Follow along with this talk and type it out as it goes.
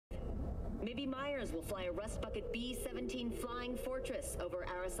Maybe Myers will fly a Rust Bucket B-17 Flying Fortress over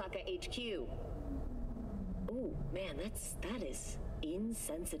Arasaka HQ. Ooh, man, that is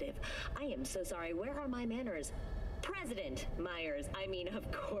insensitive. I am so sorry. Where are my manners? President Myers. I mean, of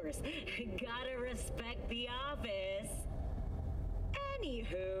course. Gotta respect the office.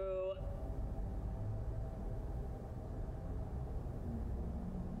 Anywho.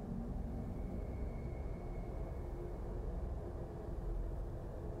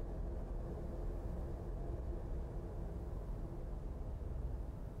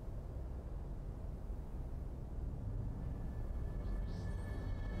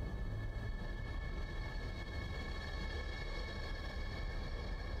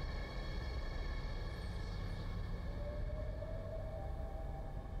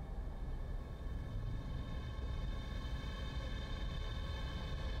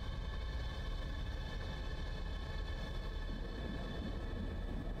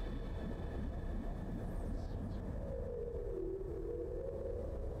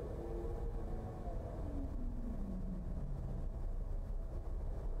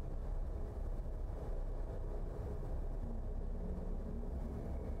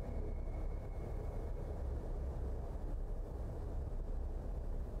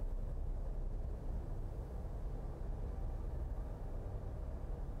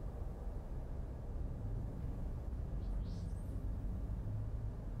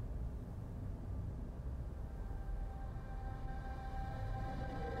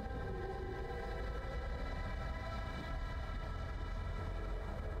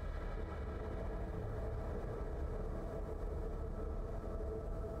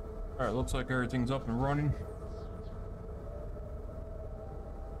 Alright, looks like everything's up and running.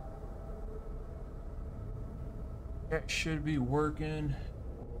 That should be working.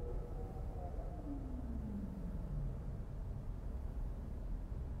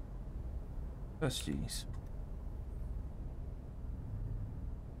 Besties.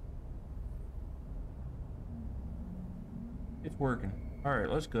 It's working.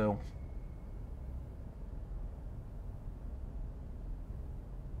 Alright, let's go.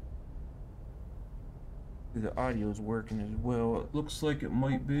 The audio's working as well. It looks like it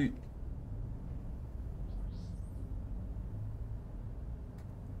might be.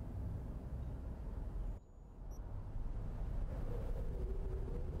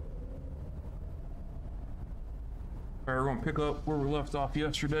 Alright, we're gonna pick up where we left off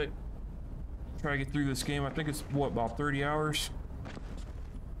yesterday. Try to get through this game. I think it's what, about 30 hours?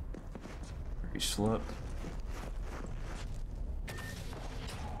 He slept.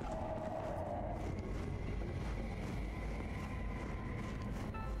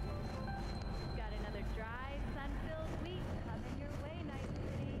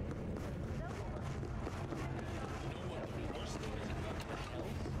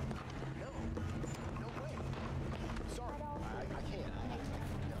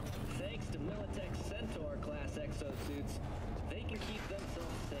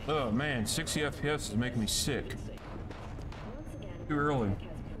 Oh man, 60 FPS is making me sick. Too early.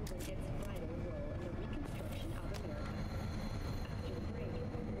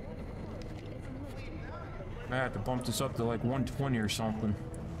 I have to bump this up to like 120 or something.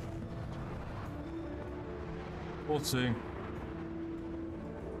 We'll see.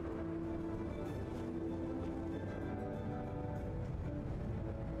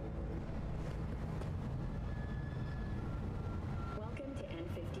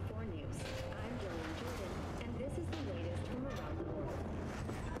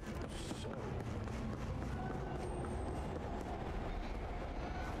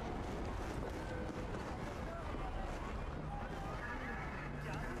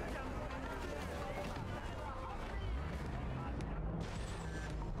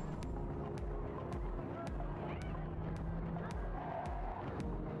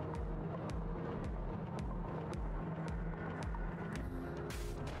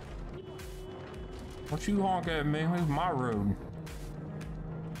 Don't you honk at me, it's my road.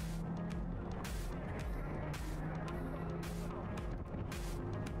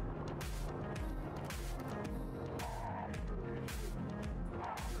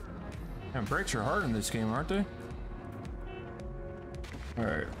 And brakes are hard in this game, aren't they?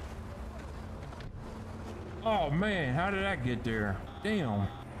 Alright. Oh man, how did that get there? Damn.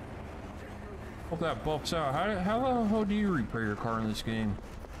 Hope that buffs out. How the hell do you repair your car in this game?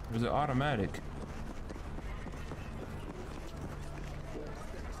 Or is it automatic?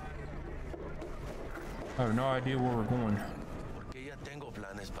 I have no idea where we're going.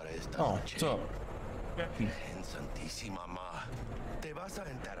 Oh, what's up? Jackie. Santísima ma. Te vas a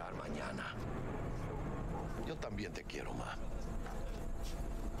enterar mañana. Yo también te quiero, ma.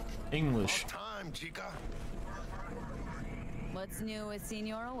 English. About time, chica. What's new with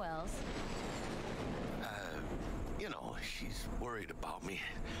Senora Wells? You know, she's worried about me.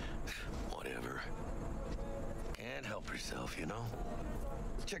 Whatever. Can't help herself, you know?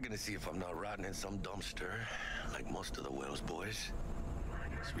 Checking to see if I'm not rotting in some dumpster, like most of the Wells boys.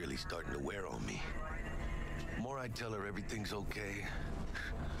 It's really starting to wear on me. The more I tell her everything's okay,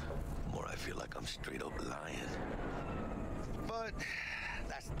 the more I feel like I'm straight up lying. But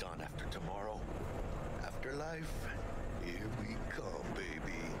that's done after tomorrow. Afterlife, here we come,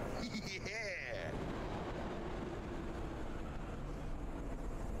 baby. Yeah!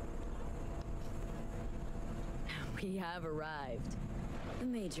 We have arrived. The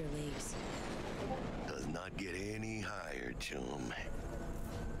major leagues. Does not get any higher, chum.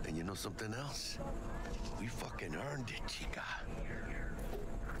 And you know something else? We fucking earned it, chica.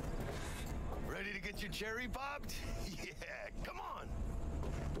 Ready to get your cherry popped? Yeah, come on.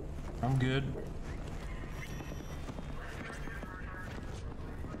 I'm good.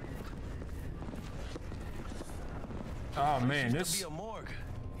 Oh man, Used to this be a morgue.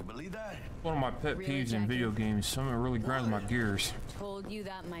 You believe that? one of my pet Really, peeves in Jackie? video games. Something that really grinds my gears. Told you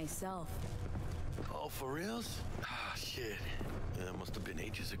that myself. Oh, for reals? Ah, shit. That must have been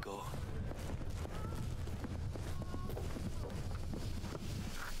ages ago.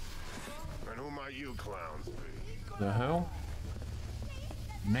 And who might you clowns be? The hell?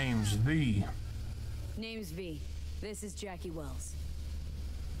 Name's V. Name's V. This is Jackie Wells.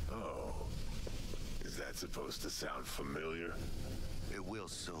 Oh. Is that supposed to sound familiar? It will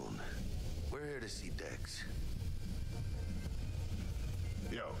soon. We're here to see Dex.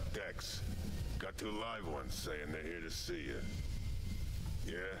 Yo, Dex. Got two live ones saying they're here to see you.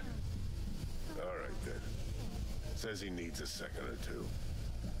 Yeah? Alright then. Says he needs a second or two.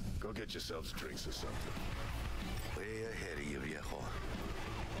 Go get yourselves drinks or something. Way ahead of you, viejo.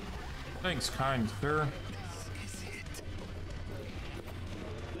 Thanks, kind sir. This is it.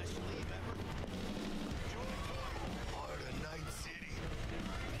 Best leave ever. Heart of Night City.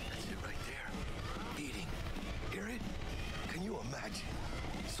 That's it right there. Eating. Hear it? Can you imagine?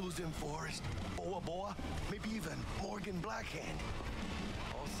 Susan Forrest, Boa Boa, maybe even Morgan Blackhand.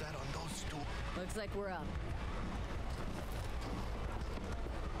 All sat on those stools. Looks like we're up.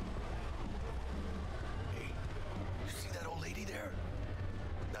 Hey, you see that old lady there?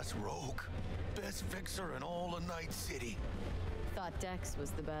 That's Rogue. Best fixer in all of Night City. Thought Dex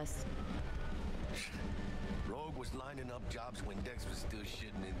was the best. Rogue was lining up jobs when Dex was still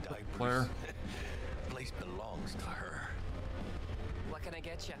shitting in diapers. Claire. Place belongs to her. What can I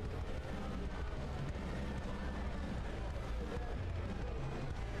get you?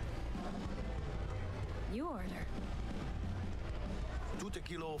 You order. 2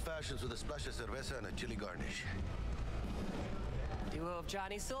 tequila old fashions with a splash of cerveza and a chili garnish. Duo of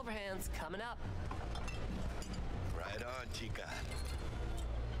Johnny Silverhands coming up. Right on, chica.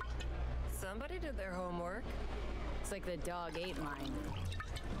 Somebody did their homework. It's like the dog ate line.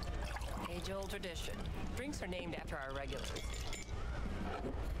 Age-old tradition. Drinks are named after our regulars.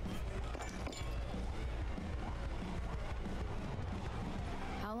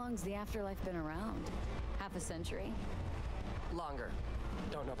 How long's the afterlife been around? Half a century? Longer.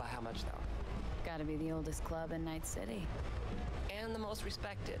 Don't know by how much, though. Gotta be the oldest club in Night City. And the most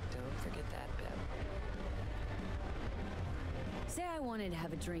respected. Don't forget that bit. Say I wanted to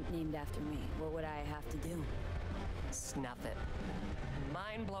have a drink named after me. What would I have to do? Snuff it.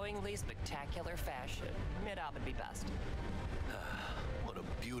 Mind-blowingly spectacular fashion. Mid-op would be best. What a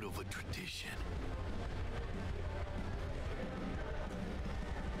beautiful tradition.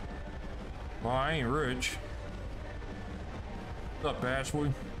 Well, I ain't rich. What's up,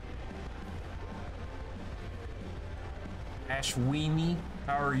 Ashley? Ashweenie,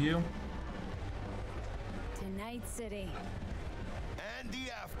 how are you? To Night City. And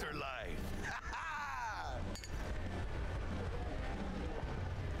the afterlife.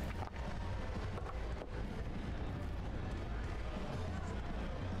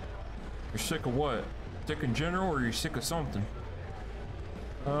 You're sick of what? Sick in general, or you're sick of something?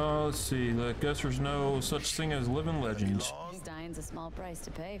 Let's see. I guess there's no such thing as living legends. Stein's a small price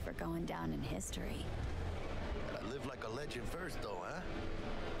to pay for going down in history. I live like a legend first, though, huh?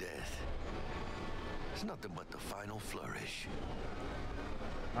 Death. It's nothing but the final flourish.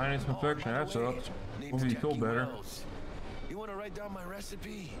 Minus Oh, infection, by that the way, sucks. name's Hope you feel Jackie better. Wells. You want to write down my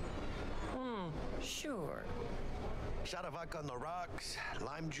recipe? Sure. Shot of vodka on the rocks,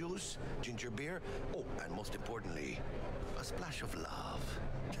 lime juice, ginger beer. Oh, and most importantly, a splash of love.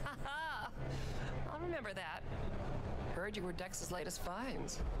 Haha! I'll remember that. Heard you were Dex's latest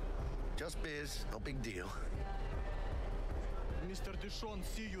finds. Just biz, no big deal. Mr. Dishon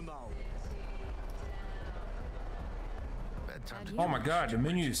see you now. Oh my god, the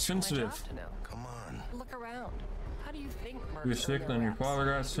menu is sensitive. Come on. Look around. How do you think You're sick, then your father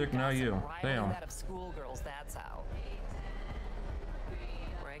got sick, now you. Damn. That of schoolgirls, that's how.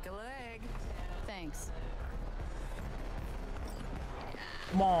 Break a leg. Thanks.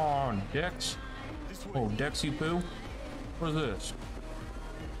 Come on, Dex. Oh, Dexy Poo? What is this?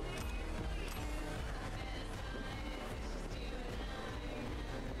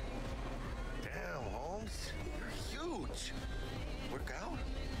 Damn, Holmes. You're huge. Work out?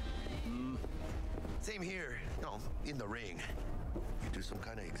 Same here. No, in the ring. You do some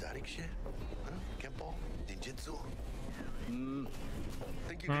kind of exotic shit? Huh? Kempo? Ninjutsu?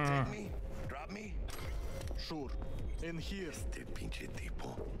 Think you can take me? Drop me? Sure. In here. Este pinche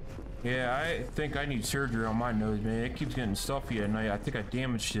tipo. Yeah, I think I need surgery on my nose, man. It keeps getting stuffy at night. I think I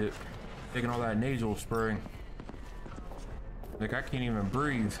damaged it. Taking all that nasal spray. Like, I can't even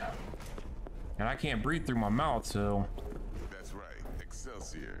breathe. And I can't breathe through my mouth, so... That's right.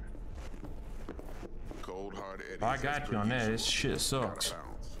 Excelsior. Cold-hearted Eddie. I got you on that. This shit sucks.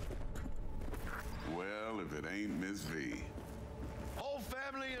 Well, if it ain't Miss V. Whole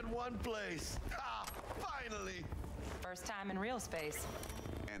family in one place. Ah, finally. First time in real space.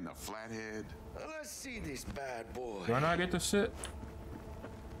 And the flathead. Let's see this bad boy. Do I not get to sit?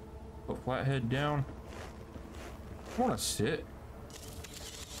 Put flathead down. I want to sit.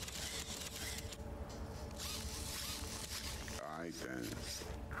 Alright then.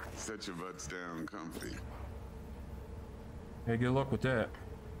 Set your butts down comfy. Hey, good luck with that.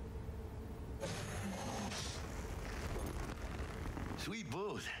 Sweet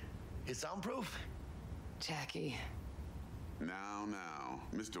booth. It's soundproof? Jackie. Now,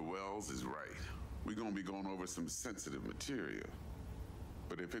 Mr. Wells is right. We're gonna be going over some sensitive material.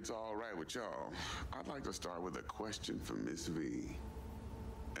 But if it's all right with y'all, I'd like to start with a question for Miss V.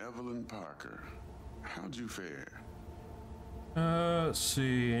 Evelyn Parker, how'd you fare? Let's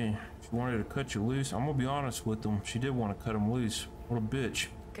see. She wanted to cut you loose. I'm gonna be honest with them. She did want to cut him loose. What a bitch.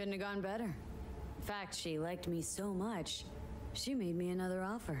 Couldn't have gone better. In fact, she liked me so much, she made me another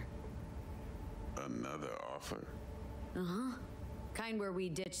offer. Another offer? Uh-huh. Kind where we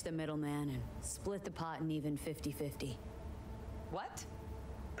ditch the middleman and split the pot in even 50-50. What?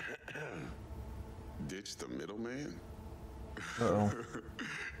 Ditch the middleman? Uh-oh.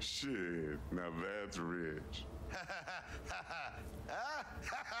 Shit, now that's rich.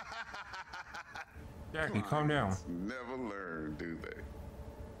 Jackie, calm down. Never learn, do they?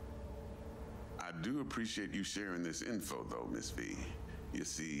 I do appreciate you sharing this info, though, Miss V. You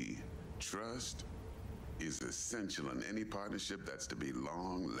see, trust is essential in any partnership that's to be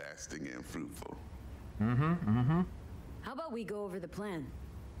long-lasting and fruitful. How about we go over the plan?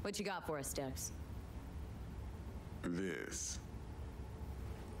 What you got for us, Dex? This.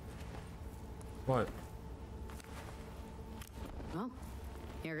 What? Well,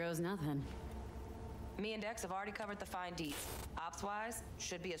 here goes nothing. Me and Dex have already covered the fine deets. Ops-wise,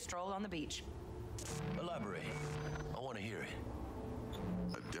 should be a stroll on the beach. Elaborate. I want to hear it.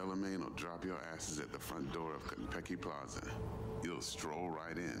 A Delamain will drop your asses at the front door of Konpeki Plaza. You'll stroll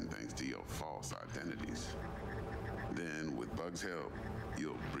right in thanks to your false identities. Then, with Bug's help,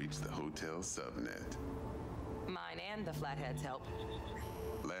 you'll breach the hotel subnet. Mine and the Flathead's help.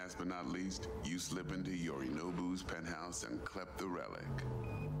 Last but not least, you slip into Yorinobu's penthouse and clep the relic.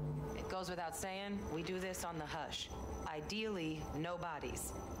 It goes without saying, we do this on the hush. Ideally, no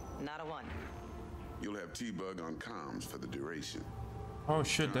bodies. Not a one. You'll have T-Bug on comms for the duration. Oh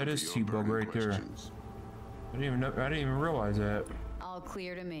shit, that Time is for your T-Bug burning right there. questions. I didn't even realize that. All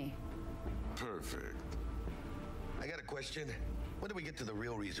clear to me. Perfect. I got a question. When do we get to the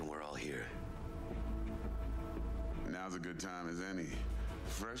real reason we're all here? Now's a good time as any.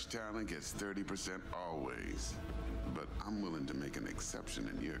 Fresh talent gets 30% always. But I'm willing to make an exception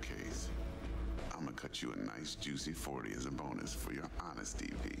in your case. I'm gonna cut you a nice juicy 40 as a bonus for your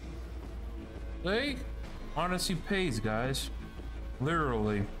honesty, V. See? Honesty pays, guys.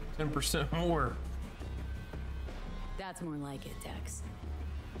 Literally. 10% more. That's more like it, Dex.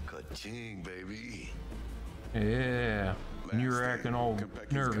 Ka-ching, baby. Yeah. And you were Last acting thing, all Konpeki's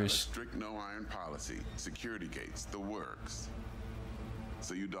got a nervous. strict no iron policy, security gates, the works.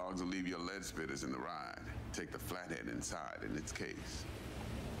 So you dogs will leave your lead spitters in the ride. Take the flathead inside in its case.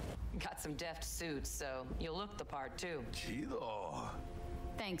 Got some deft suits, so you'll look the part too. Chido.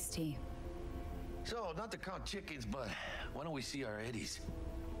 Thanks, T. So, not to count chickens, but why don't we see our Eddies?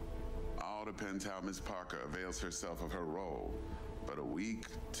 All depends how Miss Parker avails herself of her role. But a week,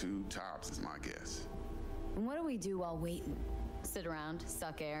 2 tops is my guess. And what do we do while waiting? Sit around,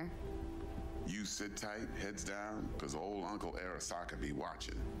 suck air? You sit tight, heads down, because old Uncle Arasaka be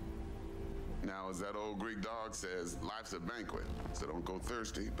watching. Now, as that old Greek dog says, life's a banquet, so don't go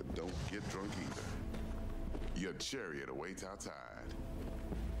thirsty, but don't get drunk either. Your chariot awaits outside.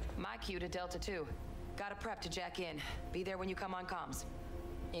 My cue to Delta 2. Gotta prep to jack in. Be there when you come on comms.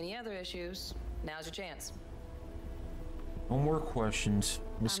 Any other issues? Now's your chance. No more questions.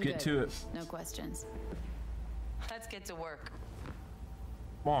 Let's I'm get good. to it. No questions. Let's get to work.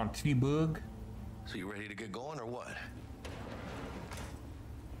 Come on, T-Bug. So you ready to get going or what?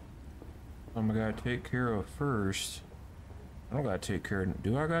 I gotta take care of first. I don't gotta take care of.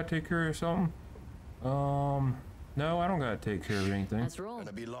 Do I gotta take care of something? No, I don't gotta take care of anything. Let's roll.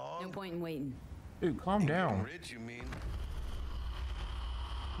 Gonna be long? No point in waiting. Dude, calm down. Rich, you mean?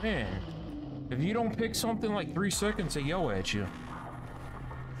 Man, if you don't pick something like 3 seconds, they yell at you.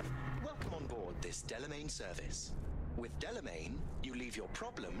 Welcome on board this Delamain service. With Delamain, you leave your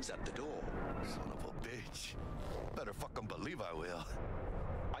problems at the door. Son of a bitch. Better fucking believe I will.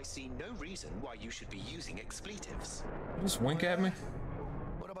 I see no reason why you should be using expletives. Just wink at me.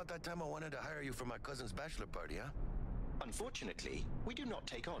 What about that time I wanted to hire you for my cousin's bachelor party, huh? Unfortunately, we do not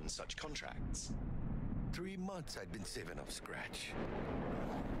take on such contracts. 3 months I'd been saving up scratch.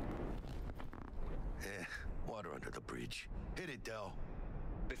 Water under the bridge. Hit it, Del.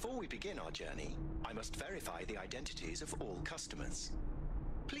 Before we begin our journey, I must verify the identities of all customers.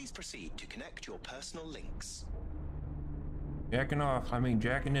 Please proceed to connect your personal links. Jacking off. I mean,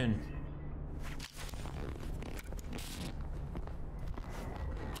 jacking in.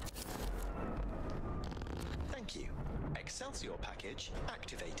 Thank you. Excelsior package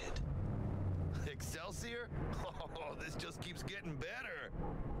activated. Excelsior? Oh, this just keeps getting better.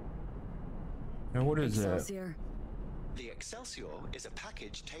 Now, what is that? Excelsior. The Excelsior is a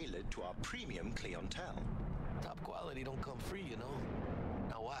package tailored to our premium clientele. Top quality don't come free, you know.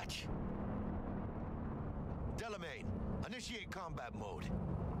 Now watch. Delamain, initiate combat mode.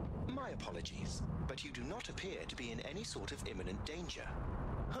 My apologies, but you do not appear to be in any sort of imminent danger.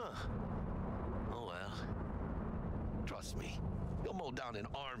 Huh. Oh well. Trust me, you'll mow down an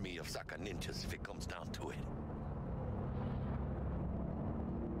army of Saka ninjas if it comes down to it.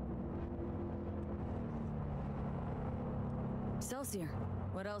 Excelsior.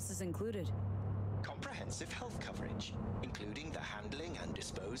 What else is included? Comprehensive health coverage, including the handling and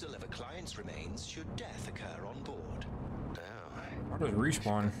disposal of a client's remains should death occur on board. Damn. How does it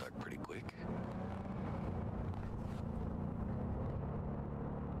respawn? Dark pretty quick.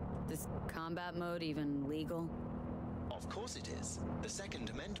 This combat mode even legal? Of course it is. The Second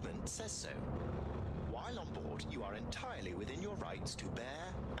Amendment says so. While on board, you are entirely within your rights to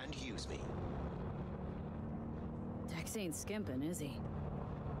bear and use me. Dex ain't skimping, is he?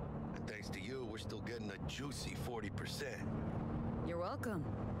 And thanks to you, we're still getting a juicy 40%. You're welcome.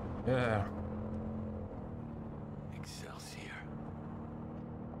 Yeah. Excelsior.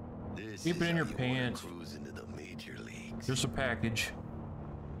 This Keep is it in how your you pants. wanna cruise into the major leagues. Just a package.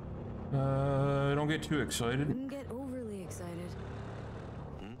 Don't get too excited. Wouldn't get overly excited.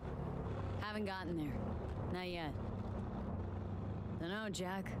 Haven't gotten there. Not yet. Dunno,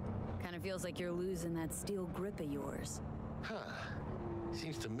 Jack. Kinda feels like you're losing that steel grip of yours. Huh.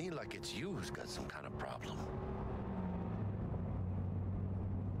 Seems to me like it's you who's got some kind of problem.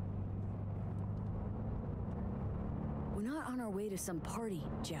 We're not on our way to some party,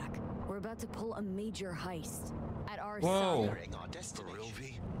 Jack. We're about to pull a major heist. At our Whoa. site. Nearing our For destination. real,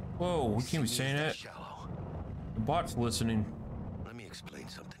 V? Whoa, we can't be See me saying as that. Shallow. The bot's listening. Let me explain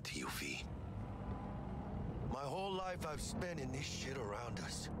something to you, V. My whole life I've spent in this shit around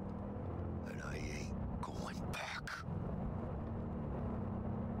us. And I ain't going back.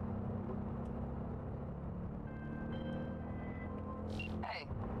 Hey,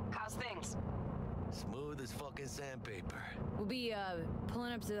 how's things? Smooth as fucking sandpaper. We'll be,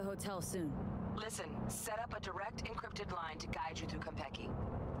 pulling up to the hotel soon. Listen, set up a direct encrypted line to guide you through Konpeki.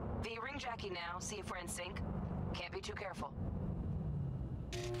 V, ring Jackie now, see if we're in sync. Can't be too careful.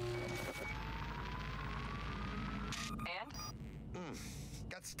 And?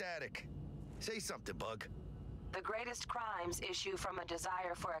 Got static. Say something, Bug. The greatest crimes issue from a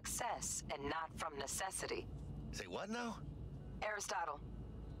desire for excess and not from necessity. Say what now? Aristotle.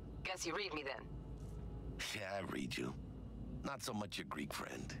 Guess you read me then. Yeah, I read you. Not so much your Greek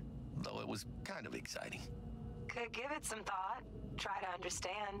friend, though it was kind of exciting. Could give it some thought. Try to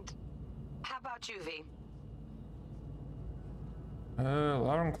understand. How about you, V?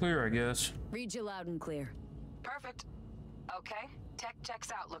 Loud and clear, I guess. Read you loud and clear. Perfect. Okay, tech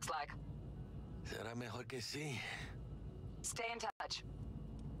checks out, looks like. Será mejor que sí. Stay in touch.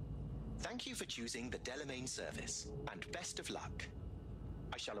 Thank you for choosing the Delamain service, and best of luck.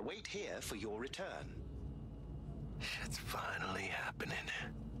 I shall await here for your return. It's finally happening.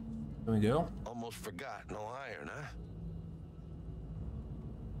 There we go. Almost forgot, no iron, huh?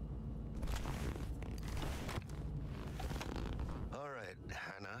 All right,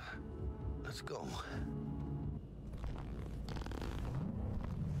 Hannah. Let's go.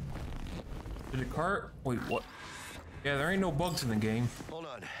 Did the cart? Wait, what? Yeah, there ain't no bugs in the game. Hold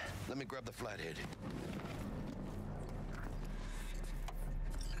on. Let me grab the flathead.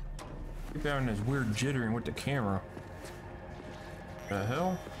 Keep having this weird jittering with the camera. The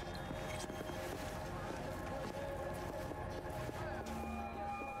hell?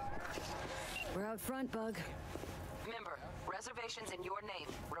 We're out front, Bug. Remember, reservations in your name,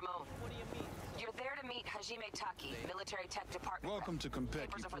 Ramon. What do you mean? You're there to meet Hajime Taki, military tech department. Welcome to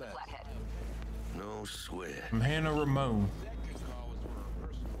Papers Konpeki are for the Plaza. flathead. No sweat. I'm Hannah Ramon.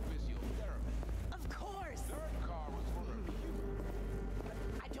 Of course.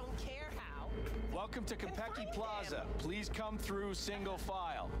 I don't care how. Welcome to Konpeki Plaza. Please come through single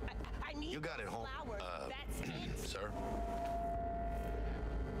file. I need You got it, home. flowers. That's it. Sir?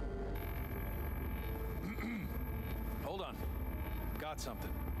 Hold on. Got something.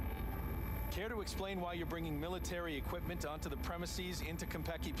 Care to explain why you're bringing military equipment onto the premises into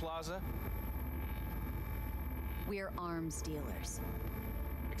Konpeki Plaza? We're arms dealers.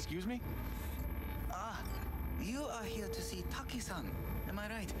 Excuse me? Ah, you are here to see Taki-san, am I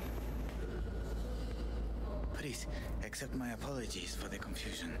right? Please, accept my apologies for the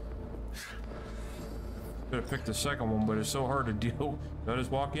confusion. Could have picked the second one, but it's so hard to deal. Do I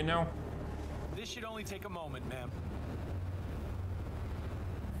just walk in now? This should only take a moment, ma'am.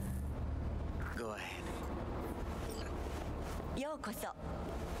 Go ahead. Yokoso.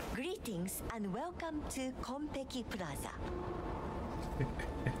 Greetings and welcome to Konpeki Plaza.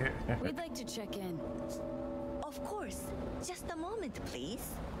 We'd like to check in. Of course. Just a moment,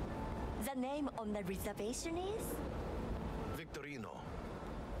 please. The name on the reservation is? Victorino.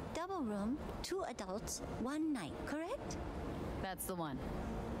 Double room, 2 adults, 1 night, correct? That's the one.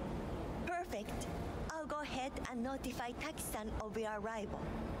 Perfect. I'll go ahead and notify Taki-san of your arrival.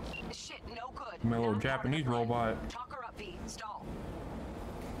 Shit, no good. My little Not part of Japanese the plan. robot. Talk her up, V. Stall.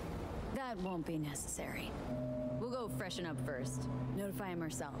 That won't be necessary. We'll go freshen up first. Notify him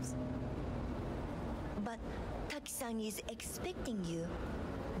ourselves. But Taki-san is expecting you,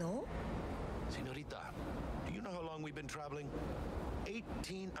 no? Senorita, do you know how long we've been traveling?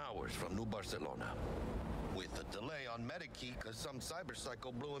 18 hours from New Barcelona. With a delay on Medikey because some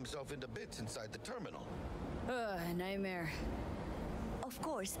cyberpsycho blew himself into bits inside the terminal. Nightmare. Of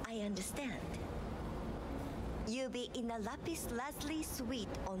course, I understand. You'll be in the Lapis Lazuli suite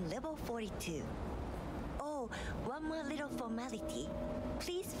on level 42. Oh, one more little formality.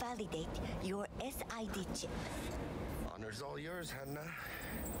 Please validate your SID chip. Honor's all yours, Hannah.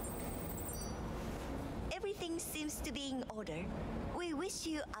 Everything seems to be in order. We wish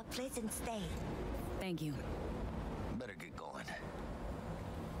you a pleasant stay. Thank you. Better get going.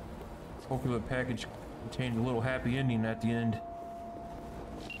 Hopefully the package contained a little happy ending at the end.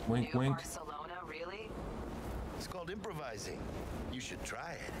 Wink, New wink. Barcelona, really? It's called improvising. You should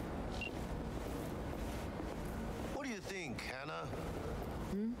try it. What do you think, Hannah?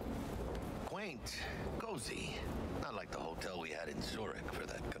 Quaint, cozy. Not like the hotel we had in Zurich for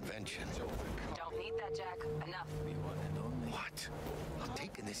that convention. Don't need that, Jack. Enough. What? I'm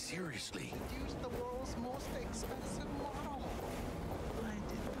taking this seriously. Use the world's most expensive model. I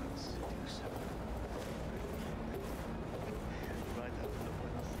did not seduce her. Right after the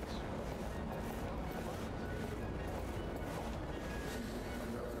Buenos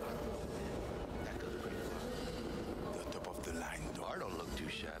The top of the line, though. I don't look too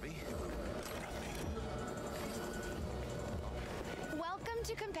shabby. Welcome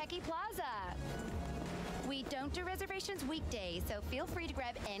to Konpeki Plaza. We don't do reservations weekdays, so feel free to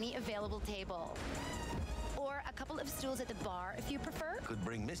grab any available table. Or a couple of stools at the bar if you prefer. Could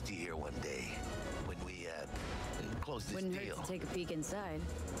bring Misty here one day when we close this Wouldn't deal. hurt to take a peek inside.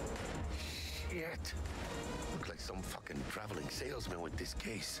 Shit. Look like some fucking traveling salesman with this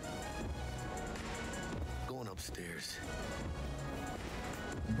case. Going upstairs.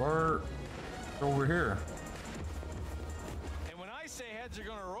 Bart, over here. And when I say heads are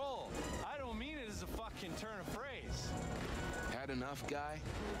gonna roll, I don't mean it as a fucking turn of phrase. Had enough, guy?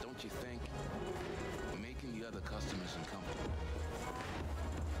 Don't you think? Making the other customers uncomfortable.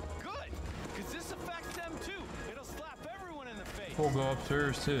 Good, because this affects them too. It'll slap everyone in the face. We'll go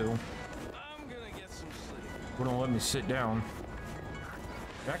upstairs too. I'm gonna get some sleep. Wouldn't let me sit down.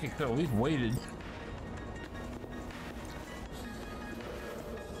 Jackie could have at least waited.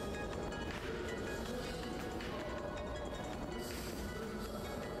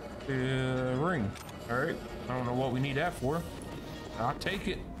 Ring. All right. I don't know what we need that for. I'll take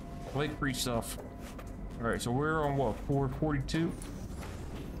it. Lake free stuff. All right. So we're on what? 442.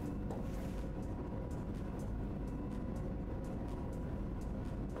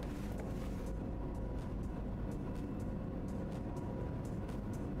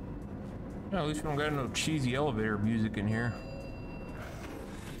 At least we don't got no cheesy elevator music in here.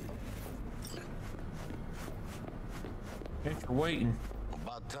 Thanks for waiting.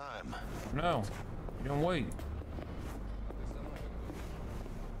 About time. No, you don't wait.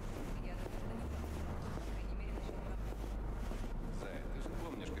 Зая, ты же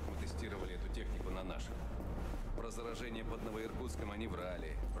помнишь, как мы тестировали эту технику на наших? Про заражение под Новоиркутском они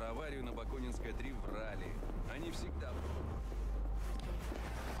врали. Про аварию на Бакунинской 3 врали. Они всегда...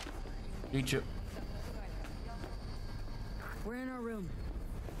 Egypt. We're in our room.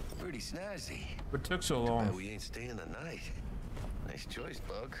 Pretty snazzy. What took so Bet long? we ain't staying the night. Nice choice,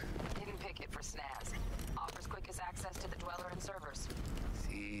 Bug. Didn't pick it for snaz. Offers quickest access to the dweller and servers.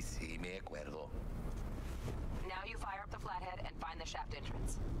 Sí, me acuerdo. Now you fire up the flathead and find the shaft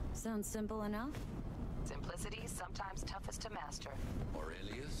entrance. Sounds simple enough. Simplicity is sometimes toughest to master.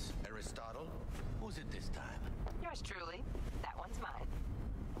 Aurelius? Aristotle? Who's it this time? Yours truly. That one's mine.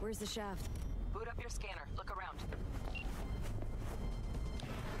 Where's the shaft? Boot up your scanner. Look around.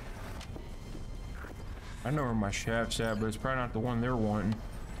 I know where my shaft's at, but it's probably not the one they're wanting.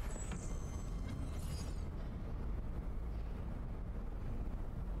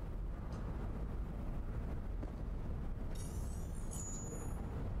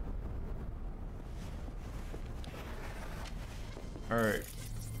 All right.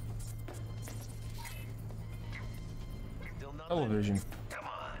 Television. Come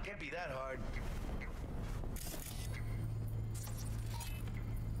on, can't be that hard.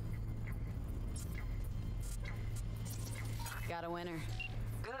 Got a winner.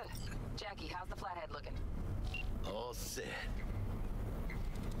 Good. Jackie, how's the flathead looking? All set.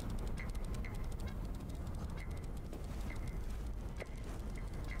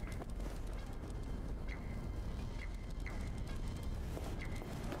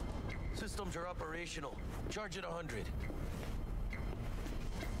 Systems are operational. Charge at 100.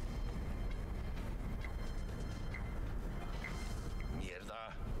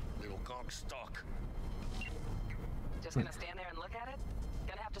 Mierda. Little conch stock. Just gonna stand there and look at it?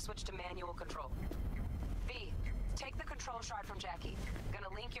 Gonna have to switch to manual control. V, take the control shard from Jackie.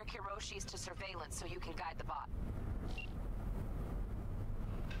 Gonna link your Kiroshis to surveillance so you can guide the bot.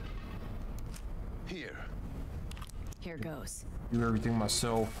 Here. Here goes. Do everything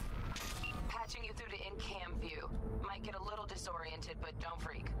myself. Patching you through to in-cam view. Might get a little disoriented, but don't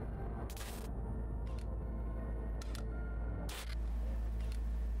freak.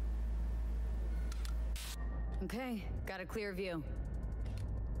 Okay, got a clear view.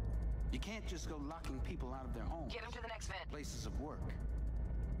 You can't just go locking people out of their homes. Get him to the next vent. Places of work.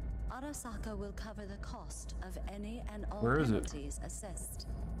 Arasaka will cover the cost of any and all Where is it? penalties assessed.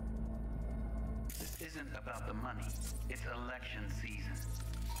 This isn't about the money. It's election season.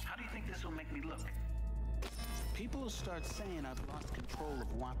 How do you think this will make me look? People will start saying I've lost control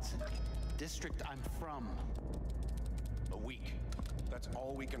of Watson, district I'm from. A week. That's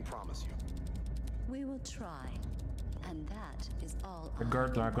all we can promise you. We will try. And that is all. The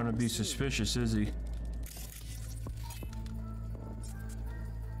guard's not going to be suspicious, is he?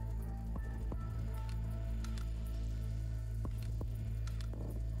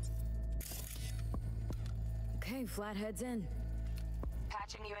 Okay, flathead's in.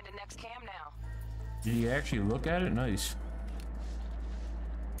 Patching you into next cam now. Did he actually look at it? Nice.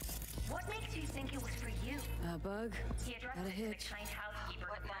 What makes you think it was for you? Bug. He addressed Got a it to the hitch. kind housekeeper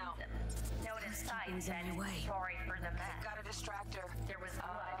What who now? runs him. Note inside Housekeeping's said, on my way. sorry for the mess. Got a distractor. There was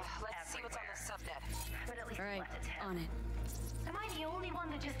blood Let's see what's on the subnet. But at least All he right, left a tip. on it. Am I the only one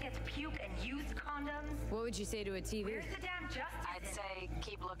that just gets puke and used condoms? What would you say to a TV? Where's the damn justice? I'd say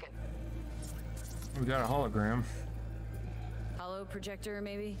keep looking. We got a hologram. Hollow projector,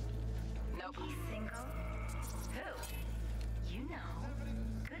 maybe? Nope. He's single? Who? You know.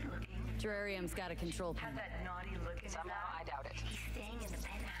 Good looking. Terrarium's got a control Has panel. that naughty look in his Somehow eye. I doubt it. He's staying in the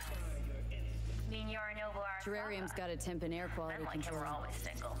penthouse. Mean you're a noble Arasaka? Terrarium's got a temp and air quality Men like him control. are always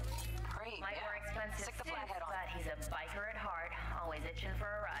single. Cream, Might yeah. wear expensive Stick the suits, flathead on. but he's a biker at heart, always itching for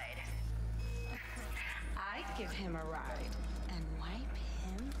a ride. I'd give him a ride and wipe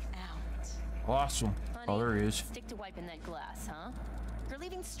him out. Awesome. Oh, there he is. Stick to wiping that glass, huh? You're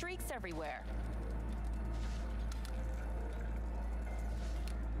leaving streaks everywhere.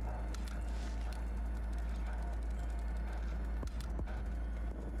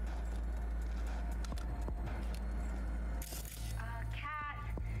 Cat,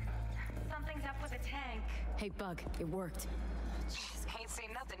 Hey, Bug, it worked. Jeez, ain't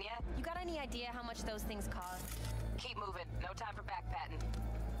seen nothing yet. You got any idea how much those things cost? Keep moving. No time for backpatting.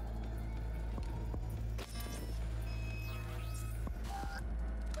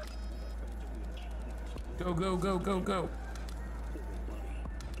 Go, go, go, go, go.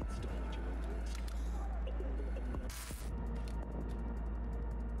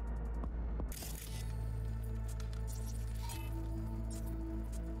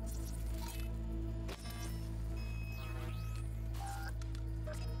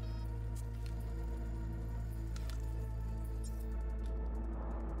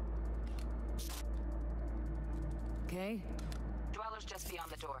 Okay. Dweller's just beyond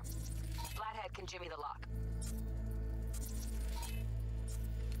the door. Flathead can jimmy the lock.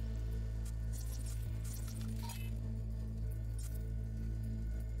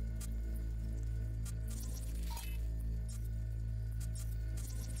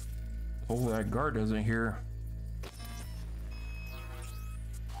 Hopefully that guard doesn't hear.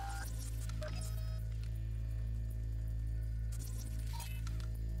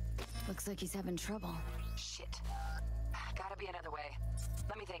 Looks like he's having trouble. Shit. Gotta be another way.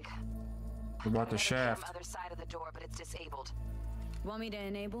 Let me think. What about the shaft? Other side of the door, but it's disabled. Want me to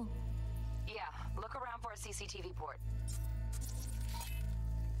enable? Yeah, look around for a CCTV port.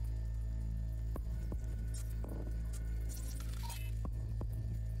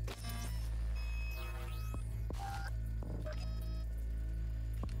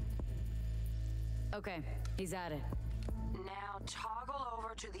 Okay, he's at it. Now toggle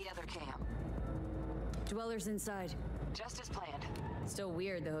over to the other cam. Dweller's inside. Just as planned. Still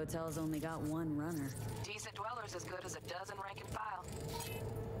weird the hotel's only got one runner. Decent Dweller's as good as a dozen rank and file.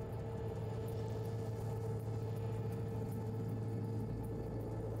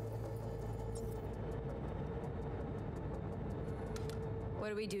 What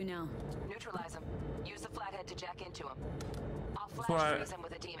do we do now? Neutralize him. Use the flathead to jack into him. I'll flash freeze him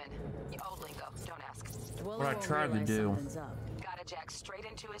with a demon. Old lingo, don't ask. What I tried to do. Gotta jack straight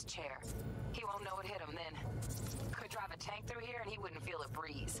into his chair. He won't know it hit him then. Could drive a tank through here and he wouldn't feel a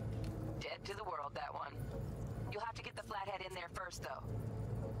breeze. Dead to the world, that one. You'll have to get the flathead in there first, though.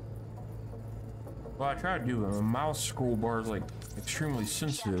 Well, I tried to do it. A mouse scroll bar is like extremely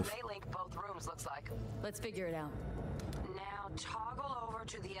sensitive. They link both rooms, looks like. Let's figure it out. Now toggle over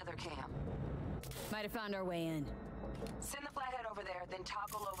to the other cam. Might have found our way in. Send the flathead over there, then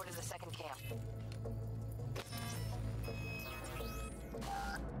toggle over to the second cam.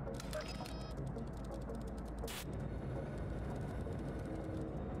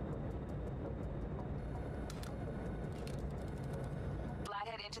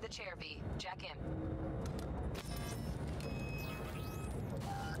 Flathead into the chair, V. Jack in.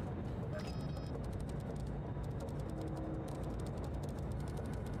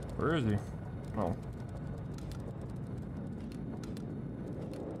 Where is he? Oh.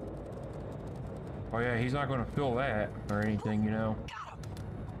 Oh yeah, he's not gonna feel that or anything, you know. Got him.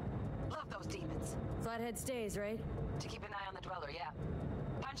 Love those demons. Flathead stays, right? To keep an eye on the Dweller, yeah.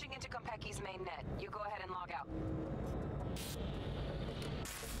 Punching into Konpeki's main net. You go ahead and log out.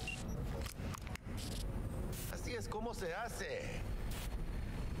 Así es como se hace.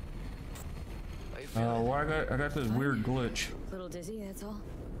 Well, I got this weird glitch. Little dizzy, that's all.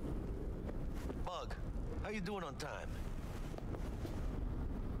 Bug, how you doing on time?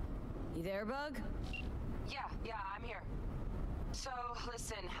 You there, Bug? Yeah, I'm here. So,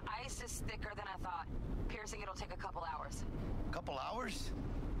 listen, ice is thicker than I thought. Piercing it'll take a couple hours. Couple hours?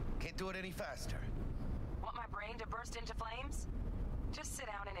 Can't do it any faster. Want my brain to burst into flames? Just sit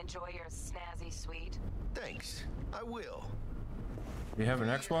down and enjoy your snazzy sweet. Thanks, I will. You have an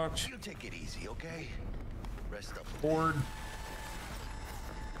Xbox? You take it easy, okay? Rest up. Board.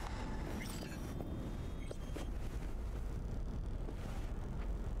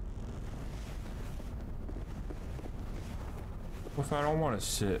 What if I don't want to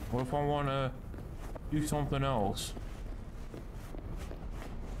sit? What if I want to do something else?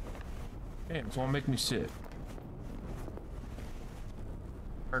 Damn, it's gonna make me sit.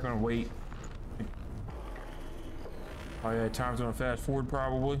 We're gonna wait. Oh yeah, time's gonna fast forward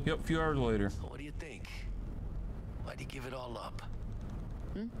probably. Yep, a few hours later. What do you think? Why'd you give it all up?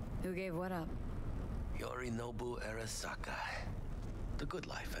 Who gave what up? Yorinobu Arasaka. The good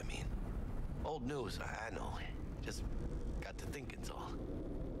life, I mean. Old news, I know. Just got to thinking's all.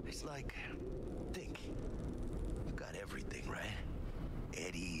 It's like, think. You got everything, right?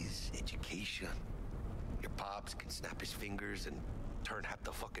 Eddies, education. Your pops can snap his fingers and turn half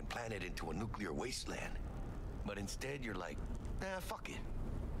the fucking planet into a nuclear wasteland. But instead, you're like, nah, fuck it.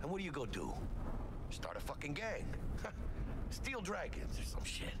 And what do you go do? Start a fucking gang. Steal dragons or some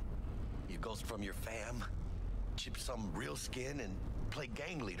shit. You ghost from your fam, chip some real skin, and play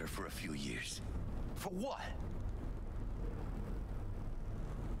gang leader for a few years. For what?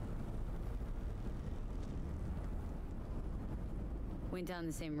 Went down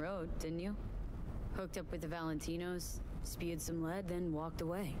the same road, didn't you? Hooked up with the Valentinos, spewed some lead, then walked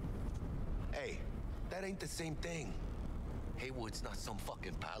away. Hey, that ain't the same thing. Haywood's not some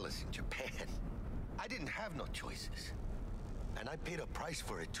fucking palace in Japan. I didn't have no choices. And I paid a price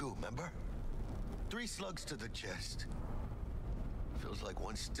for it too, remember? 3 slugs to the chest. Feels like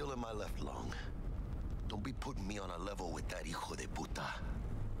one's still in my left lung. Don't be putting me on a level with that hijo de puta.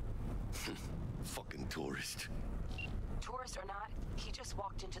 Fucking tourist. Tourist or not, he just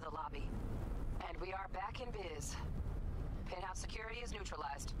walked into the lobby. And we are back in biz. Penthouse security is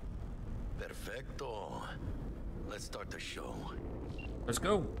neutralized. Perfecto. Let's start the show. Let's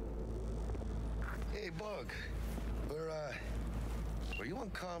go. Hey, Bug. Were you on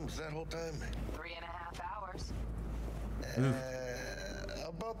comms that whole time? 3.5 hours.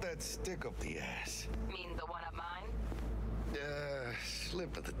 About that stick up the ass. Mean the one up mine?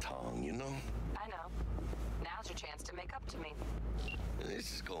 Slip of the tongue, you know? I know. Now's your chance to make up to me.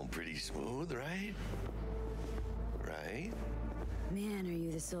 This is going pretty smooth, right? Right? Man, are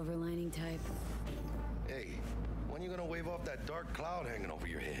you the silver lining type? Hey, when you gonna wave off that dark cloud hanging over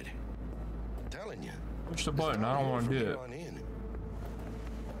your head? I'm telling you. Push the button. I don't want to do it.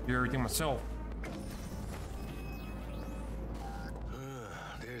 Do everything myself.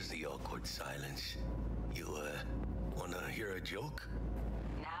 There's the awkward silence. You, wanna hear a joke?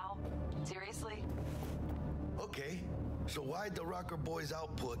 Now? Seriously? Okay. So why'd the Rocker Boy's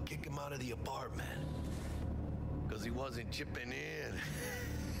output kick him out of the apartment? Because he wasn't chipping in.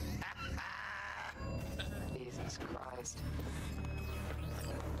 Jesus Christ.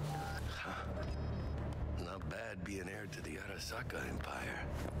 Not bad being heir to the Arasaka Empire.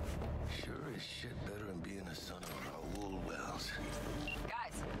 Sure as shit better than being a son of Raoul Wells.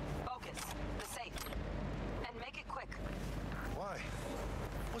 Guys, focus. The safe. And make it quick. Why?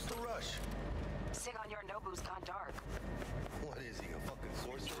 What's the rush? Sigon Yorinobu's gone dark. What is he, a fucking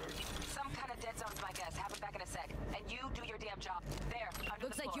sorcerer? Some kind of dead zone's my guess. Have it back in a sec. And you do your damn job. There, under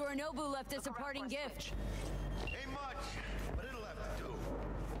Looks the like floor. Yorinobu left us a parting gift. Ain't much, but it'll have to do.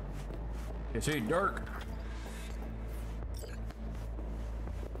 It's ain't dark.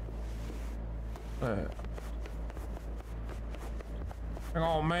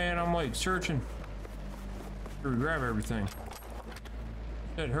 Oh man, I'm like searching to grab everything.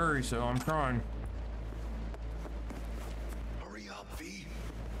 Said hurry, so I'm trying. Hurry up, V.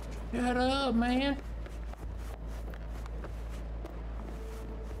 Shut up, man.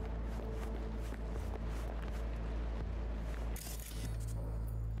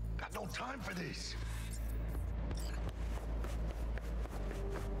 Got no time for this.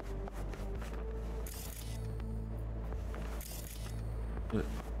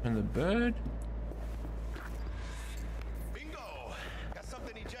 In the bed? Bingo! Got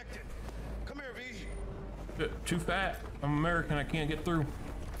something ejected. Come here, V. Too fat. I'm American. I can't get through.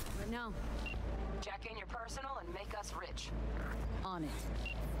 But no. Jack in your personal and make us rich. On it.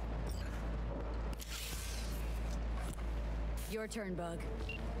 Your turn, Bug.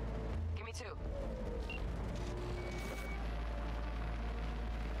 Give me 2.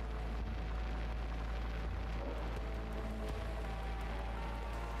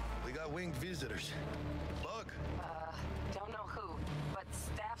 We got winged visitors. Bug. Don't know who, but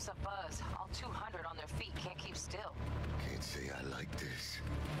staff's a buzz. All 200 on their feet can't keep still. Can't say I like this.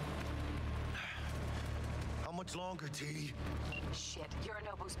 How much longer, T? Shit,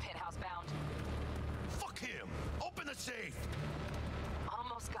 Yorinobu's penthouse bound. Fuck him! Open the safe!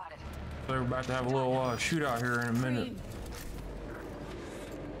 Almost got it. So we're about to have a little shootout here in a minute.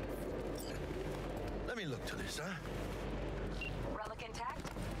 Let me look to this, huh? Relic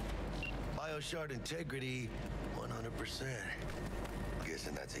intact? Bioshard integrity, 100%.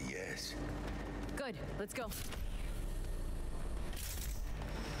 Guessing that's a yes. Good, let's go.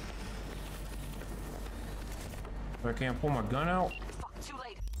 I can't pull my gun out. Fuck, too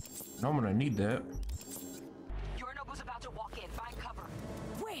late. I'm gonna need that. Yorinobu's about to walk in. Find cover.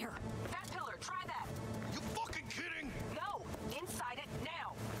 Where? That pillar. Try that. You fucking kidding? No. Inside it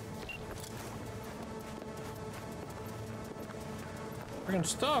now. Freaking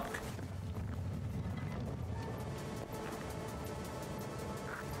stuck.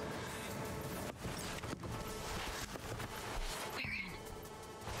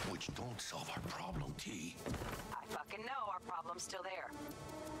 Which don't solve our problem, T. I fucking know our problem's still there.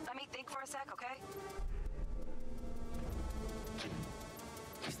 Let me think for a sec, okay?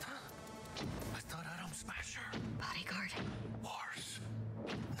 Está Atom Smasher. Bodyguard. Wars.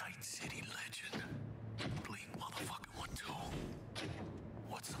 Night City legend. Bleak motherfucker.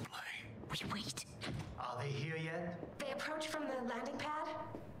 they here yet? They approach from the landing pad?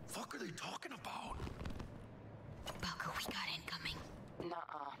 Fuck are they talking about? Balco, we got incoming.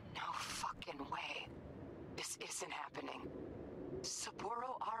 Nuh-uh. No fucking way. This isn't happening.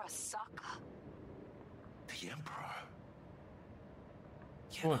 Saburo Arasaka? The Emperor?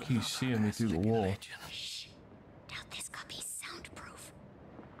 Look, he's seeing me through the wall. Shh. Doubt this copy's soundproof.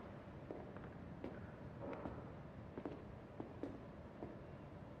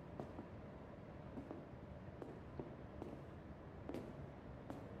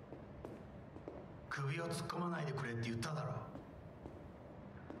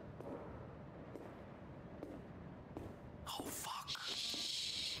 Oh fuck.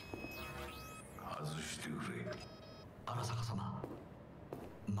 外してくれ。荒坂様、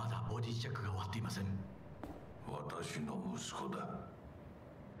まだボディチェックが終わっていません。私の息子だ。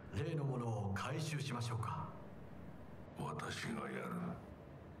例のものを回収しましょうか。私がやる。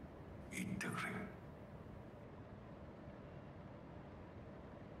言ってくれ。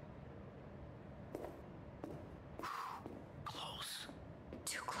Close.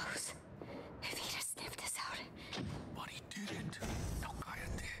 Too close. If he'd have sniffed us out. But he didn't. Now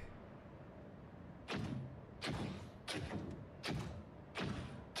cállate.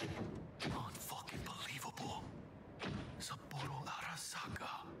 Unfucking believable. Saburo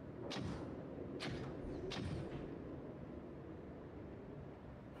Arasaka.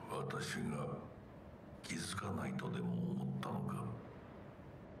 私が気づかないとでも思ったのか。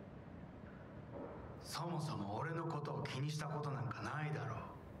そもそも俺のことを気にしたことなんかないだろう。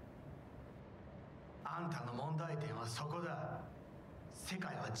あんたの問題点はそこだ。世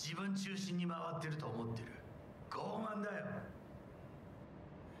界は自分中心に回ってると思ってる。傲慢だよ。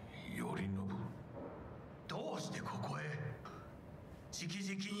頼信。どうしてここへ？直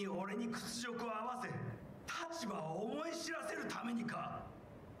々に俺に屈辱を合わせ、立場を思い知らせるためにか。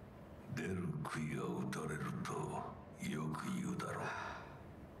出る杭が打たれるとよく言うだろう。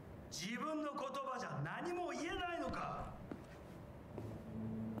自分の言葉じゃ何も言えないのか。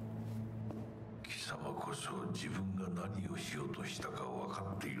貴様こそ自分が何をしようとしたか分か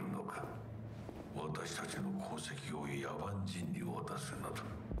っているのか。私たちの功績を野蛮人に渡すなど、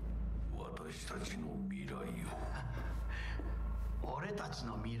私たちの未来を。俺たち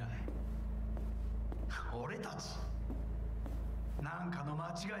の未来。俺たち。なんかの間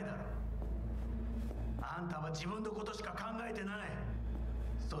違いだろ。あんたは自分のことしか考えてない。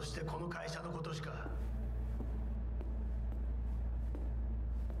そしてこの会社のことしか。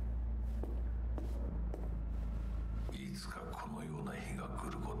いつかこのような日が来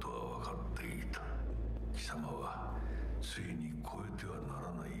ることは分かっていた。貴様はついに越えてはな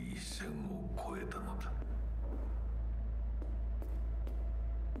らない一線を越えたのだ。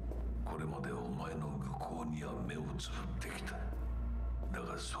これまでお前の愚行には目をつぶってきた。だ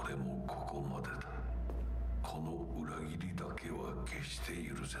がそれもここまでだ。この裏切りだけは決して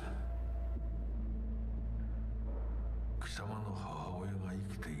許せぬ。貴様の母親が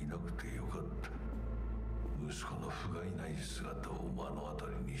生きていなくてよかった。息子の不甲斐ない姿を目の当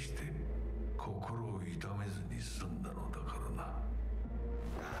たりにして心を痛めずに済んだのだからな。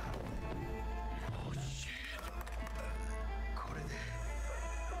これで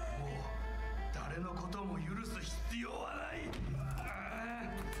もう誰のことも許す必要はない。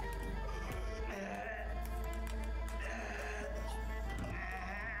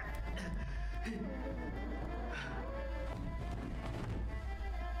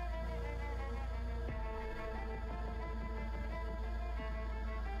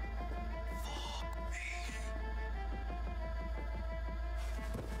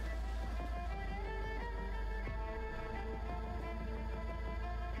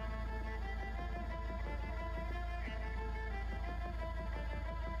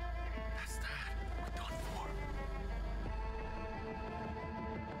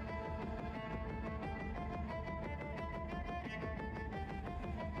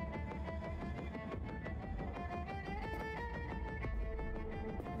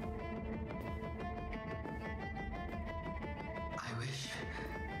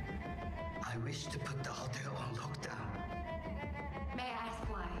I wish to put the hotel on lockdown. May I ask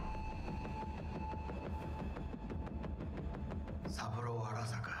why? Saburo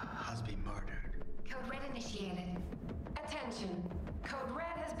Arasaka has been murdered. Code Red initiated. Attention. Code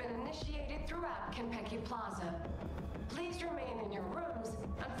Red has been initiated throughout Kenpeki Plaza. Please remain in your rooms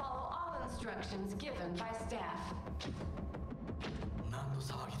and follow all instructions given by staff. 何の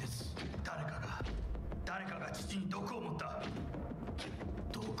騒ぎです。誰かが父に毒を持った。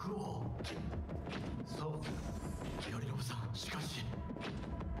毒を。そう頼信さん。しかし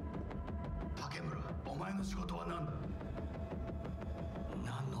竹村、お前の仕事は何だ。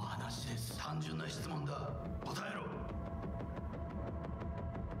何の話です。単純な質問だ。答えろ。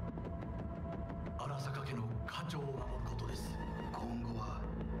荒坂家の家長を守ることです。今後は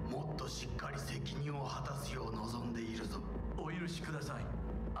もっとしっかり責任を果たすよう望んでいるぞ。お許しください、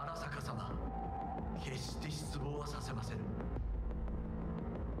荒坂様。決して失望はさせません。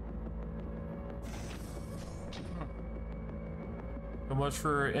So much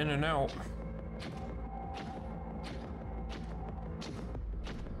for in and out.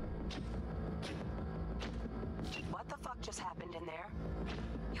 What the fuck just happened in there?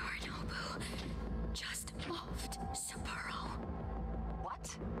 Yorinobu just moved Saburo.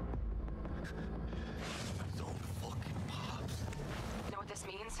 What? Don't fucking pops. You know what this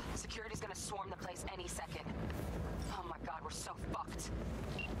means? Security's gonna swarm the place any second. Oh my god, we're so fucked.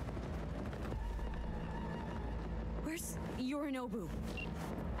 Where's Yorinobu?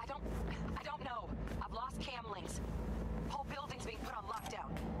 I don't know. I've lost cam links. Whole building's being put on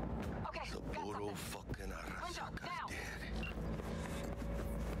lockdown. Okay, got something. Fucking Window, now! dead.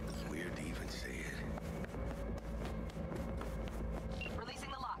 It's weird to even say it. Releasing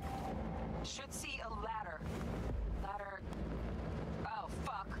the lock. Should see a ladder. Ladder. Oh,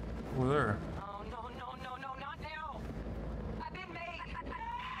 fuck. Over there. Oh, no, no, no, no, not now! I've been made!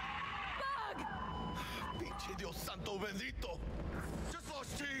 Bug! Pinche Dios santo bendito! Just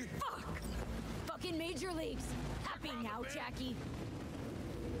lost T! Fuck! Fucking major leagues! Happy now, Jackie!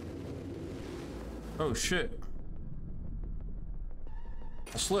 Oh shit.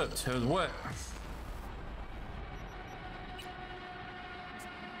 I slipped. It was wet.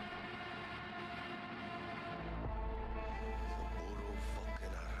 Saburo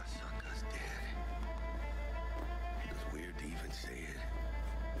fucking Arasaka's dead. It's weird to even say it.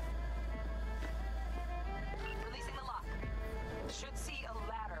 Releasing the lock. Should see a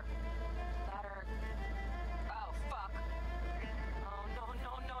ladder. Ladder. Oh, fuck. Oh, no,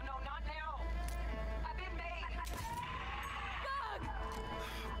 no, no, no, not now! I've been made! Bug!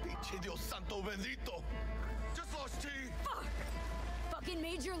 Pinche Dios santo bendito! Just lost T! Fuck! Fucking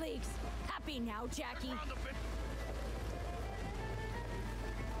major leagues! Happy now, Jackie!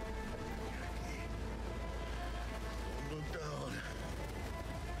 Look down.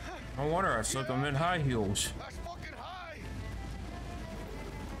 No wonder I slipped them in high heels. That's fucking high!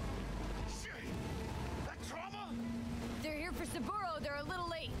 Shit! That trauma? They're here for Saburo. They're a little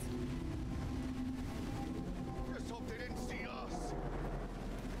late. Just hope they didn't see us.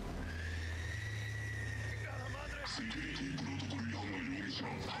 Security protocol activation.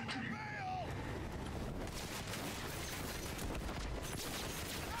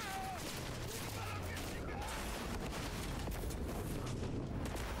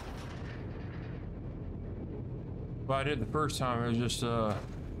 What I did the first time, it was just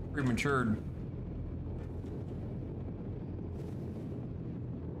prematured.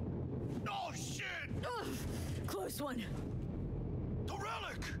 Oh shit! Ugh, close one. The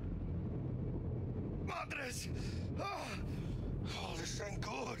relic! Madres! Oh, this ain't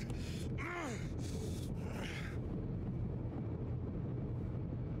good.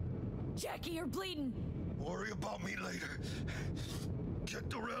 Jackie, you're bleeding. Worry about me later. Get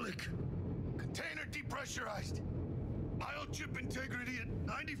the relic. Container depressurized. Biochip integrity at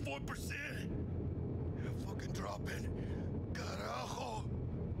 94%. Fucking drop in. Carajo.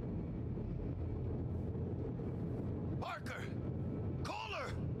 Parker! Call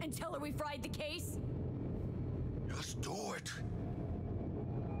her! And tell her we fried the case? Just do it.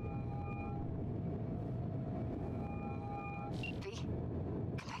 V?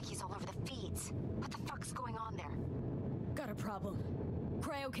 Kapeki's all over the feeds. What the fuck's going on there? Got a problem.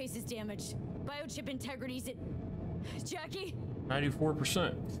 Cryo case is damaged. Biochip integrity's at... Jackie?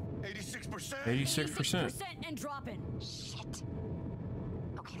 94%. 86%? 86%. And dropping. Shit.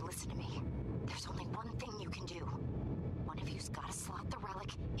 Okay, listen to me. There's only one thing you can do. One of you's gotta slot the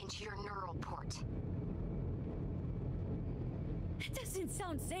relic into your neural port. That doesn't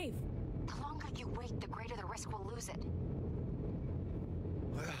sound safe. The longer you wait, the greater the risk we'll lose it.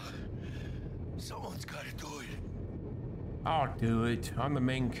 Well, someone's gotta do it. I'll do it. I'm the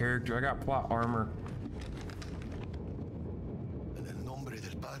main character. I got plot armor. En el nombre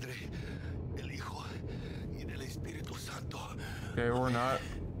del Padre, del Hijo, y del Espíritu Santo. Okay, or not.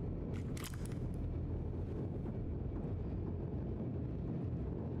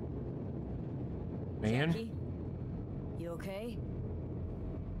 Man. Jackie? You okay?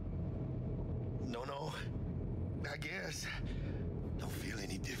 No. I guess. Don't feel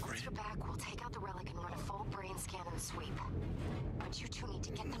any different. Once you're back, we'll take out the relic and run a full brain scan and sweep. But you two need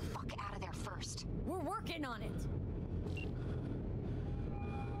to get the fuck out of there first. We're working on it.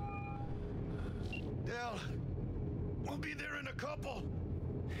 Del, we'll be there in a couple.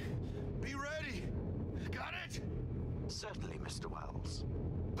 Be ready. Certainly, Mr. Wells.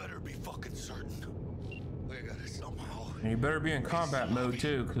 Better be fucking certain. We gotta somehow. And you better be in combat mode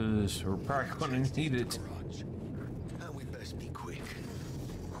too, because we're probably gonna need it. And we best be quick.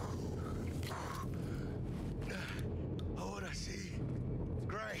 Oh, what I see.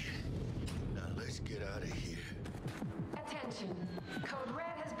 Great. Now let's get out of here. Attention. Code Red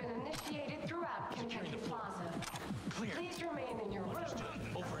has been initiated throughout Kentucky Plaza. Clear. Please remain in your room.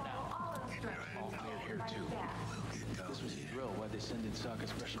 Over now. All instructions All clear here by too. staff. This was the drill. Why they send in Sokka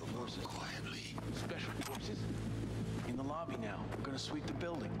Special Forces? Quietly. Special Forces? In the lobby now. We're gonna sweep the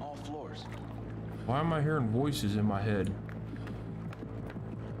building, all floors. Why am I hearing voices in my head?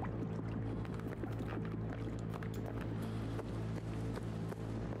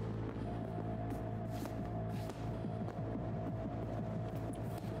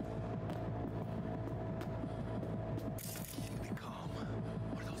 Be calm.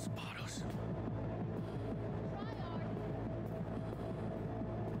 Or they'll spot us.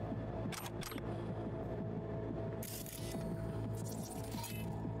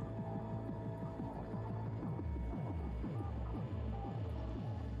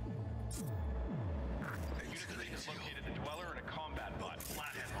 Unit has located the Dweller and a combat bot,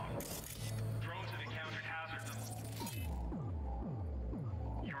 Flathead model. Drones have encountered hazards.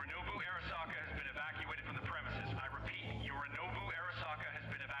 Yorinobu Arasaka has been evacuated from the premises. I repeat, Yorinobu Arasaka has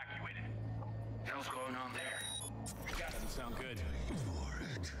been evacuated. Hell's going on there? Doesn't sound good. For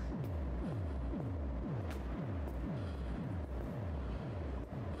it.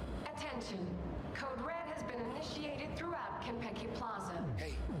 Attention. Code Red has been initiated throughout Kentucky Plaza.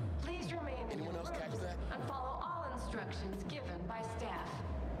 Hey, Please remain in anyone your else catch rooms that? and follow all instructions given by staff.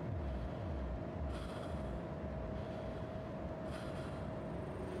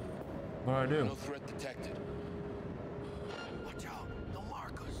 What do I do? no threat detected. Watch out. They'll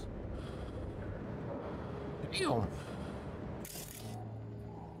mark us. Ew.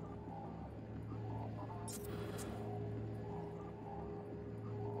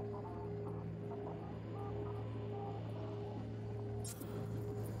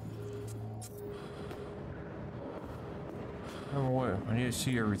 Out of my way. I need to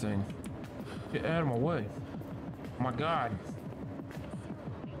see everything. Get out of my way. Oh my god.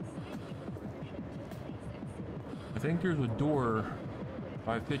 I think there's a door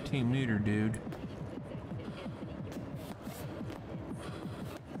by 15 meter, dude.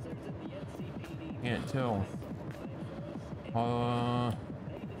 Can't tell.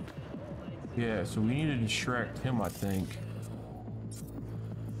 Yeah, so we need to distract him, I think.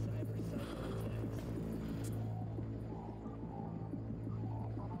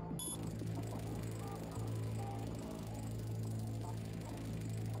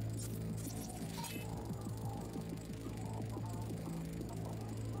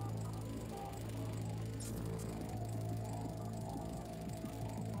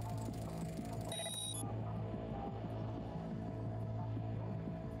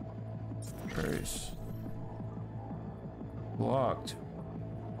 Trace. Blocked.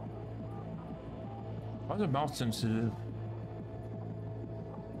 Why is it mouse sensitive?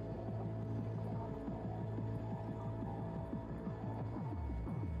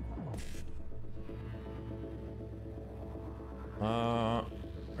 I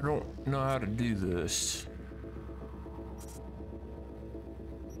don't know how to do this.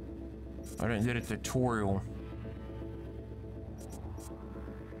 I didn't get a tutorial.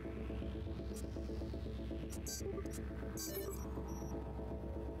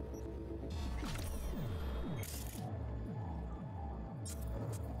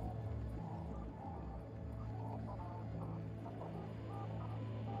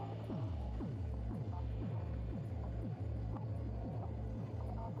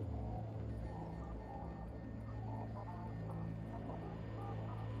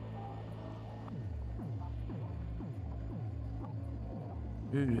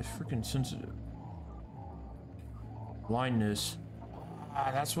 Dude, it's freaking sensitive. Blindness. Ah,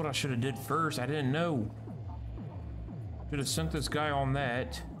 that's what I should have did first. I didn't know. Should have sent this guy on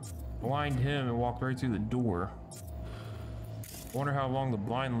that, blind him, and walked right through the door. Wonder how long the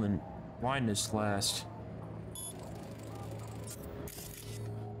blindness lasts.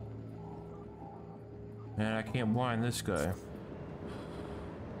 Man, I can't blind this guy.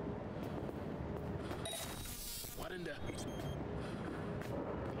 What in the...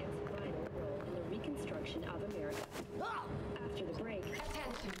 Reconstruction of America. After the break.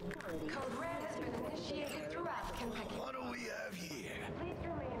 Attention. Code Red has been initiated throughout Kentucky. What do we have here?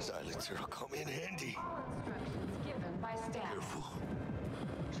 Silencer will come in handy. All instructions given by staff. Careful.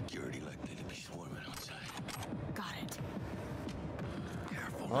 Security likely to be swarming outside. Got it.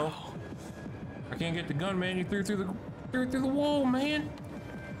 Careful Oh. now. I can't get the gun, man. You threw through the Through the wall, man.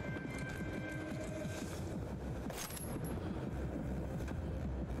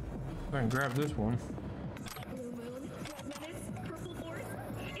 Go ahead and grab this one. Blue Moon, Red Menace, Purple Force.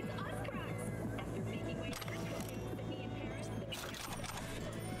 It's us, cracks. After making way for Sydney and Paris,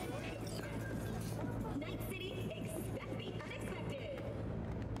 Night City, expect the unexpected.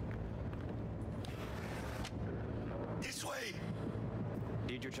 This way!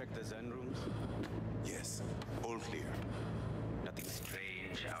 Did you check the Zen rooms? Yes, all clear. Nothing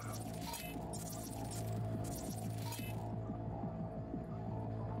strange out.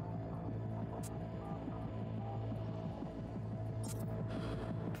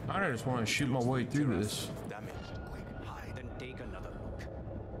 I just want to shoot my way through this. Damage. Quick, hide and take another look.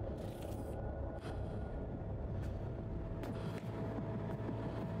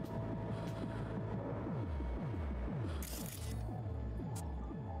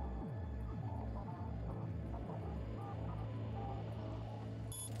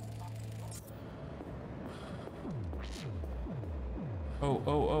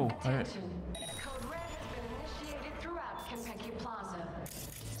 Oh. Attention. Code Red has been initiated throughout Kentucky Plaza.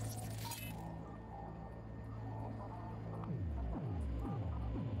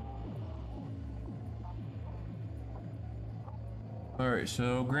 Alright,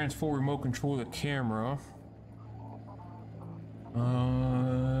 so grants full remote control of the camera.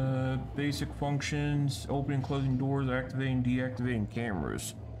 Basic functions, opening, closing doors, activating, deactivating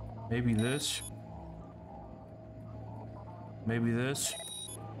cameras. Maybe this. Maybe this.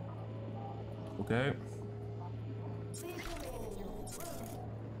 Okay.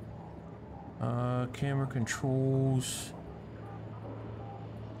 Camera controls.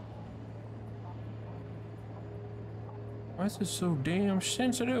 Why is this so damn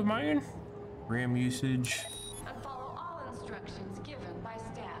sensitive, man? RAM usage. And follow all instructions given by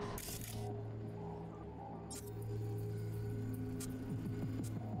staff.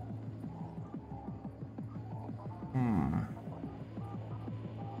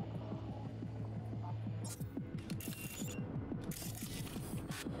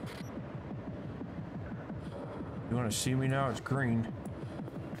 You want to see me now? It's green.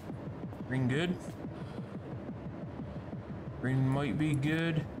 Green good? Green might be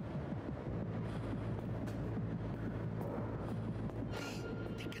good.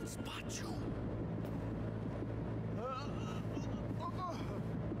 They can spot you.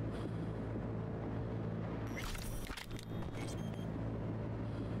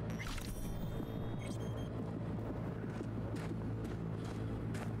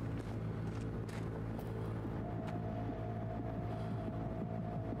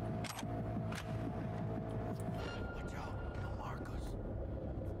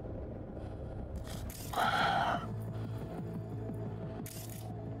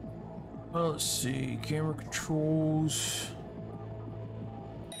 Well, let's see. Camera controls.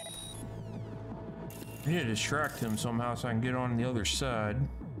 I need to distract him somehow so I can get on the other side.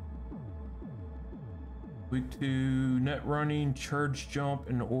 Weak to net running, charge jump,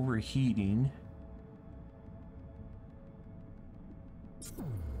 and overheating.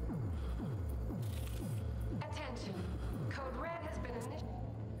 Attention. Code Red has been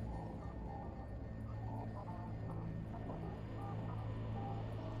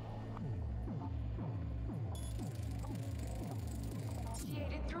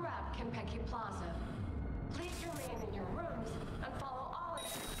initiated throughout Kentucky Plaza. Please remain in your rooms and follow all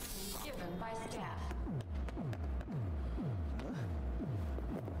instructions given by staff.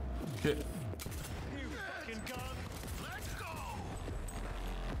 Shit. You fucking gun! Let's go!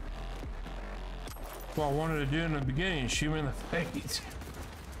 What I wanted to do in the beginning, shoot me in the face.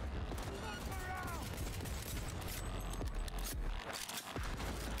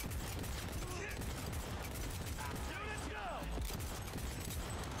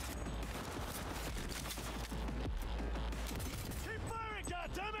 Keep firing,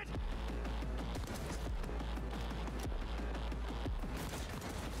 goddammit!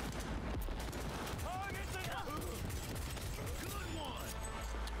 Target's in good one!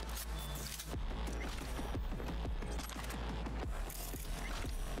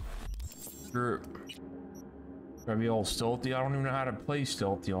 Sure. Gotta be all stealthy. I don't even know how to play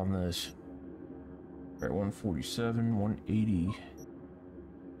stealthy on this. Alright, 147, 180.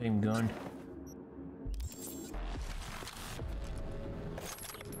 Same gun.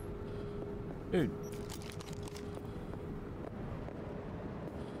 Dude.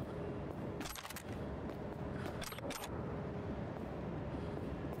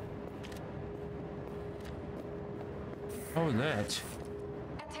 Oh, that.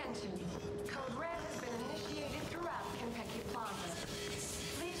 Attention. Code Red has been initiated throughout Kentucky Plaza.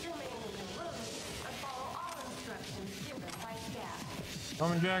 Please remain in your rooms and follow all instructions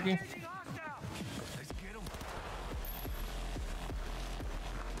Coming, Jackie. Let's get him.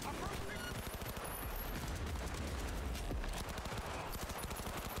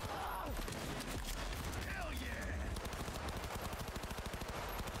 Hell yeah!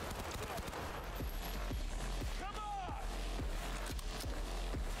 Come on!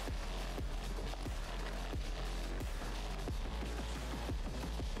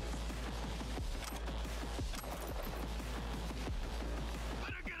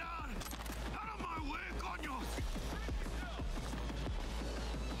 Better get out! Out of my way, coños!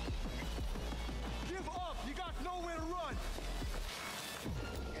 Give up! You got nowhere to run!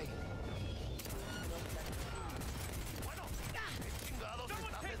 Hey. Bueno, ¿qué chingados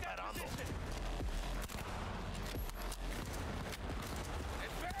estás esperando?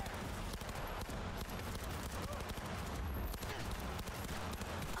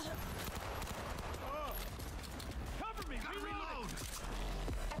 Cover me! Reload!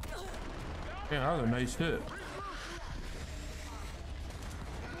 Yeah, that was a nice hit.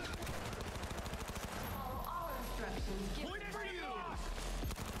 Follow all instructions given Point for you!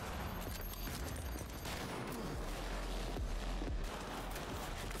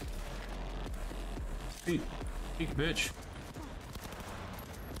 Peek, bitch.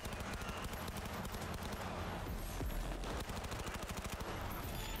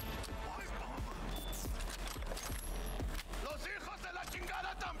 ¡Los hijos de la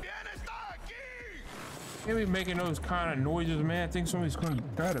chingada también están aquí! Can't be making those kind of noises, man. I think somebody's gonna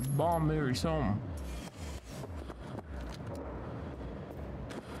try to bomb me or something.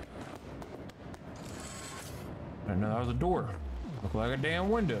 I know that was a door. Looked like a damn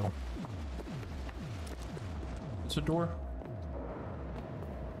window. It's a door.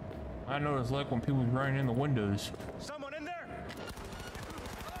 I know it's like when people's running in the windows. Someone in there!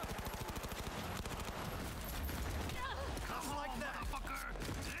 Come like that, fucker!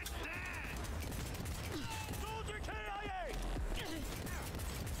 Take that! Soldier KIA!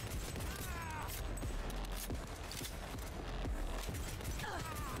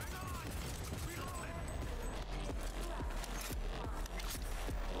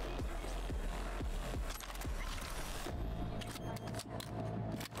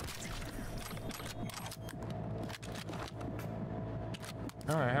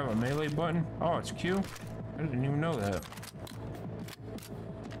 Oh, I have a melee button. Oh, it's Q. I didn't even know that.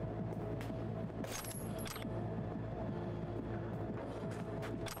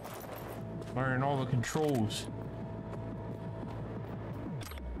 Learning all the controls.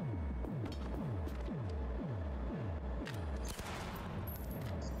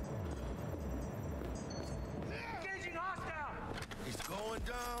 Engaging hostile! He's going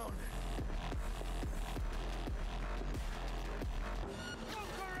down!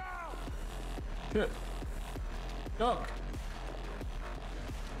 Shit. Duck.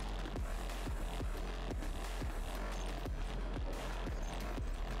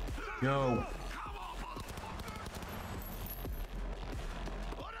 Yo.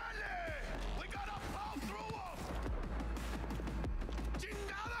 We gotta power through him!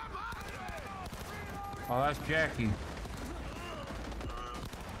 Chingada madre! Oh, that's Jackie.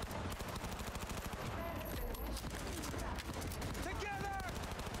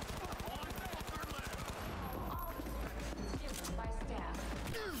 given by staff.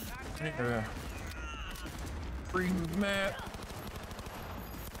 Yeah. Free map.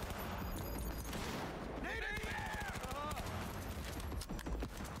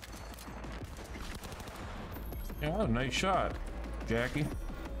 Yeah, that was a nice shot, Jackie.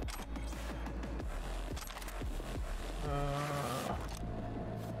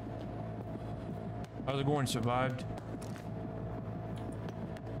 How's it going? Survived?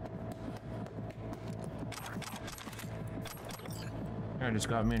 I just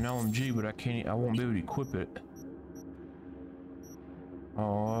got me an LMG, but I won't be able to equip it.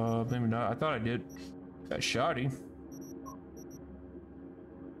 Oh, maybe not. I thought I did. Got shotty.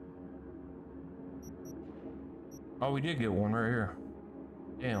 Oh, we did get one right here.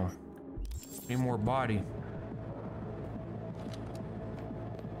 Damn. Need more body.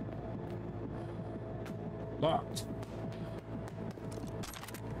 Locked.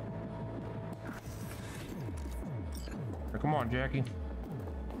 Now, come on, Jackie.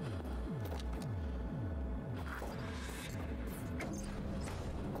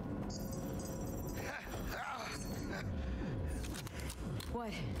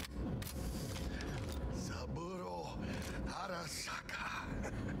 What? Saburo Arasaka.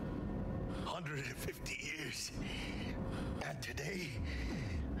 150 years. And today,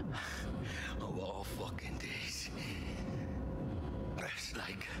 of all fucking days, that's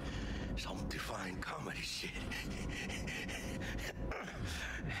like Some divine comedy shit.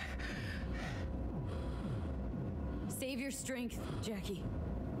 Save your strength, Jackie.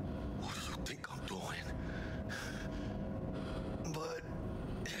 What do you think I'm doing? But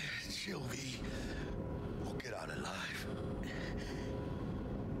Sylvie will get out alive.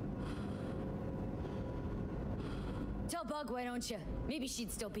 Tell Bug, why don't you? Maybe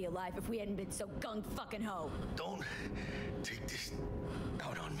she'd still be alive if we hadn't been so gung-fucking-ho. Don't take this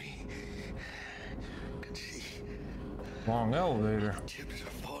out on me. I can see. Long elevator. Chips are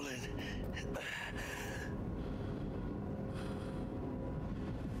falling.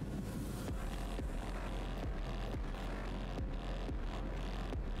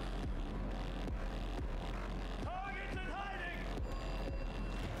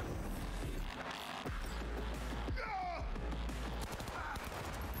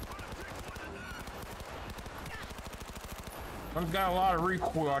 I've got a lot of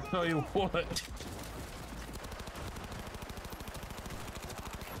recoil, I'll tell you what.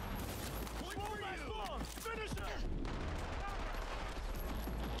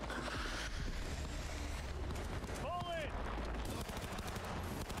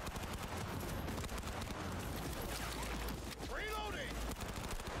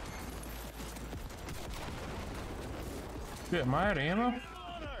 Shit, am I out of ammo?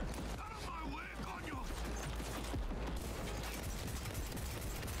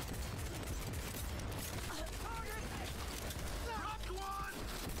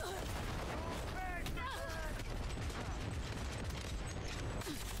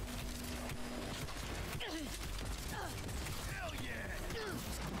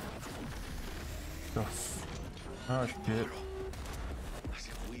 Oh shit.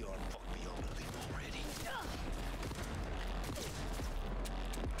 We are fucked beyond belief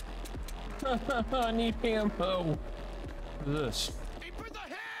already. I need ammo. What is this?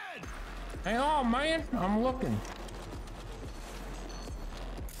 Hang on, man. I'm looking.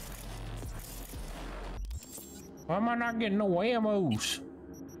 Why am I not getting no ammos?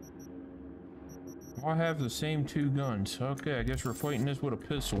 I have the same two guns. Okay, I guess we're fighting this with a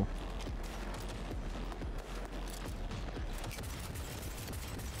pistol.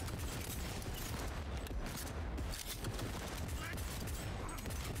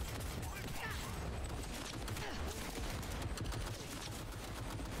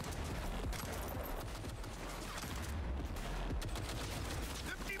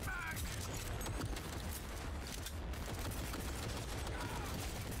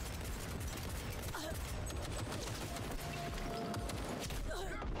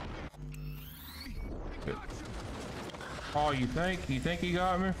 Oh, you think? You think he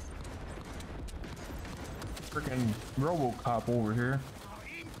got me? Freaking RoboCop over here.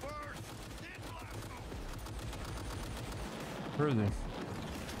 Where is he?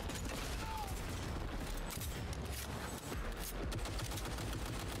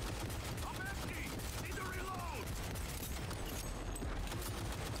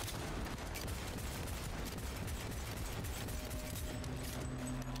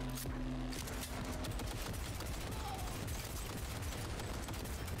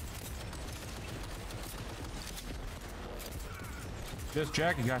 This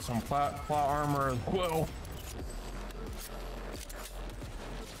Jackie got some plot armor as well.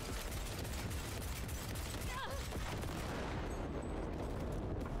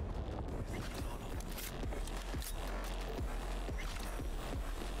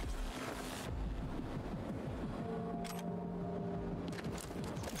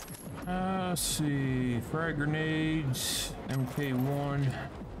 Let's see, frag grenades, MK1.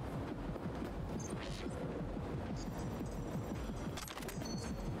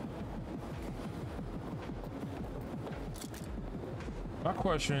 My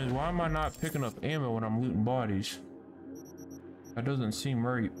question is, why am I not picking up ammo when I'm looting bodies? That doesn't seem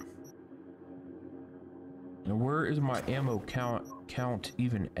right. And where is my ammo count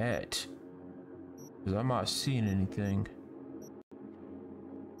even at? Because I'm not seeing anything.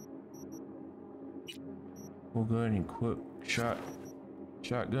 We'll go ahead and equip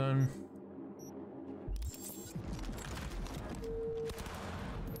shotgun.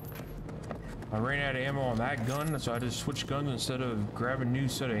 I ran out of ammo on that gun, so I just switched guns instead of grabbing a new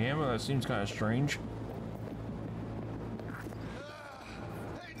set of ammo. That seems kind of strange.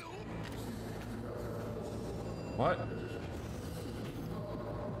 What?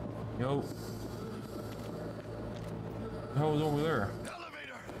 Yo. The hell is over there?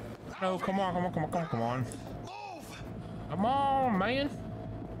 No, come on. Come on, man.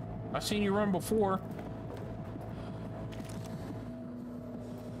 I've seen you run before.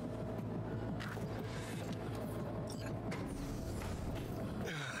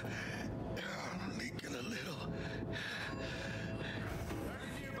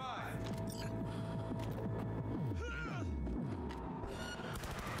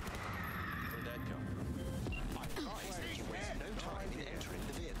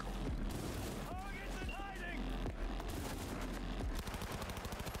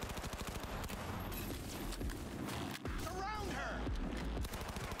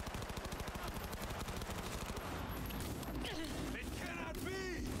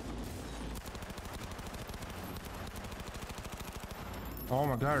 Oh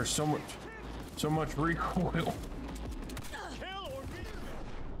my god, there's so much recoil.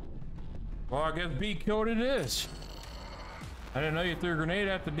 Well, I guess B killed it is. I didn't know you threw a grenade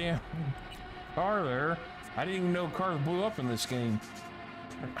at the damn car there. I didn't even know cars blew up in this game.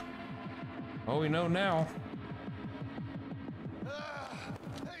 Oh, we know now.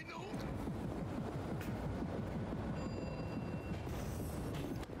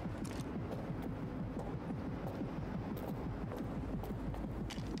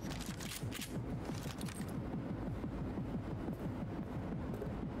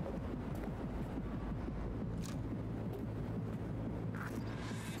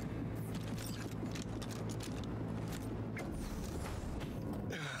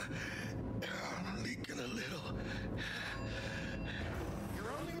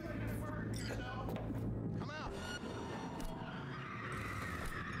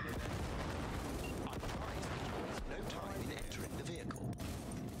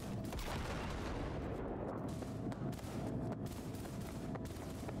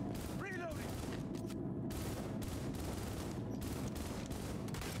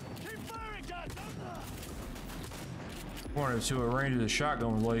 Wanted to see what range of the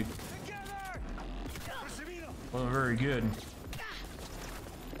shotgun was like. Wasn't very good.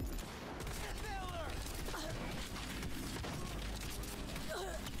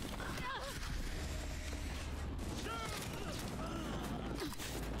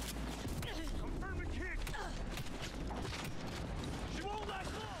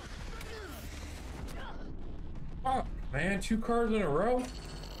 Oh man, 2 cars in a row.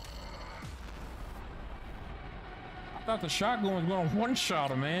 I thought the shotgun was going to one-shot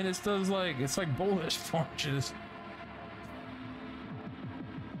him, man. It does like, it's like bullet punches.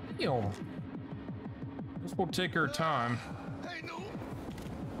 Yo, this will take our time.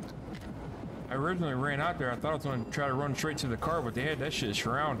 I originally ran out there. I thought I was going to try to run straight to the car, but they had that shit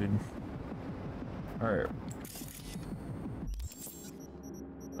surrounded. All right.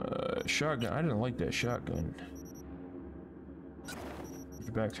 Shotgun. I didn't like that shotgun.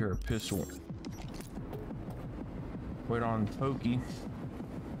 Get back to our pistol. Wait on Pokey.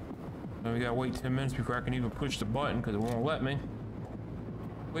 Now we gotta wait 10 minutes before I can even push the button because it won't let me.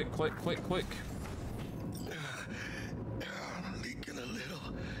 Click, click, click, click. Leaking a little.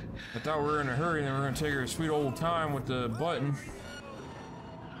 I thought we were in a hurry and then we were gonna take our sweet old time with the button.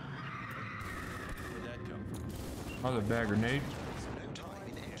 Where'd that come from? Another bag grenade.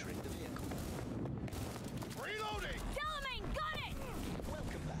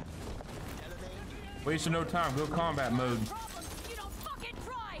 Wasting no time, go combat mode. You don't fucking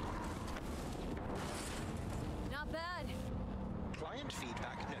try. Not bad. Client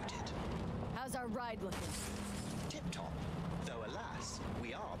feedback noted. How's our ride looking? Tip-top. Though alas,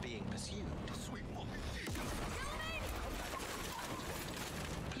 we are being pursued. Sweet woman.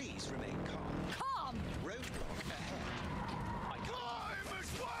 Please remain calm. Calm! Roadblock ahead. I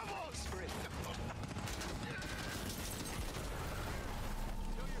can't. Sprint.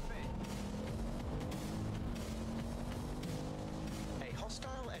 A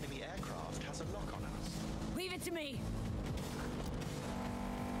hostile enemy aircraft has a lock on us. Leave it to me.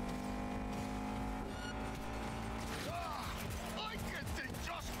 I guess they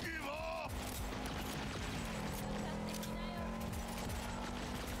just give up.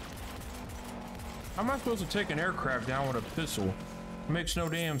 How am I supposed to take an aircraft down with a pistol? It makes no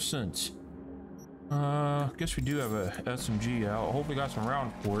damn sense. Guess we do have a SMG out. Hopefully got some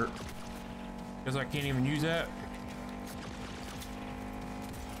rounds for it. Guess I can't even use that.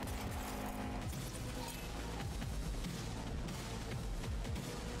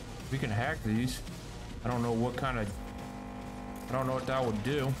 We can hack these. I don't know what kind of... I don't know what that would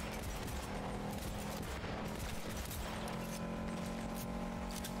do.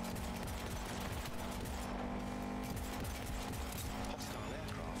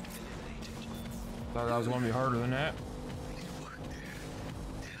 Thought that was going to be harder than that.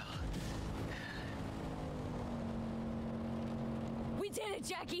 We did it,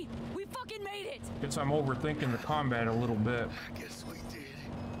 Jackie. We fucking made it. Guess I'm overthinking the combat a little bit. Guess we did.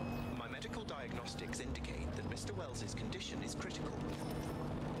 My medical diagnostics indicate that Mr. Wells's condition is critical.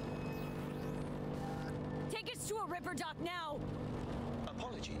 Take us to a river dock now.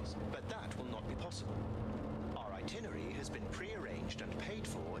 Apologies, but that will not be possible. Our itinerary has been pre-arranged and paid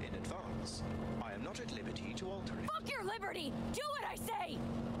for in advance. I am not at liberty to alter it. Fuck your liberty! Do what I say!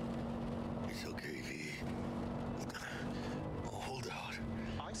 It's okay, V. Oh, hold out.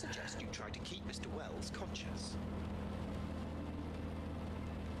 I suggest you try to keep Mr. Wells conscious.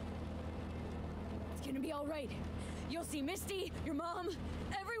 It's gonna be all right. You'll see Misty, your mom,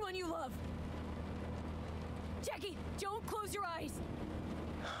 everyone you love. Jackie, don't close your eyes.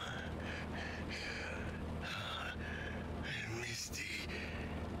 Misty.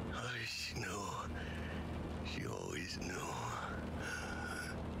 Oh, she knew. She always knew.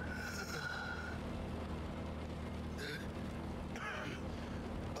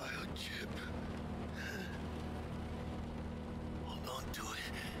 Biochip. Hold on to it.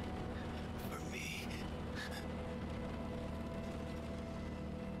 For me.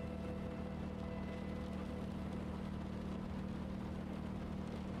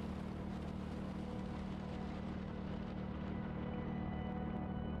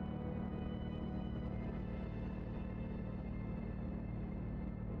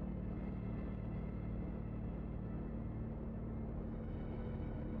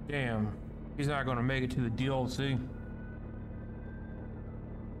 Damn, he's not gonna make it to the DLC.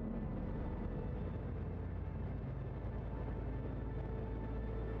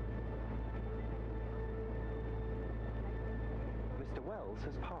 Mr. Wells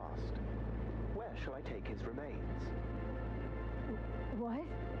has passed. Where shall I take his remains? What?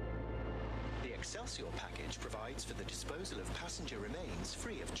 The Excelsior package provides for the disposal of passenger remains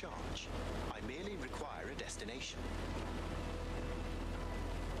free of charge. I merely require a destination.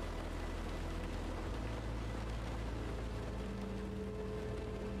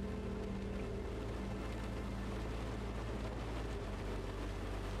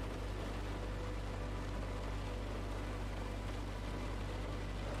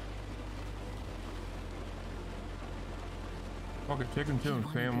 Fucking take him to him,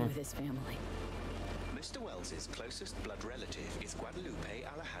 family. This family. Mr. Wells's closest blood relative is Guadalupe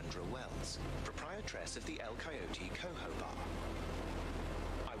Alejandra Wells, proprietress of the El Coyote Coho Bar.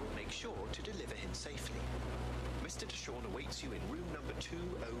 I will make sure to deliver him safely. Mr. Deshawn awaits you in room number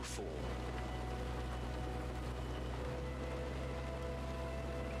 204.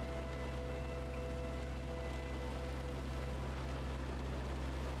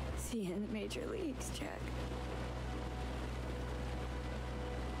 See you in the major leagues, Jack.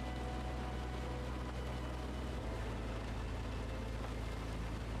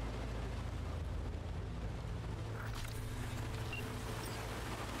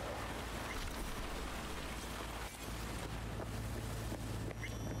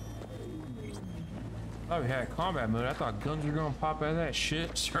 I thought we had combat mode. I thought guns were gonna pop out of that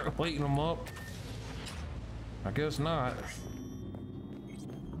shit, start lighting them up. I guess not.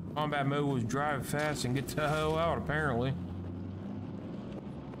 Combat mode was drive fast and get the hell out, apparently.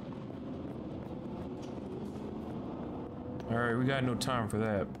 Alright, we got no time for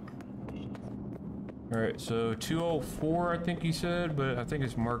that. Alright, so 204 I think he said, but I think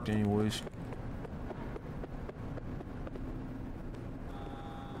it's marked anyways.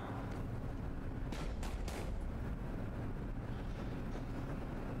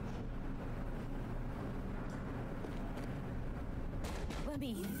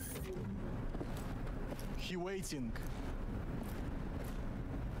 He waiting.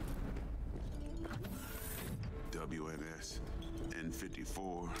 WNS,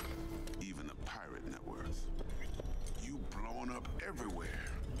 N54, even the pirate networks. You blowing up everywhere.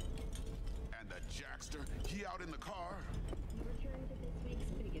 And the Jackster, he out in the car? Return to this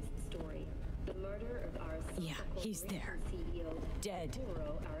week's biggest story. The murder of Arasaka. Yeah, he's there. CEO Dead.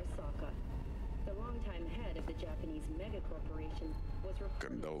 Saburo Arasaka. The longtime head of the Japanese megacorporation was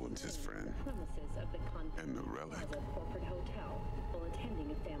Condolences, friend. premises of the And the relic. Plaza corporate hotel while attending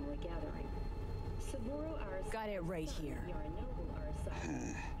a family gathering. Saburo Arasaka. Got it right here. Yorinobu Arasaka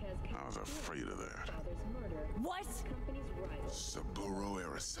has I was afraid of that. father's murder. What? Company's rival. Saburo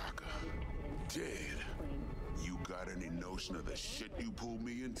Arasaka. Dead. You got any notion of the shit you pulled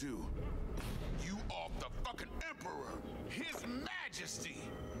me into? You off the fucking Emperor, His Majesty.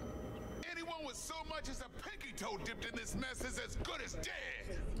 Anyone with so much as a pinky toe dipped in this mess is as good as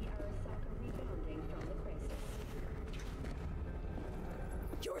dead.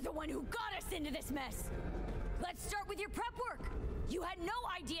 You're the one who got us into this mess. Let's start with your prep work. You had no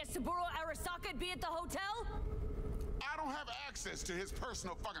idea Saburo Arasaka'd be at the hotel? I don't have access to his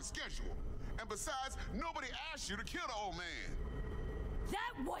personal fucking schedule. And besides, nobody asked you to kill the old man.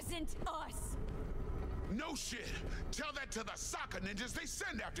 That wasn't us. No shit. Tell that to the soccer ninjas they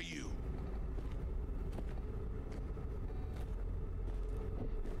send after you.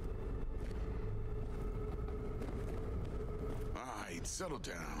 Alright, settle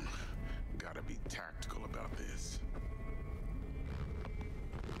down. Gotta be tactical about this.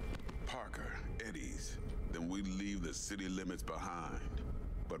 Parker, Eddie's. Then we leave the city limits behind.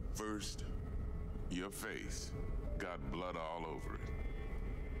 But first, your face got blood all over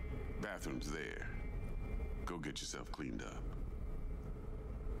it. Bathroom's there. Go get yourself cleaned up.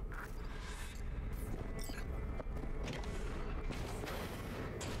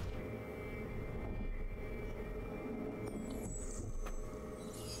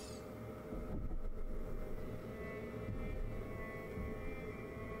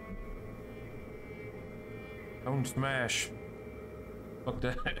 Don't smash. Fuck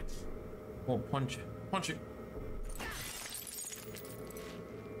that. Oh, punch. Punch it.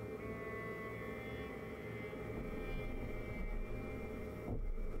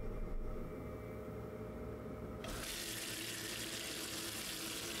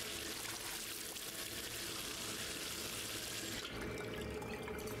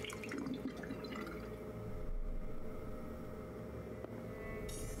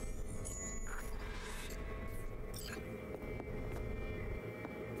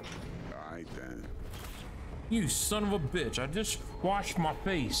 You son of a bitch, I just washed my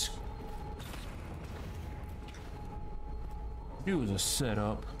face. It was a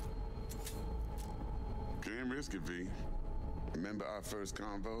setup. Can't risk it, V. Remember our first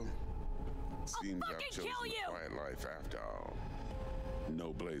convo? Seems I've chosen a quiet life after all.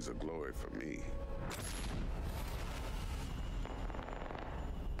 No blaze of glory for me.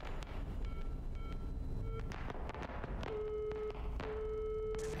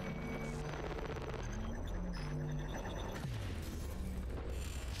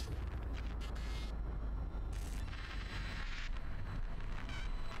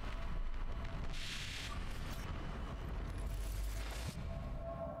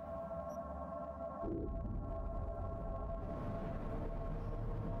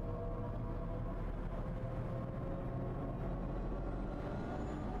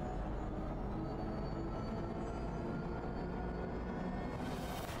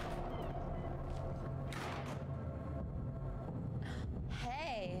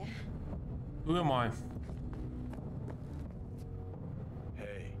 Who am I?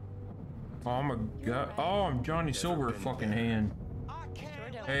 Hey. Oh, I'm a guy. Oh, I'm Johnny Silver fucking hand.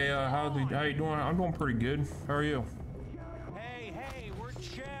 Hey, how you doing? I'm doing pretty good. How are you? Hey, hey, we're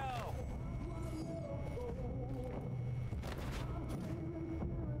chill.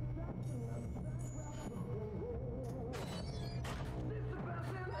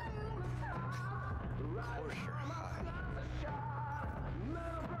 Of course you're high.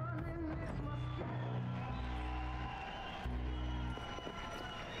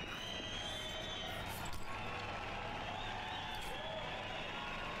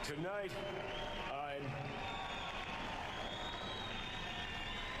 Tonight,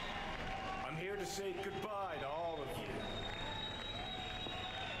 I'm here to say goodbye to all of you.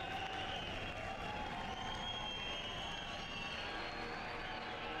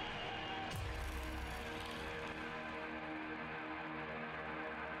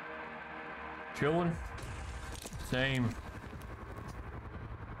 Chilling? Same.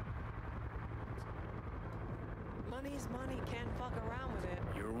 Money's money, can't fuck around with it.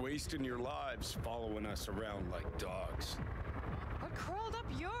 You're wasting your lives following us around like dogs. What crawled up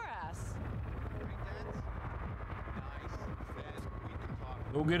your ass?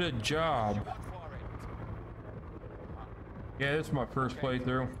 Go get a job. Yeah, this is my first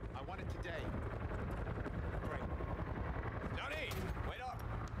playthrough. I want it today. Great. Johnny, wait up.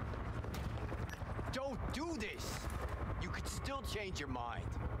 Don't do this. You could still change your mind.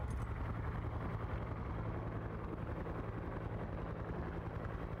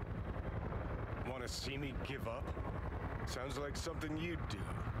 Want to see me give up? Sounds like something you'd do.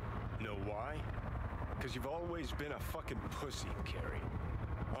 Know why? Because you've always been a fucking pussy, Carrie.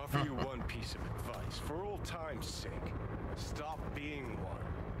 Offer you one piece of advice, for old time's sake. Stop being one.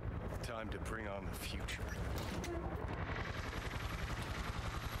 Time to bring on the future.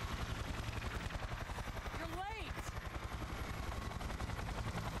 You're late!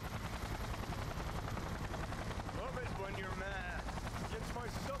 Love it when you're mad. Gets my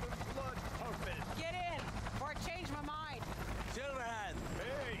southern blood pumping. Get in, or I change my mind. Silverhand!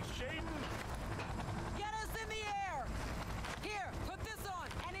 Hey, Shaden! Get us in the air! Here, put this on,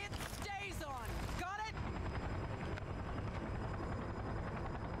 and it stays on. Got it?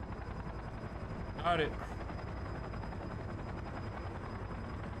 Got it.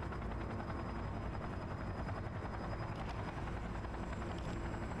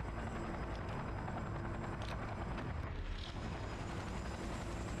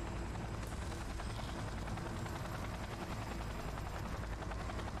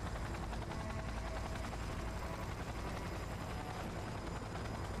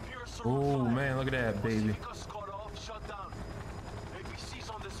 Oh man, look at that, baby. Shut down. APC's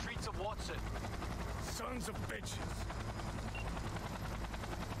on the streets of Watson. Sons of bitches.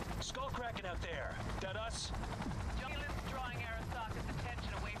 Skullcracking out there. That us? Units drawing Arasaka's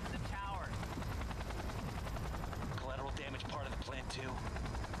attention away from the tower. Collateral damage part of the plan too.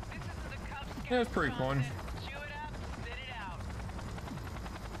 This is the Cub Scout Yeah, it's pretty fun. Chew it up, spit it out.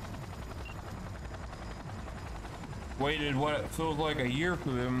 Waited what it feels like a year for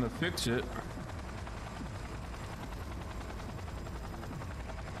them to fix it.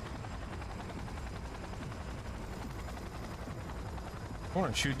 I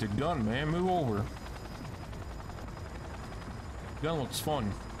want to shoot the gun, man. Move over. Gun looks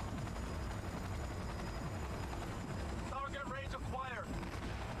fun. Target range acquired.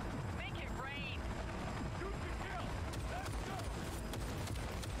 Make it rain. Shoot to kill. Let's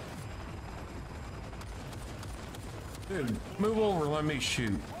go. Dude, move over and let me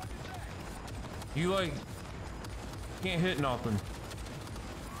shoot. You like can't hit nothing.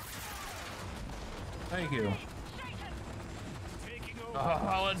 Thank you.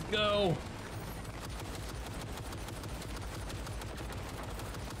 Oh, let's go.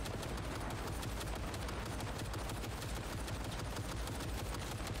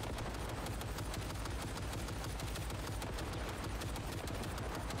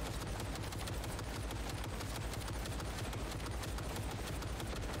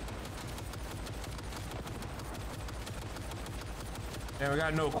 Yeah, we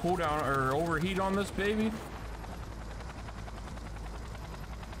got no cooldown or overheat on this baby.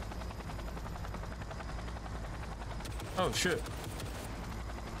 Oh shit.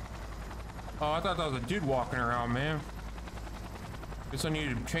 Oh, I thought that was a dude walking around, man. Guess I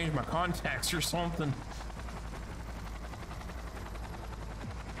need to change my contacts or something.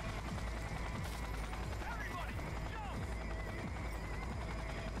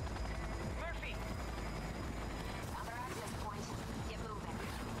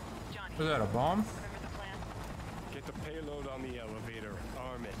 Was that a bomb? Get the payload on the elevator,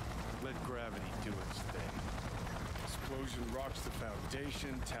 arm it, let gravity do its thing. Explosion rocks the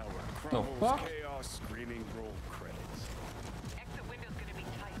foundation, tower crumbles, chaos, screaming, roll credits. Exit window's gonna be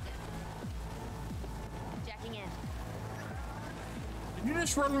tight. Jacking in. Did you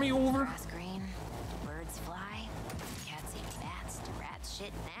just run me over? Grass green, birds fly, cats eat bats, rats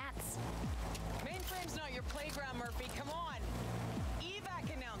shit gnats. Mainframe's not your playground, Murphy. Come on.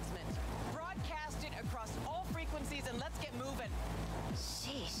 Evac announcement. Broadcast it across all frequencies and let's get moving.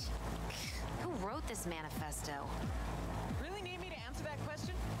 Sheesh. Who wrote this manifesto? Really need me to answer that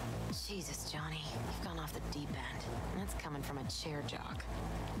question? Jesus, Johnny. You've gone off the deep end. That's coming from a chair jock.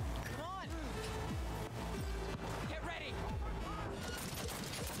 Come on. Get ready.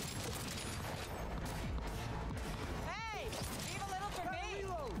 Hey! Leave a little for me!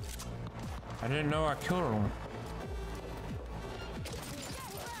 I didn't know I killed him.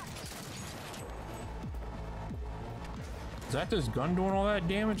 Is that this gun doing all that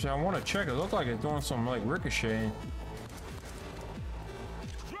damage? I want to check. It looked like it's doing some like ricocheting.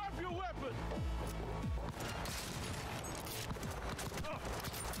 Drop your weapon.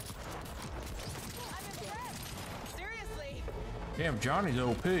 I'm impressed. Seriously. Damn, Johnny's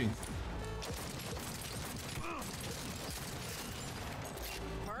OP.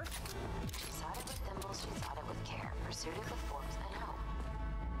 Murph? She sought it with thimbles, she sought it with care. Pursued it with forks and hope.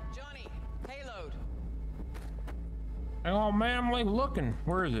 Johnny, payload. Hang on, man. I'm like looking.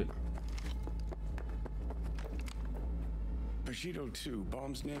 Where is it? Bushido 2,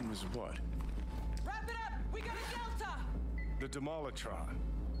 bomb's name was what? Wrap it up! We got a Delta! The Demolitron.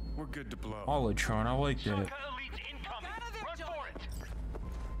 We're good to blow. Holotron, I like that. Elite incoming. Run for it.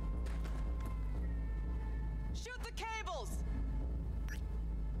 Shoot the cables!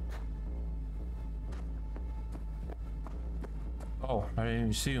 Oh, I didn't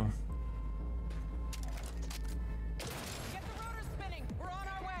even see him. Get the rotor spinning! We're on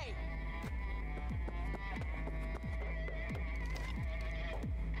our way!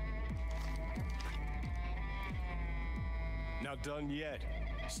 Not done yet.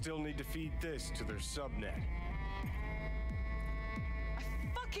 Still need to feed this to their subnet. I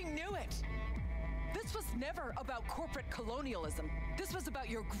fucking knew it! This was never about corporate colonialism. This was about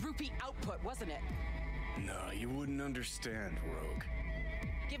your groupie output, wasn't it? No, you wouldn't understand, Rogue.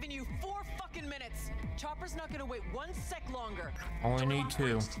 Giving you 4 fucking minutes. Chopper's not gonna wait 1 sec longer. Only need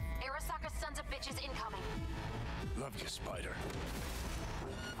 2. Arasaka sons of bitches incoming. Love you, Spider.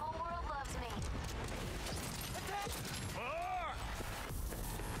 Whole world loves me.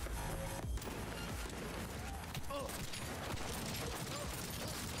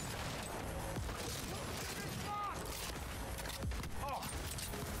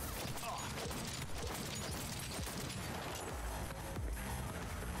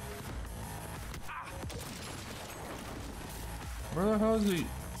 Where the hell is he?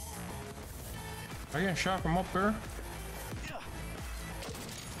 I can shock him up there.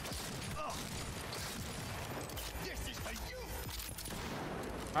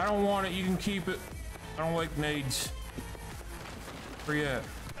 I don't want it. You can keep it. I don't like nades. Where you at?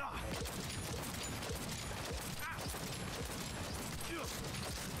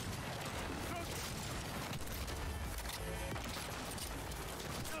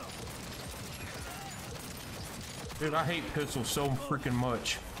 Dude, I hate pistols so freaking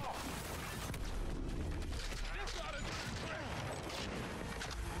much.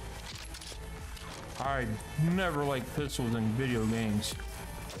 I never like pistols in video games.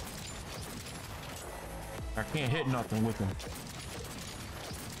 I can't hit nothing with them.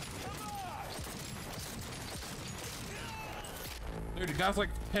 Dude, the guy's like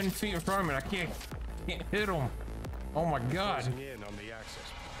 10 feet in front of me and I can't hit him. Oh my god. In on the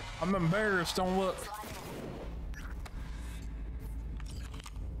access. I'm embarrassed, don't look.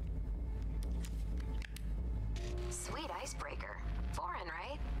 Sweet icebreaker. Foreign,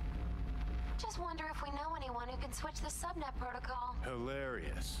 right? Just wonder if we know anyone who can switch the subnet protocol.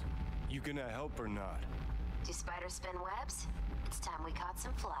 Hilarious. You gonna help or not? Do spiders spin webs? It's time we caught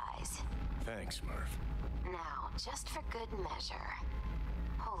some flies. Thanks, Murph. Now, just for good measure.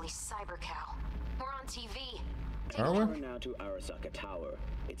 Holy cyber cow. We're on TV. Return now to Arasaka Tower.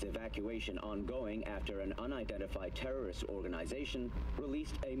 Its evacuation ongoing after an unidentified terrorist organization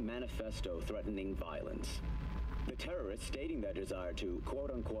released a manifesto threatening violence. The terrorists stating their desire to,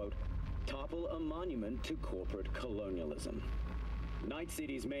 quote-unquote, topple a monument to corporate colonialism. Night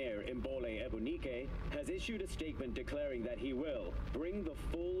City's mayor, Imbole Ebunike, has issued a statement declaring that he will bring the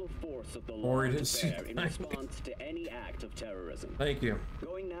full force of the law to bear in response to any act of terrorism. Thank you.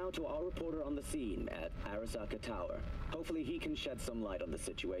 Going now to our reporter on the scene at Arasaka Tower. Hopefully he can shed some light on the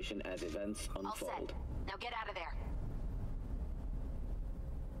situation as events unfold. All set. Now get out of there.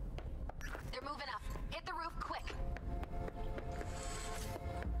 They're moving up. Hit the roof quick.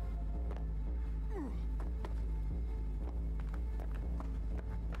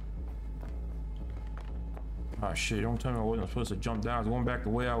 Oh shit, don't tell me I wasn't supposed to jump down. I was going back the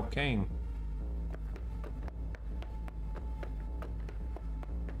way I came.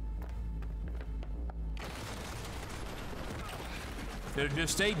 Could have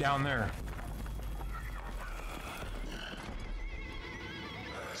just stayed down there.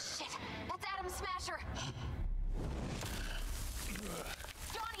 Shit, that's Adam Smasher.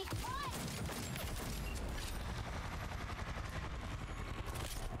 Johnny, run!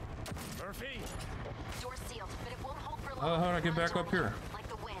 Murphy! Door sealed, but it won't hold for long. Oh, how do I get back up here? Like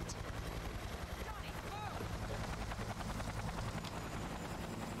the wind.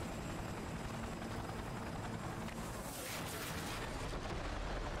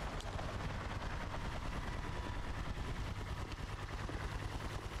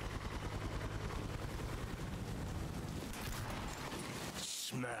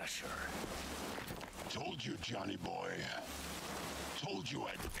 Smasher. Told you, Johnny boy. Told you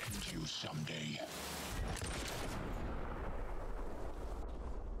I'd end you someday.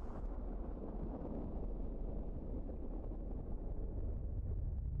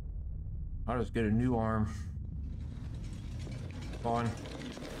 I'll just get a new arm. On.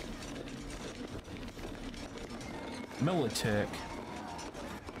 Militech.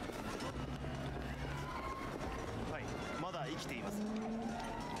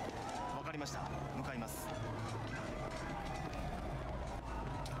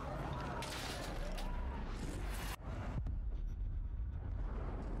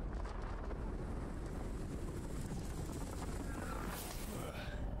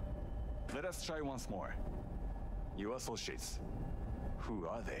 Let us try once more. Your associates. Who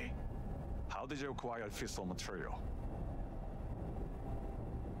are they? How did you acquire fissile material?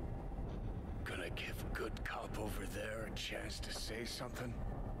 Gonna give good cop over there a chance to say something?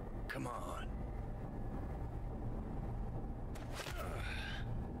 Come on.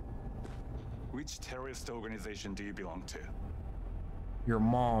 Which terrorist organization do you belong to? Your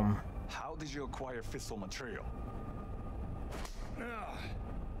mom. How did you acquire fissile material?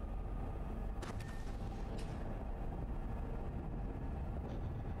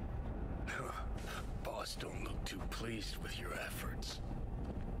 Boss don't look too pleased with your efforts.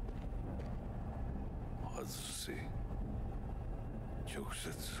 아저씨, 直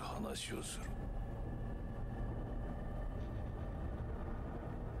接話をする.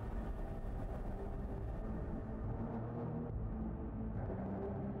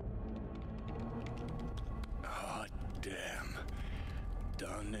 Oh, damn.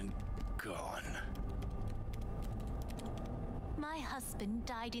 Done and gone. My husband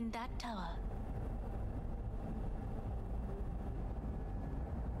died in that tower.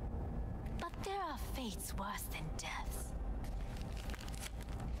 But there are fates worse than deaths.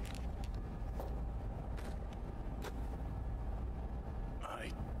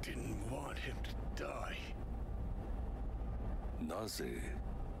 I didn't want him to die. なぜ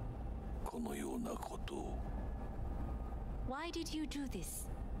このようなことを? Why did you do this?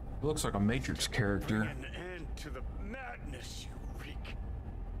 Looks like a Matrix character. An end to the madness you wreak.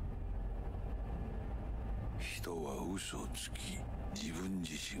 人は嘘をつき、自分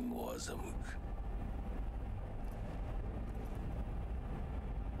自身も欺く。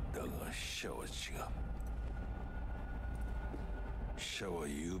だが死者は違う。死者は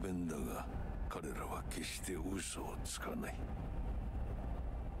雄弁だが、彼らは決して嘘をつかない。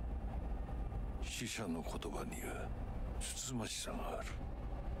死者の言葉にはつつましさがある。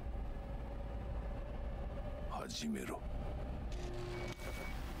始めろ。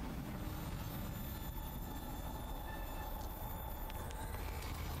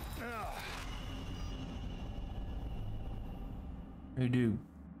Hey, dude.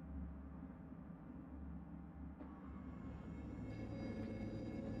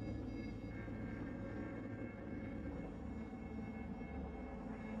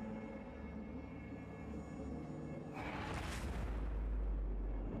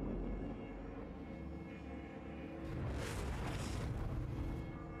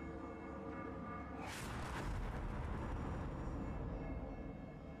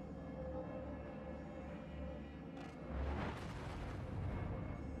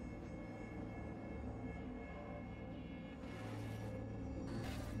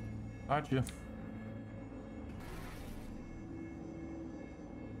 Gotcha.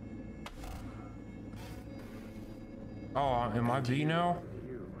 Oh, am I V now?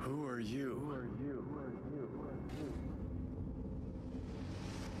 Who are you?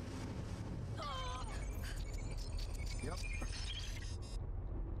 Yep.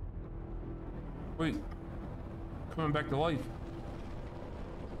 Wait. Coming back to life.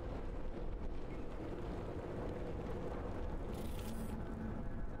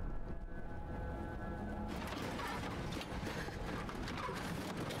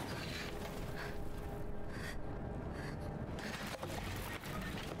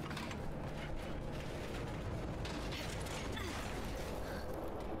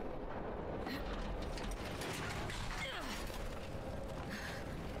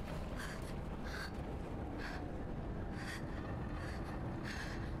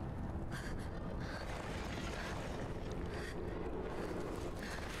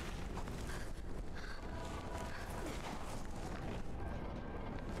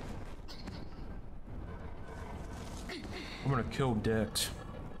 I'm gonna kill Dex.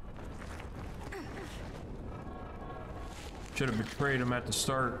 Should have betrayed him at the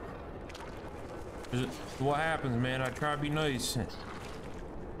start. What happens, man? I try to be nice. I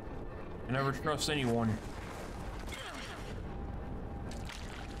never trust anyone.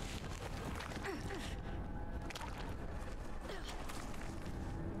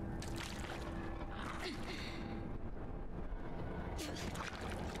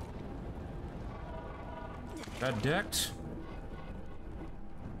 That Dex?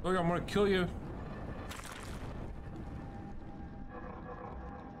 Look, I'm gonna kill you.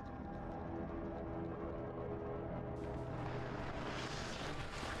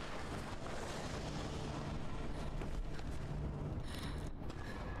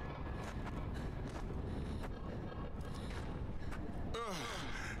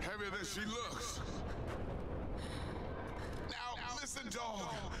 Heavier than she looks. Now, listen, dog.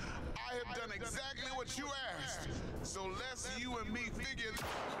 I have done exactly what you asked. So let's you and me figure.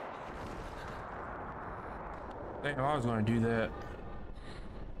 Damn, I was gonna do that.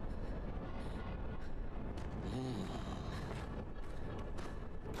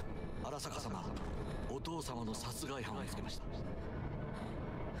 Arasaka様、お父様の殺害犯を見つけました。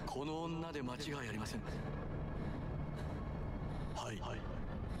この女で間違いありません。はい。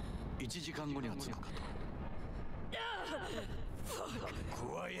1時間後には着くかと。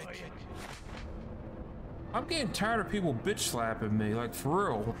I'm getting tired of people bitch slapping me, like for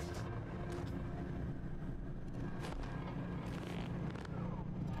real.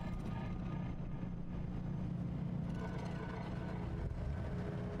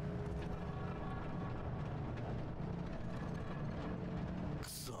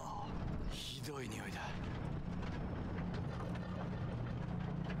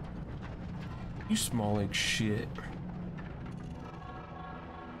 You smell like shit.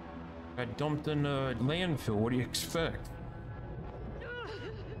 Got dumped in a landfill. What do you expect?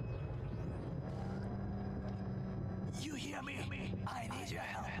 You hear me? I need your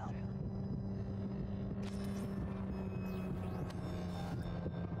help.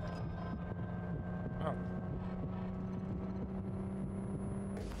 Oh.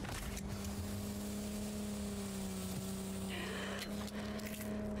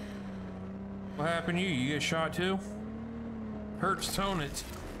 What happened to you? You get shot too? Hurts tone it.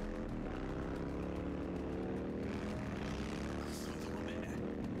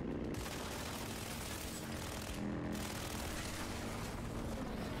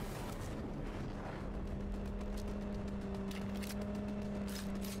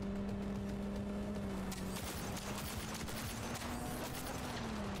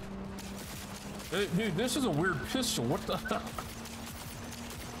 Dude, this is a weird pistol. What the hell?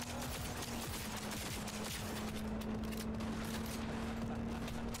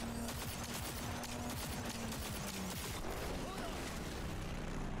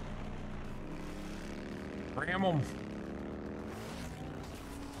 Ram him.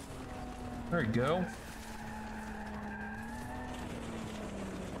 There you go.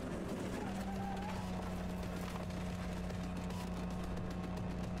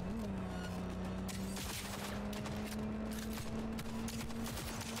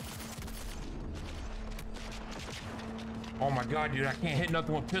 Oh my god, dude, I can't hit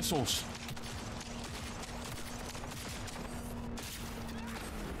nothing with pistols.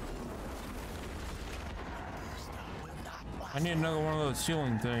 I need another one of those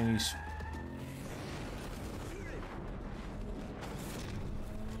ceiling things.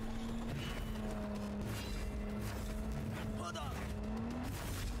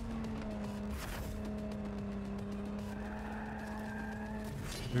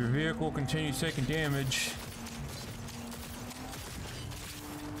 Your vehicle continues taking damage.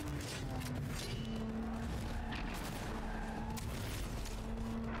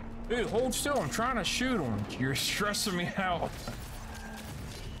 Dude, hold still. I'm trying to shoot him. You're stressing me out.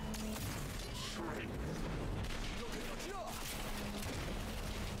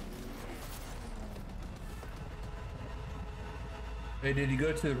 Hey, did you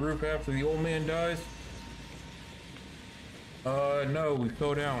go to the roof after the old man dies? No, we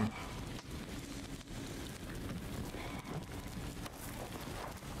fell down.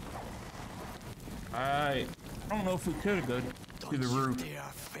 I don't know if we could have gone to the roof.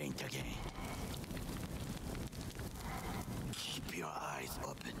 Faint again. Keep your eyes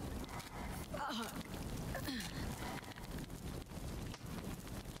open.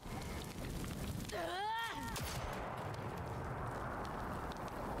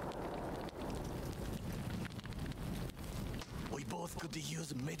 We both could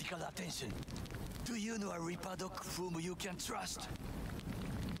use medical attention. Do you know a Reaper Doc whom you can trust?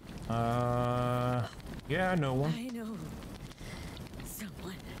 Yeah, I know one. I know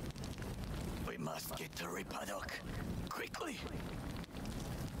someone. We must get to Reaper Doc quickly.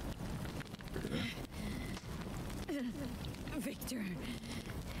 Victor.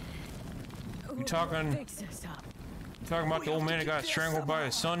 You talking? Fix us up. You talking about the old man that got strangled by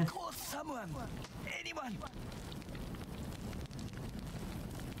his son? Call someone. Anyone.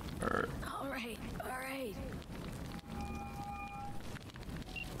 All right.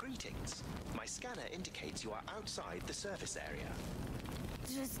 Greetings. My scanner indicates you are outside the service area.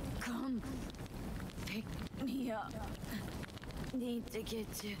 Just come. Pick me up. Need to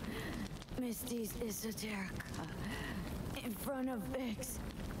get to Misty's Esoterica. In front of Vix.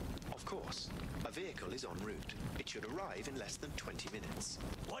 Of course. A vehicle is en route. It should arrive in less than 20 minutes.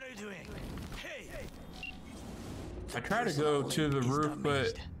 What are you doing? Hey! I tried to go to the roof,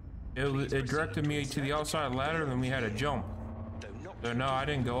 but it directed me to the outside ladder, and then we had to jump. So no, I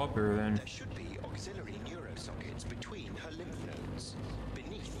didn't go up here then. There should be auxiliary neurosockets between her lymph nodes,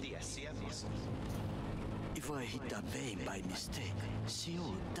 beneath the SCMs. If I hit the vein by mistake, she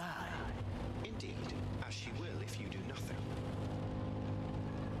will die. Indeed, as she will if you do nothing.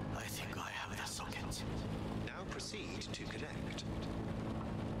 I think I have the socket. Now proceed to connect.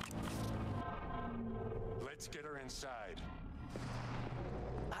 Let's get her inside.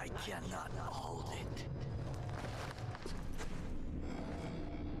 I cannot hold it.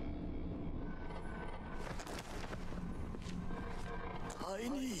 I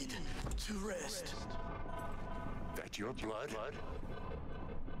need to rest. That your blood?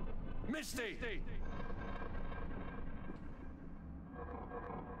 Misty!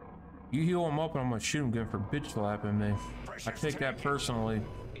 You heal him up and I'm gonna shoot him again for bitch slapping me. I take that personally.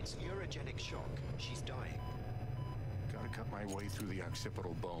 It's neurogenic shock. She's dying. Gotta cut my way through the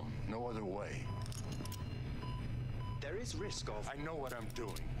occipital bone. No other way. There is risk of... I know what I'm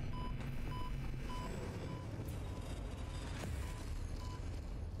doing.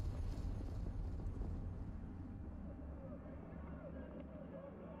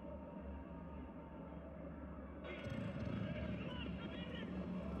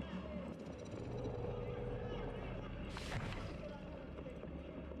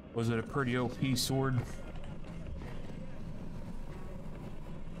 Was it a pretty OP sword?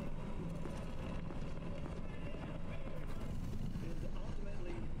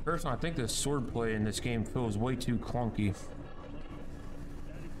 Personally, I think the swordplay in this game feels way too clunky.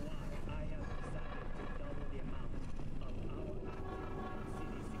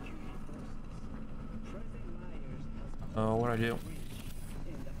 Oh, what'd I do?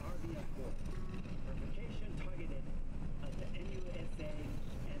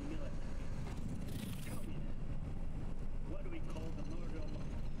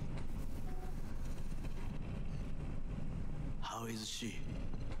 How is she?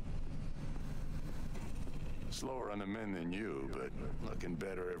 Slower on the men than you, but looking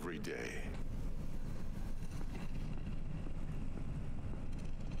better every day.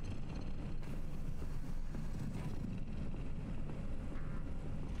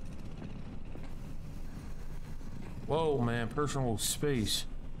 Whoa, man, personal space.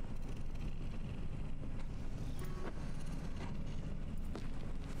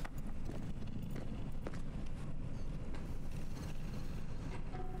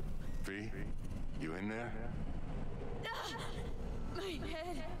 V, you in there? My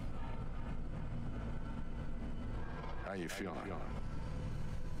head. How you feeling? I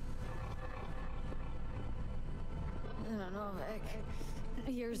don't know,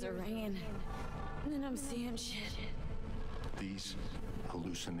 Vic. Ears are ringing. And I'm seeing shit. These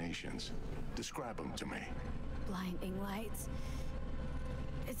hallucinations, describe them to me. Blinding lights.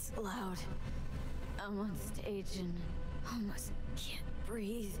 It's loud. I'm on stage and almost can't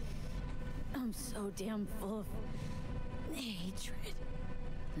breathe. I'm so damn full of hatred.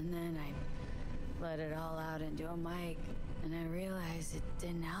 And then I let it all out into a mic, and I realized it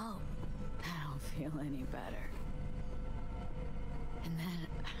didn't help. I don't feel any better. And then,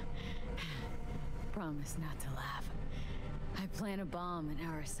 promise not to laugh. I plant a bomb in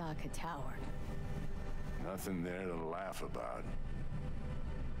Arasaka Tower. Nothing there to laugh about.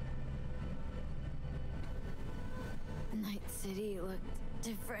 Night City looked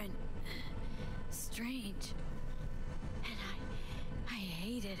different, strange. And I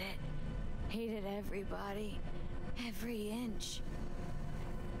hated it. Hated everybody, every inch.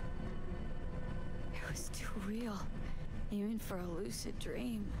 It was too real, even for a lucid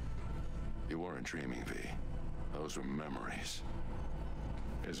dream. You weren't dreaming, V. Those were memories.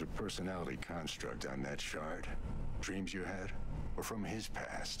 There's a personality construct on that shard. Dreams you had were from his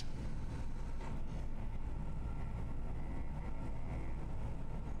past.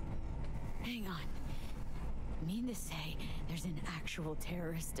 Hang on. You mean to say there's an actual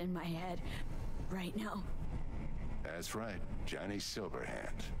terrorist in my head right now? That's right, Johnny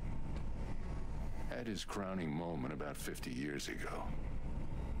Silverhand. Had his crowning moment about 50 years ago.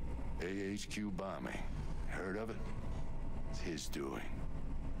 AHQ bombing. Heard of it? It's his doing.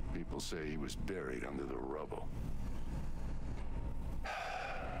 People say he was buried under the rubble.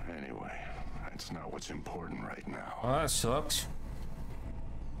 Anyway, that's not what's important right now. Oh, that sucks.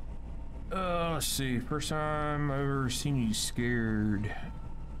 Let's see. First time I've ever seen you scared.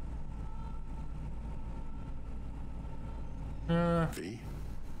 V?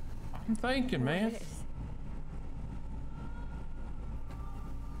 I'm thinking, man.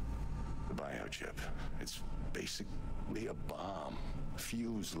 The biochip. It's basically a bomb.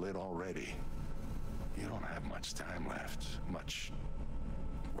 Fuse lit already. You don't have much time left. Much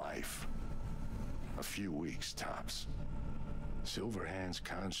life. A few weeks, tops. Silverhand's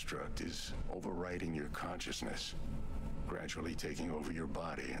construct is overriding your consciousness, gradually taking over your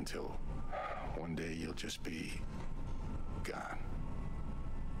body until one day you'll just be gone.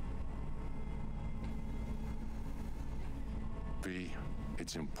 V,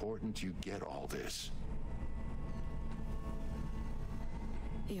 it's important you get all this.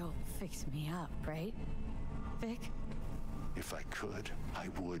 You'll fix me up, right, Vic? If I could, I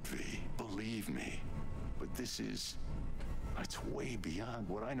would, V. Believe me. But this is... it's way beyond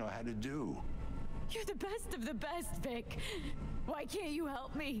what I know how to do. You're the best of the best, Vic. Why can't you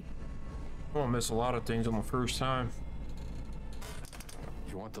help me? I'm gonna miss a lot of things on the first time.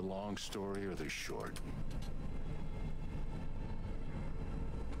 You want the long story or the short?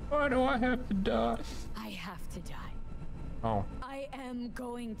 Why do I have to die? I have to die. Oh. I am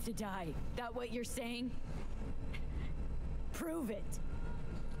going to die. That what you're saying? Prove it.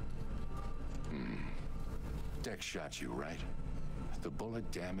 Dex shot you, right? The bullet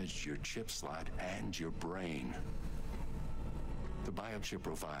damaged your chip slot and your brain. The biochip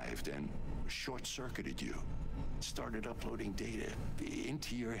revived and short-circuited you. Started uploading data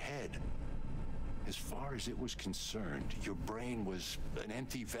into your head. As far as it was concerned, your brain was an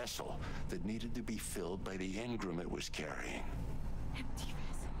empty vessel that needed to be filled by the engram it was carrying. Empty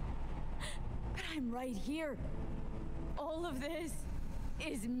vessel. But I'm right here. All of this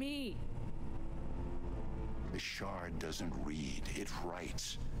is me. The shard doesn't read, it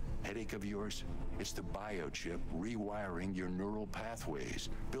writes. Headache of yours? It's the biochip rewiring your neural pathways,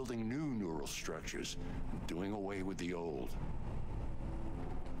 building new neural structures, doing away with the old.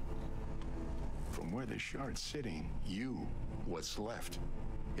 From where the shard's sitting, you, what's left,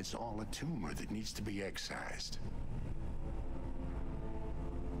 it's all a tumor that needs to be excised.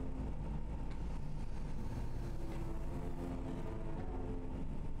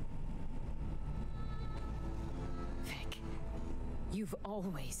 Vic, You've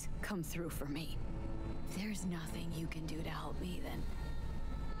always come through for me. If there's nothing you can do to help me, then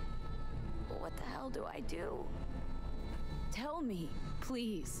what the hell do I do? Tell me,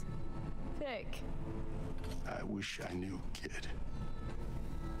 please. Vic. I wish I knew, kid.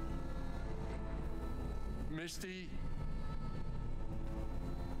 Misty?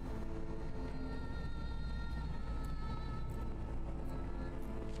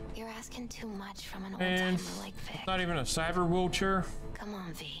 You're asking too much from an And old-timer like Vic. it's not even a cyber wheelchair. Come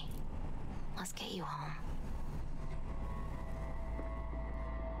on, V. Let's get you home.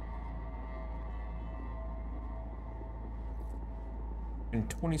 In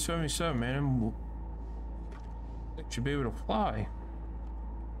 2077, man, it should be able to fly.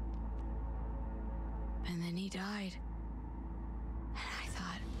 And then he died. And I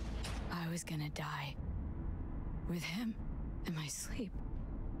thought I was gonna die with him in my sleep.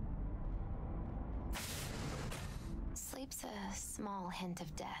 Sleep's a small hint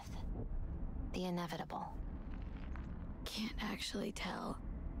of death. The inevitable. Can't actually tell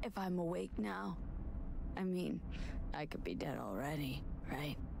if I'm awake now. I mean, I could be dead already,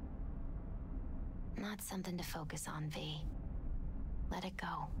 right? Not something to focus on, V. Let it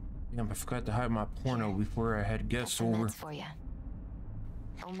go. Damn, I forgot to hide my porno before I had guests over. Meds for you.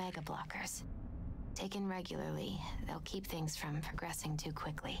 Omega blockers. Taken regularly, they'll keep things from progressing too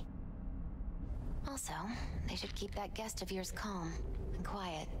quickly. Also, they should keep that guest of yours calm and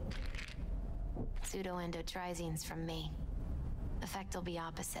quiet. Pseudoendotrizines from me. Effect will be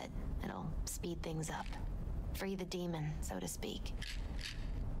opposite. It'll speed things up. Free the demon, so to speak.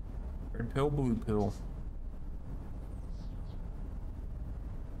 Red pill, blue pill.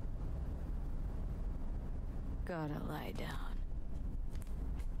 Gotta lie down.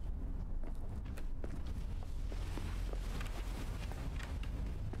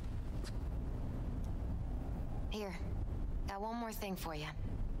 Here, got one more thing for you.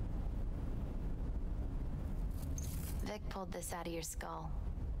 Vic pulled this out of your skull.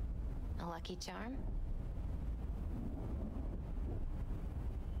 A lucky charm?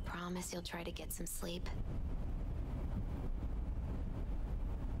 Promise you'll try to get some sleep.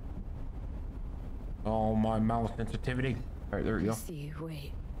 Oh, my mouth sensitivity. All right, there we go. See,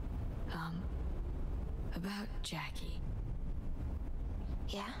 wait. About Jackie.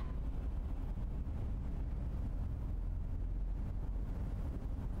 Yeah?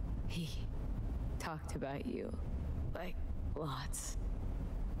 He talked about you. Like, lots.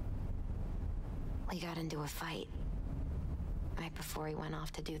 We got into a fight. Right before he went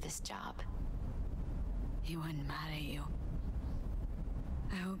off to do this job. He wasn't mad at you.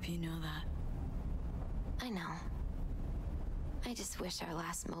 I hope you know that. I know. I just wish our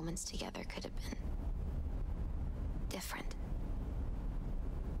last moments together could have been different.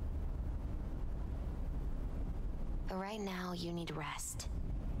 But right now, you need rest.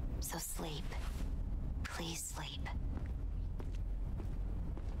 So sleep. Please sleep.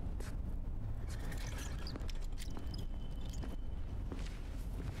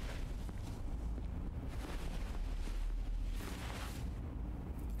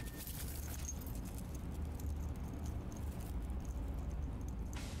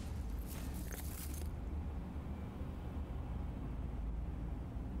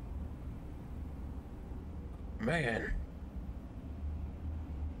 Man.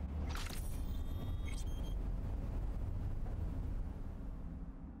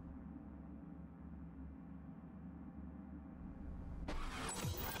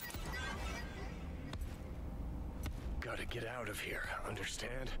 Gotta get out of here,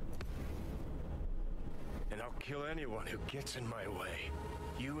 understand? And I'll kill anyone who gets in my way,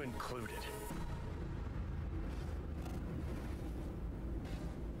 you included.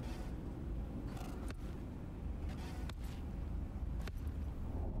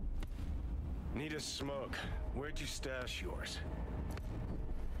 Need a smoke. Where'd you stash yours?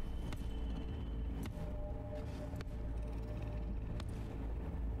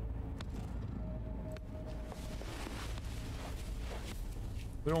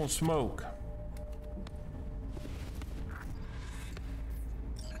 We don't smoke.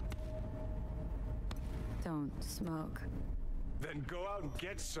 Don't smoke. Then go out and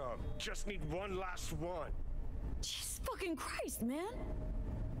get some. Just need one last one. Jesus fucking Christ, man!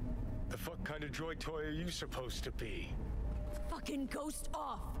 The fuck kind of droid toy are you supposed to be? Fucking ghost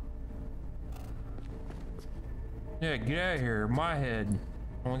off! Yeah, get out of here. My head.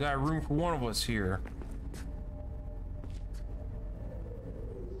 Only got room for one of us here.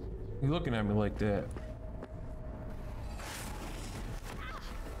 You looking at me like that?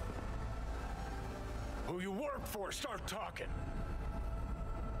 Who you work for, start talking.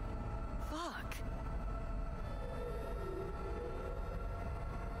 Fuck.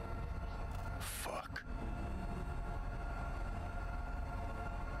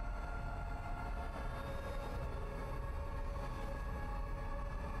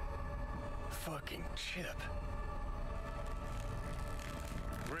 fucking chip.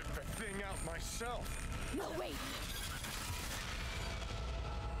 Rip the thing out myself. No, wait.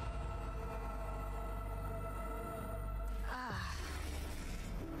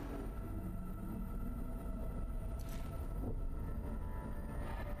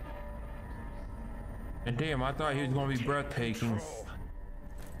 And damn, I thought he was gonna be breathtaking.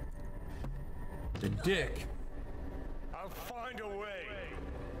 The dick. I'll find a way.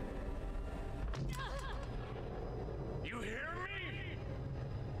 You hear me?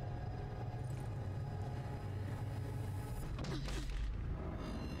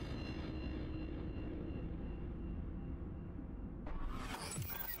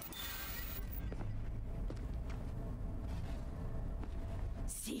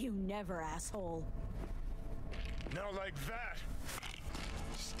 See you never, asshole. Now like that.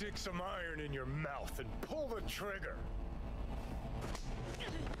 Stick some iron in your mouth and pull the trigger.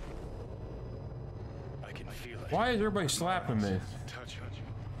 I can feel it. Why is everybody slapping me? Touch it.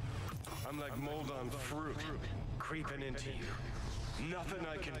 I'm like mold on fruit, creeping into you. Nothing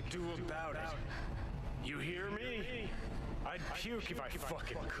I can do about it. You hear me? I'd puke if I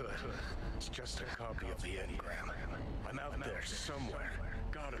fucking could. It's just a copy of the engram. I'm out there somewhere.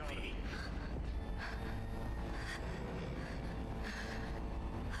 Gotta be.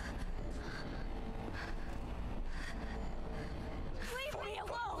 Leave me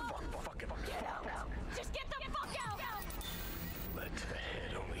alone! Get out! Just get the fuck out! Lead to the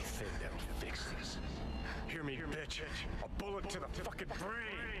head, only thing that'll fix this. Hear me, bitch. A bullet to the fucking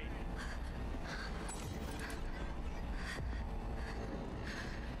brain.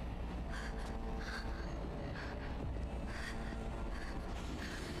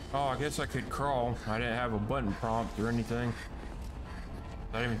 Oh, I guess I could crawl. I didn't have a button prompt or anything.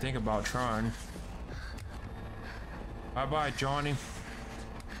 I didn't even think about trying. Bye-bye, Johnny.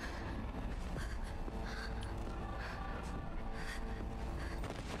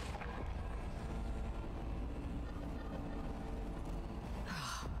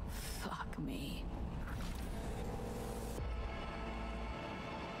 Fuck me.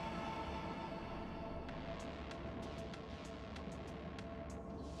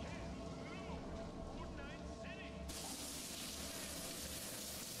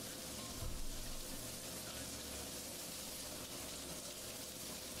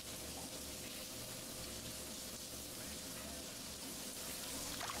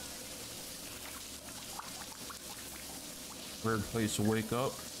 Weird place to wake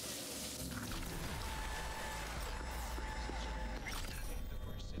up.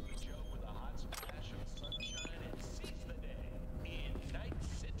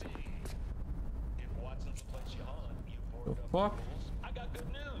 The fuck?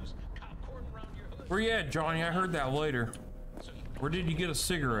 Where you at, Johnny? I heard that later. Where did you get a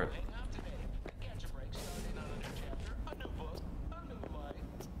cigarette?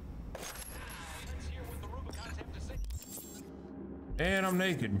 And I'm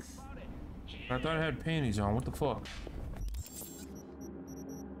naked. I thought I had panties on. What the fuck?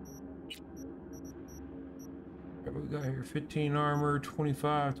 What we got here? 15 armor,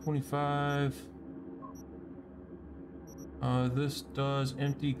 25, 25. This does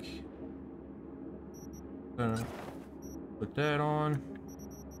empty. Gonna put that on.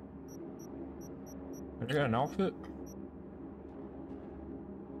 I got an outfit.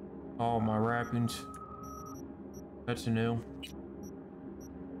 All my wrappings. That's new.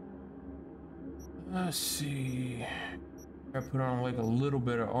 Let's see. I put on like a little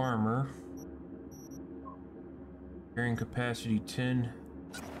bit of armor. Carrying capacity 10.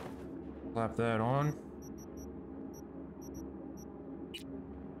 Slap that on.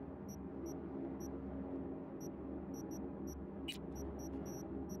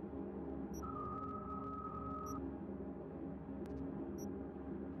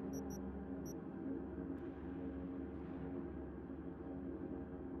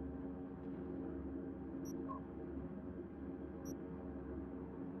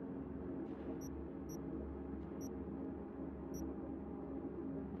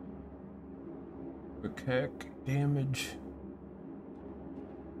 Heck, damage.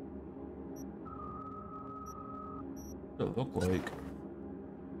 What does it look like?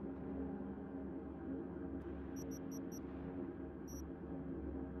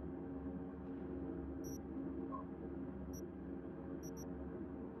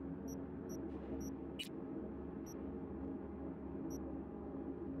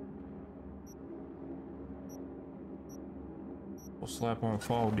 We'll slap on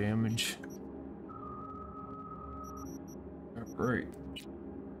fall damage. Great.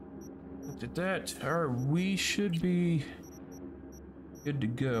 Looked at that. Alright, we should be good to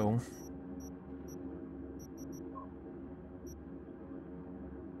go.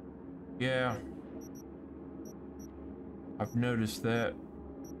 Yeah. I've noticed that.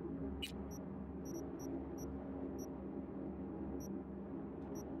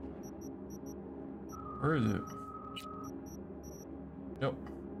 Where is it? Nope.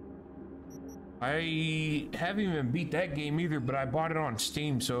 I haven't even beat that game either, but I bought it on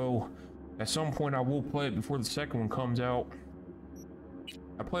Steam, so at some point I will play it before the second one comes out.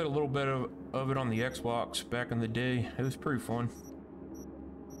 I played a little bit of it on the Xbox back in the day. It was pretty fun.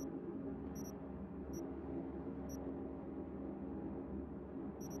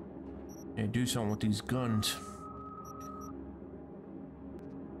 And do something with these guns.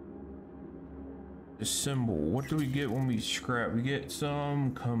 Assemble. What do we get when we scrap? We get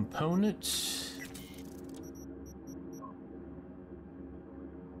some components.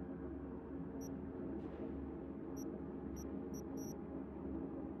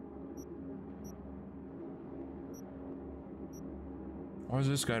 Why is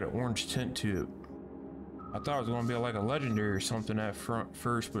this got an orange tint to it? I thought it was going to be like a legendary or something at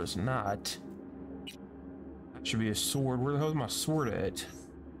first, but it's not. That should be a sword. Where the hell is my sword at?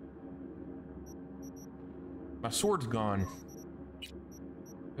 My sword's gone.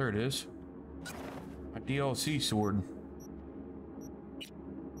 There it is. My DLC sword.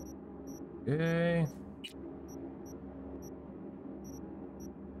 Okay.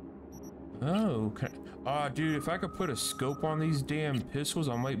 Oh, okay. Dude, if I could put a scope on these damn pistols,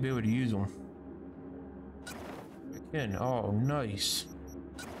 I might be able to use them. I can. Oh, nice.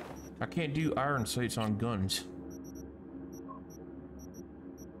 I can't do iron sights on guns.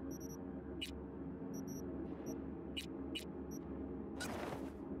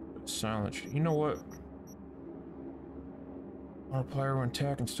 Silence. You know what? Multiplier when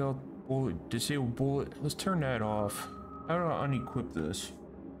attack and stealth bullet. Disable bullet. Let's turn that off. How do I unequip this?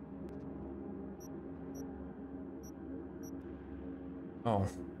 Oh.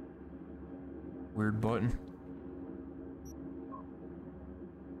 Weird button.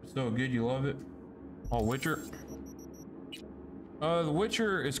 So good, you love it? Oh, Witcher? The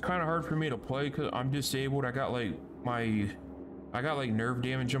Witcher is kind of hard for me to play because I'm disabled. I got like nerve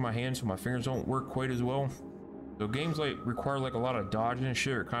damage in my hands, so my fingers don't work quite as well. So games like require like a lot of dodging and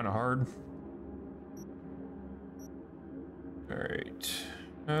shit are kind of hard. All right,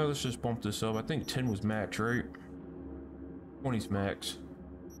 let's just bump this up. I think 10 was max, right? 20's max.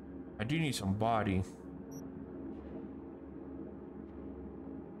 I do need some body.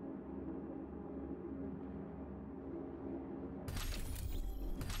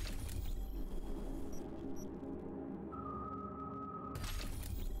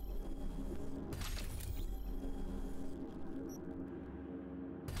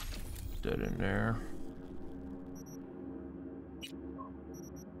 That in there.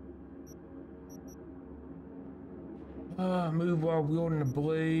 Move while wielding the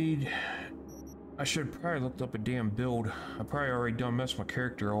blade. I should have probably looked up a damn build. I probably already done messed my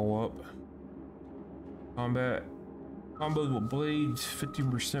character all up. Combat. Combos with blades,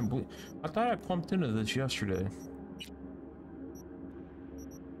 15% bleed. I thought I pumped into this yesterday.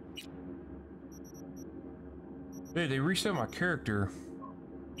 Hey, they reset my character.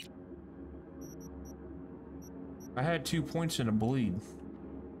 I had 2 points in a bleed.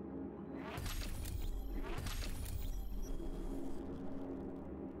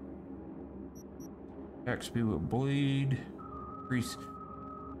 Attack speed with bleed. Increase.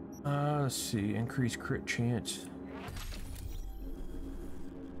 Let's see. Increase crit chance.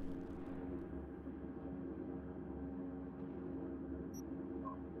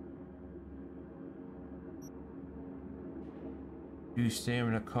 Do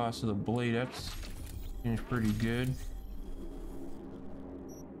stamina cost of the blade. That's seems pretty good.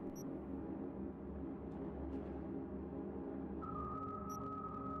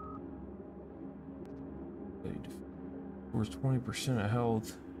 Where's 20% of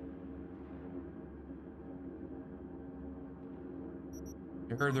health?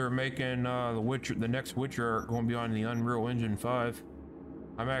 I heard they're making the next Witcher going to be on the Unreal Engine 5.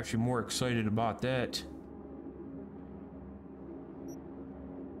 I'm actually more excited about that.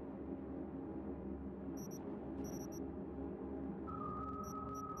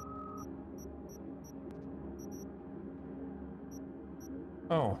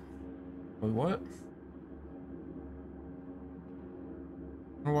 Oh, wait, what?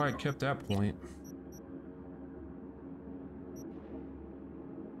 I don't know why I kept that point.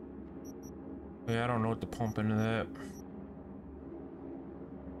 Yeah, I don't know what to pump into that.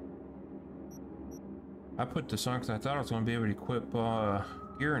 I put this on because I thought I was going to be able to equip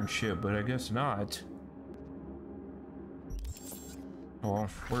gear and shit, but I guess not. Oh, well,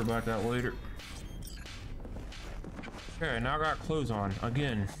 worry about that later. Okay, now I got clothes on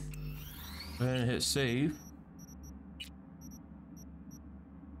again. And hit save.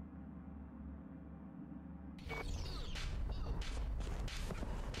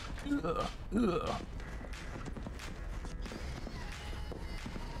 Ugh.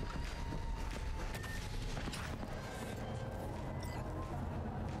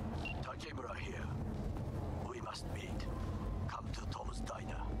 Takemura here. We must meet. Come to Tom's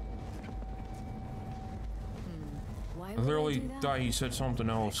diner. I literally thought he said something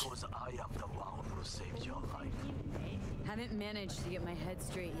else. Because I am the one who saved your life. Haven't managed to get my head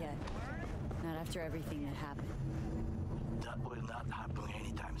straight yet. Not after everything that happened. That will not happen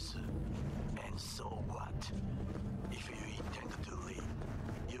anytime soon. And so what? If you intend to leave,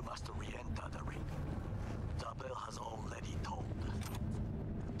 you must re-enter the ring. The bell has already tolled.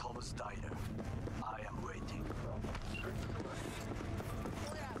 Tom's diner. I am waiting.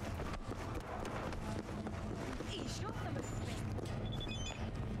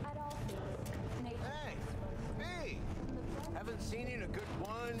 Hey, B! Haven't seen you in a good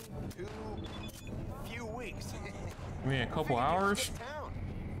 1, 2, few weeks. I mean, a couple hours?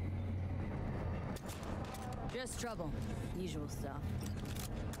 Just trouble. Usual stuff.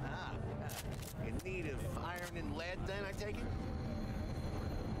 Ah, in need of iron and lead then, I take it?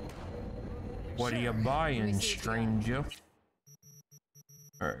 What are you buying, stranger?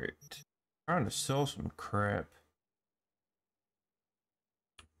 Alright. Trying to sell some crap.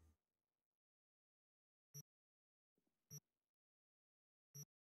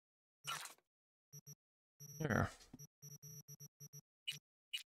 There.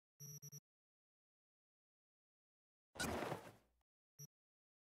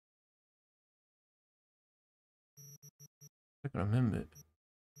 Look at a minute.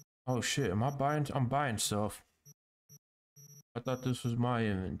 Oh shit, am I buying? I'm buying stuff. I thought this was my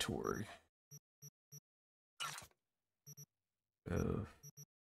inventory. We'll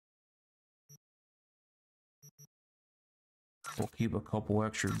keep a couple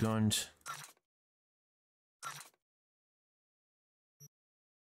extra guns.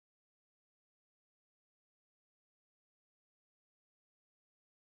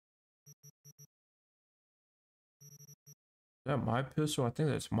 Is that my pistol? I think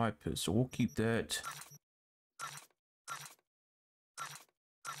that's my pistol. We'll keep that.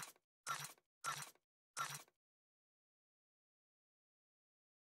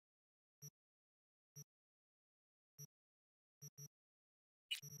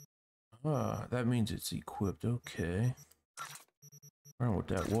 Ah, that means it's equipped. Okay. I don't know what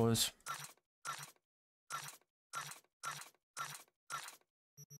that was.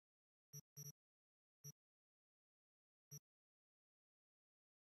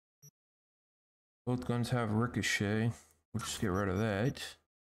 Both guns have ricochet. We'll just get rid of that.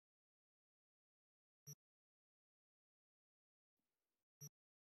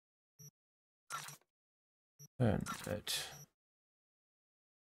 And that.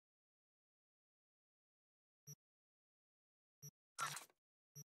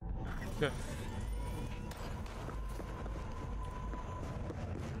 Okay.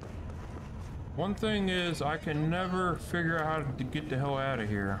 One thing is, I can never figure out how to get the hell out of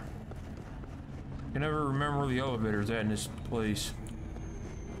here. I can never remember where the elevator's at in this place.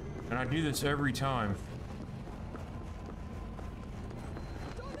 And I do this every time.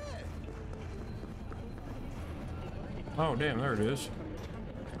 Oh damn, there it is.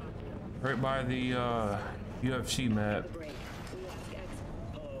 Right by the UFC map.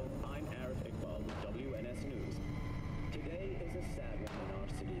 Hello, I'm Arif Iqbal with WNS News. Today is a sad one in our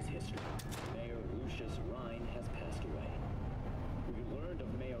city's history. Mayor Lucius Rhine has passed away. We learned of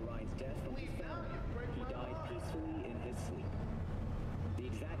Mayor Rhine's death from his family. He died peacefully in his sleep. The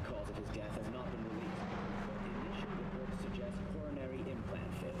exact cause of his death has not been released, but initial reports suggest coronary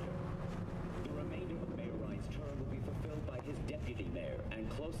implant failure. The remainder of Mayor Rhine's term will be fulfilled by his deputy mayor and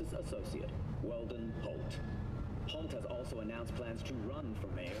closest associate, Weldon Holt. Holt has also announced plans to run for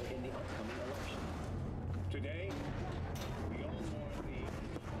mayor in the upcoming election. Today, we all mourn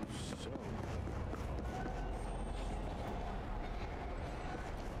the... So...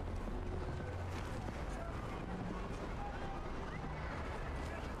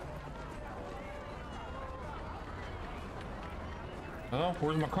 Oh,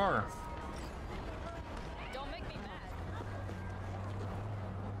 where's my car? Don't make me mad.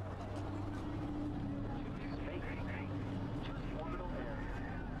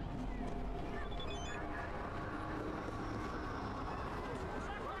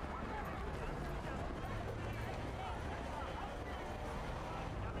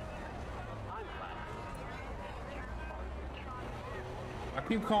 I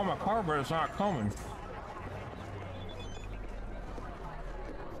keep calling my car, but it's not coming.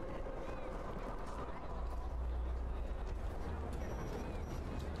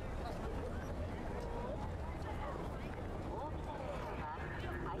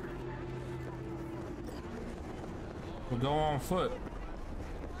 We'll go on foot.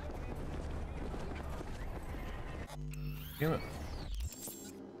 Damn it.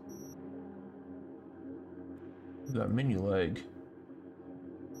 That mini leg.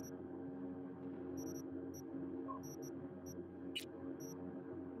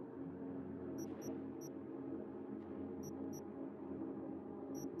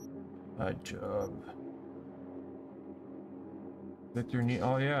 Good job. Victor need.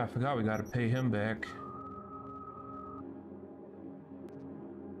 Oh yeah, I forgot we gotta pay him back.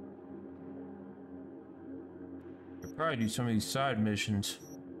 Could probably do some of these side missions.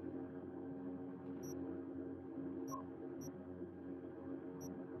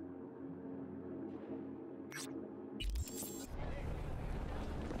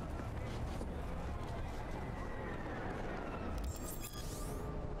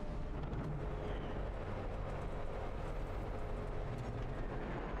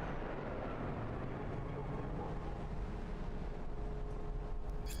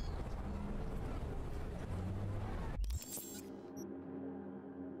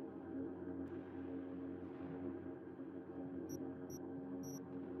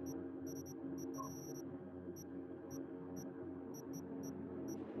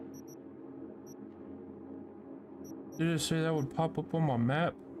 Did it say that would pop up on my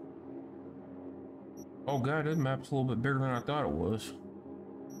map? Oh god, this map's a little bit bigger than I thought it was.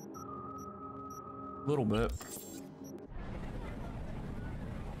 A little bit.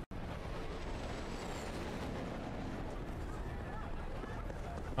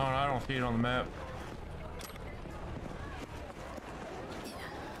 Oh no, I don't see it on the map.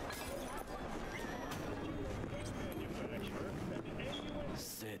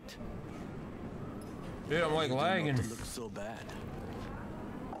 Sit. Yeah, I'm like lagging. Not look so bad.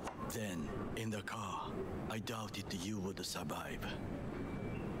 Then, in the car, I doubted you would survive.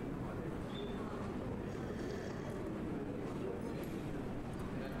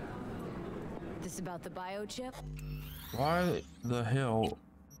 This about the biochip? Why the hell?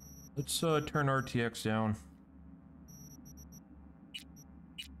 Let's turn RTX down.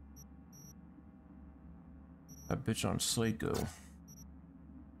 That bitch on Slaco.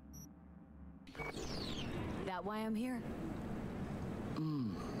 That why I'm here?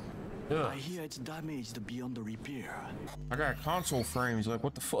 Yeah. I hear it's damaged beyond repair. I got console frames, like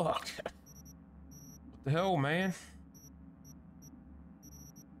what the fuck? What the hell, man?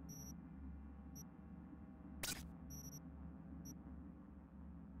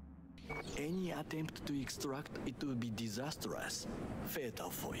 Any attempt to extract it would be disastrous. Fatal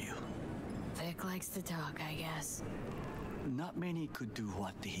for you. Vic likes to talk, I guess. Not many could do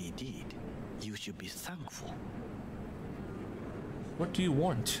what he did. You should be thankful. What do you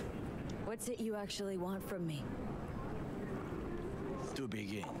want? What's it you actually want from me? To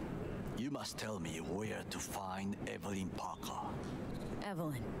begin, you must tell me where to find Evelyn Parker.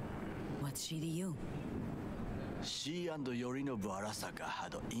 Evelyn. What's she to you? She and Yorinobu Arasaka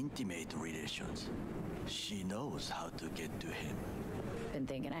had intimate relations. She knows how to get to him. Been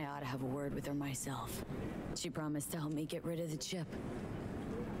thinking I ought to have a word with her myself. She promised to help me get rid of the chip.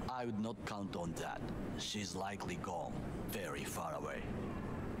 I would not count on that. She's likely gone, very far away.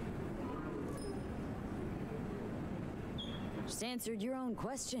 Just answered your own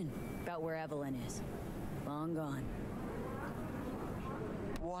question about where Evelyn is. Long gone.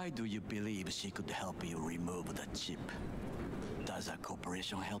 Why do you believe she could help you remove the chip? Does a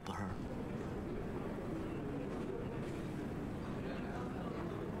corporation help her?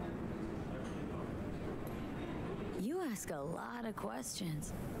 You ask a lot of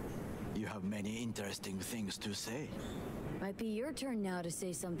questions. You have many interesting things to say. Might be your turn now to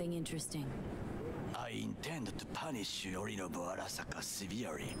say something interesting. I intend to punish Yorinobu Arasaka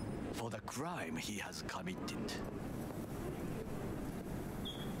severely for the crime he has committed.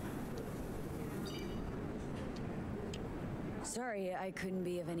 Sorry, I couldn't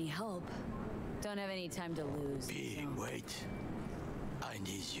be of any help. Don't have any time to lose. B, wait. I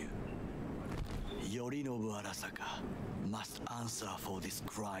need you. Yorinobu Arasaka must answer for this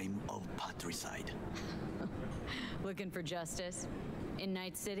crime of patricide. Looking for justice? In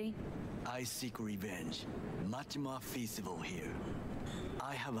Night City? I seek revenge. Much more feasible here.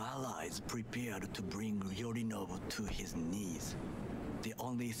 I have allies prepared to bring Yorinobu to his knees. The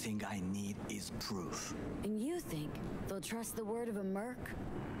only thing I need is proof. And you think they'll trust the word of a merc?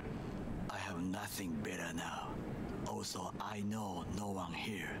 I have nothing better now. Also, I know no one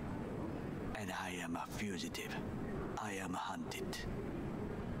here. And I am a fugitive. I am hunted.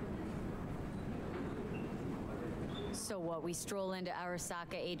 So what, we stroll into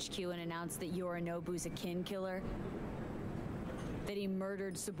Arasaka HQ and announce that Yorinobu's a kin killer? That he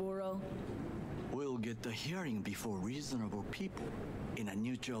murdered Saburo? We'll get the hearing before reasonable people in a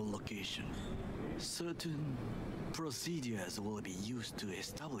neutral location. Certain procedures will be used to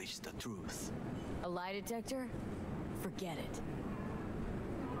establish the truth. A lie detector? Forget it.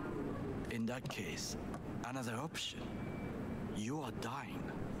 In that case, another option. You are dying.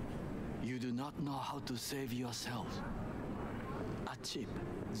 You do not know how to save yourself. A chip,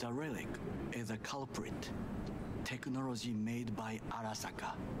 the relic, is a culprit. Technology made by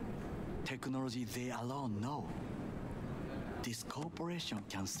Arasaka. Technology they alone know. This corporation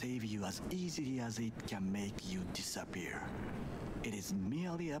can save you as easily as it can make you disappear. It is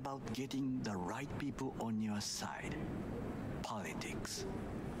merely about getting the right people on your side. Politics.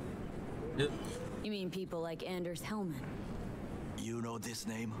 You mean people like Anders Hellman? You know this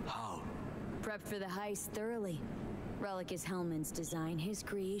name? How? Prepped for the heist thoroughly. Relic is Hellman's design, his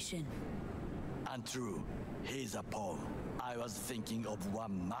creation. And true, he's a pawn. I was thinking of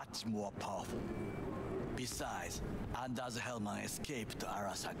one much more powerful. Besides, Anders Hellman escaped to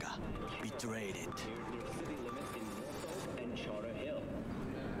Arasaka, betrayed it. City limits in Norfolk and Charter Hill.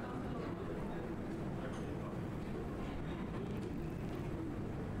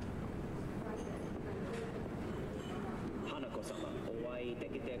 Hanako-sama, お会いで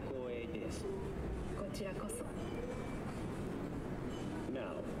きて光栄です。こちらこそ。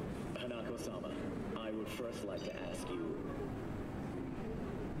Now, Hanako-sama, I would first like to ask you.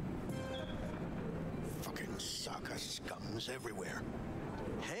 Fucking Saka scums everywhere.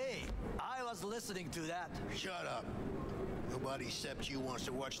 Hey, I was listening to that. Shut up. Nobody except you wants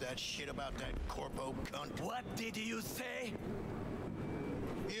to watch that shit about that corpo cunt. What did you say?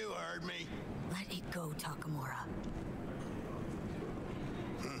 You heard me. Let it go, Takamura.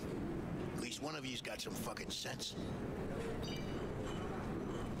 At least one of you's got some fucking sense.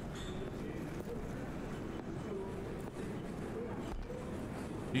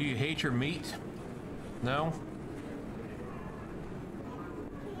 Do you hate your meat? No?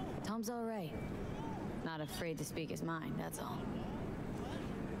 Tom's all right. Not afraid to speak his mind, that's all.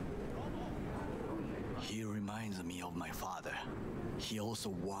 He reminds me of my father. He also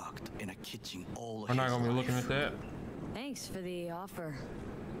worked in a kitchen all We're not gonna be looking at that. Thanks for the offer.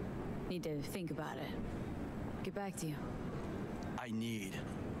 Need to think about it. Get back to you. I need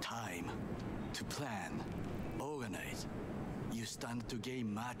time to plan, organize. You stand to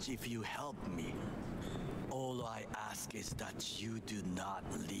gain much if you help me. All I ask is that you do not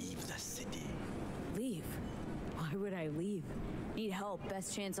leave the city. Leave? Why would I leave? Need help.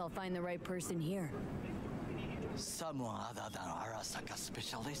 Best chance I'll find the right person here. Someone other than Arasaka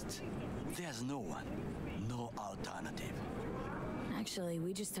specialist? There's no one. No alternative. Actually,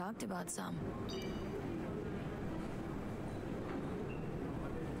 we just talked about some.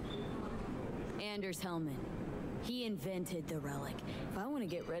 Anders Hellman. He invented the relic. If I want to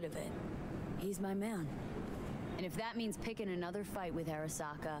get rid of it, he's my man. And if that means picking another fight with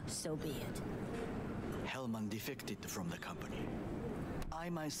Arasaka, so be it. Hellman defected from the company. I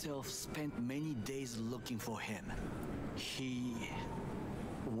myself spent many days looking for him. He...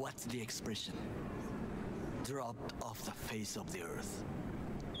 what's the expression? Dropped off the face of the earth.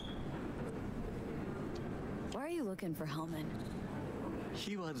 Why are you looking for Hellman?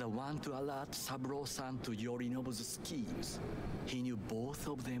 He was the one to alert Saburo-san to Yorinobu's schemes. He knew both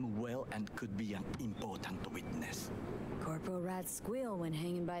of them well and could be an important witness. Corporal rats squeal when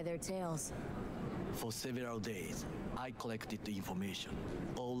hanging by their tails. For several days, I collected the information.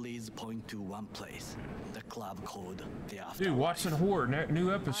 All leads point to one place. The club called the After. Dude, Watson Horde,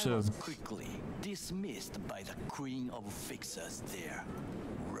 new episode. I was quickly dismissed by the queen of fixers there.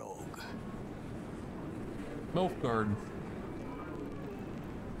 Rogue. Milf Garden.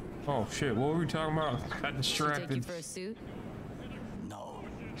 Oh shit, what were we talking about? Got distracted. She take you for a suit? No,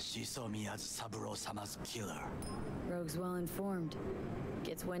 she saw me as Saburo-sama's killer. Rogue's well informed.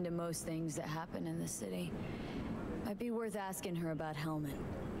 Gets wind of most things that happen in the city. Might be worth asking her about Hellman.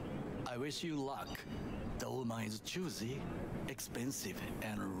 I wish you luck. The woman is choosy, expensive,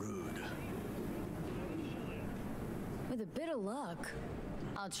 and rude. With a bit of luck,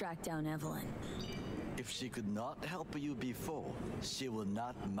 I'll track down Evelyn. If she could not help you before, she will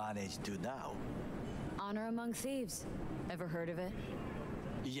not manage to now. Honor among thieves. Ever heard of it?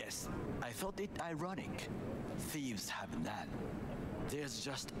 Yes, I thought it ironic. Thieves have none. There's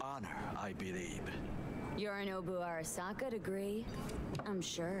just honor, I believe. Yorinobu Arasaka'd agree, I'm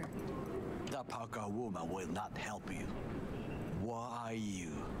sure. The Parker woman will not help you. Were I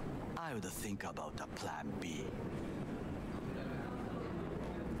you, I would think about a plan B.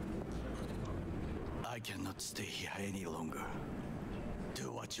 I cannot stay here any longer.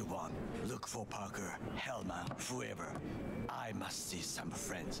 Do what you you want. Look for Parker, Hellman, whoever. I must see some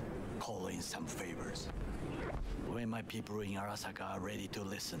friends, call in some favors. When my people in Arasaka are ready to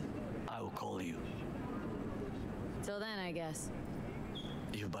listen, I will call you. Till then, I guess.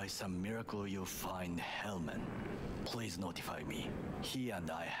 If by some miracle you find Hellman, please notify me. He and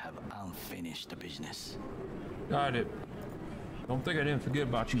I have unfinished business. Got it. Don't think I didn't forget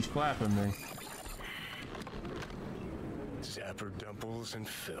about you slapping me. Zapper dumples and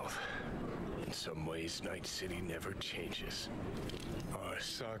filth. In some ways, Night City never changes.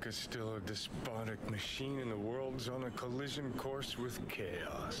 Arasaka's still a despotic machine and the world's on a collision course with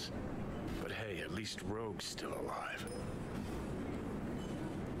chaos. But hey, at least Rogue's still alive.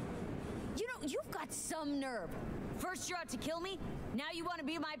 You know, you've got some nerve. First you're out to kill me, now you want to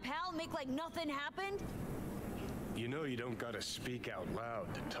be my pal and make like nothing happened? You know you don't gotta speak out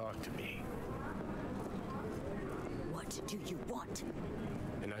loud to talk to me. What do you want?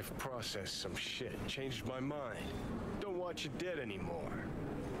 And I've processed some shit, changed my mind. Don't want you dead anymore.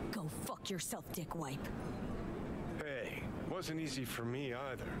 Go fuck yourself, dickwipe. Hey, wasn't easy for me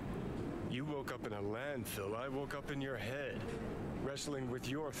either. You woke up in a landfill, I woke up in your head. Wrestling with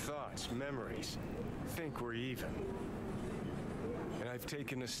your thoughts, memories. Think we're even. And I've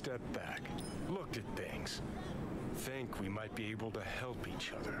taken a step back, looked at things. Think we might be able to help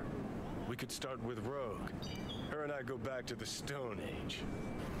each other. We could start with Rogue. Her and I go back to the Stone Age.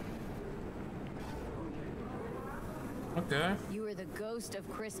 Okay. You are the ghost of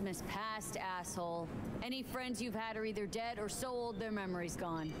Christmas past, asshole. Any friends you've had are either dead or so old their memory's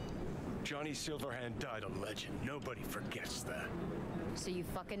gone. Johnny Silverhand died a legend. Nobody forgets that. So you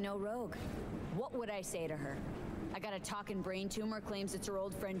fucking know Rogue. What would I say to her? I got a talking brain tumor, claims it's her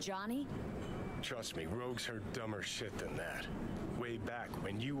old friend Johnny? Trust me, Rogue's heard dumber shit than that. Way back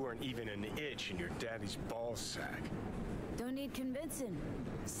when you weren't even an itch in your daddy's ball sack. Don't need convincing.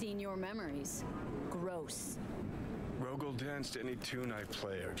 Seen your memories. Gross. Rogue will dance to any tune I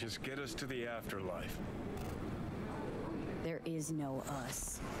play or just get us to the afterlife. There is no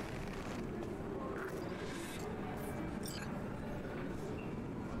us.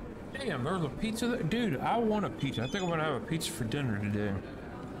 Damn, there's a pizza there. Dude, I want a pizza. I think I'm gonna have a pizza for dinner today.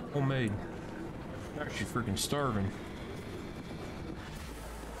 Homemade. I'm actually freaking starving.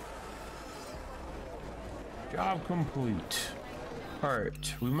 Job complete.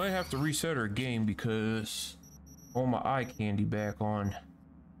 Alright, we might have to reset our game because all my eye candy back on.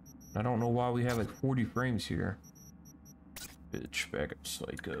 I don't know why we have like 40 frames here. Bitch, back up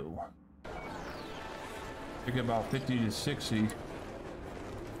psycho. I think about 50 to 60.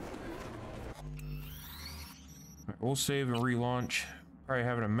 We'll save and relaunch. Probably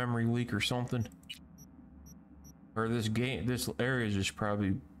having a memory leak or something. Or this area is just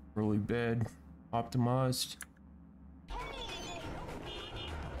probably really bad optimized.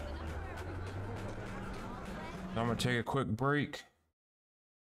 I'm gonna take a quick break,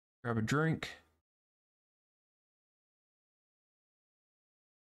 grab a drink.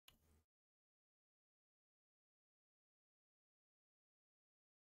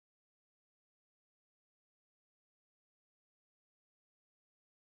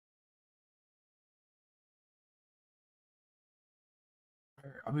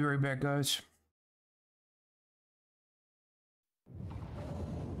 I'll be right back, guys.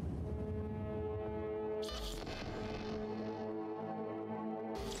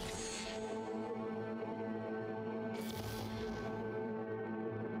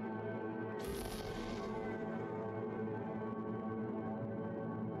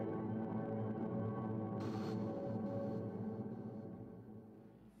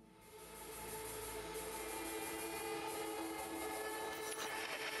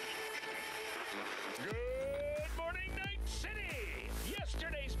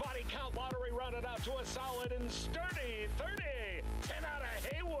 To a solid and sturdy 30. 10 out of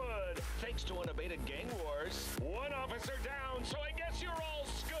Haywood, thanks to unabated gang wars. One officer down, so I guess you're all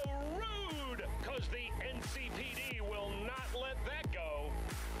screwed, cause the NCPD will not let that go.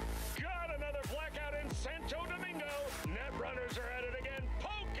 Got another blackout in Santo Domingo. Netrunners are at it again,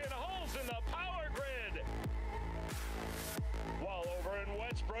 poking holes in the power grid. While over in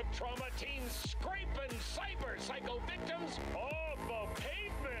Westbrook, trauma teens scraping cyber psycho victims off the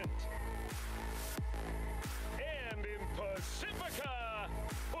pavement. And in Pacifica,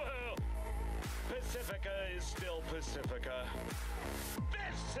 well, Pacifica is still Pacifica.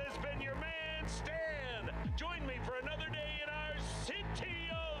 This has been your man, Stan. Join me for another day in our city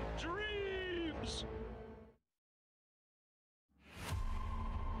of dreams.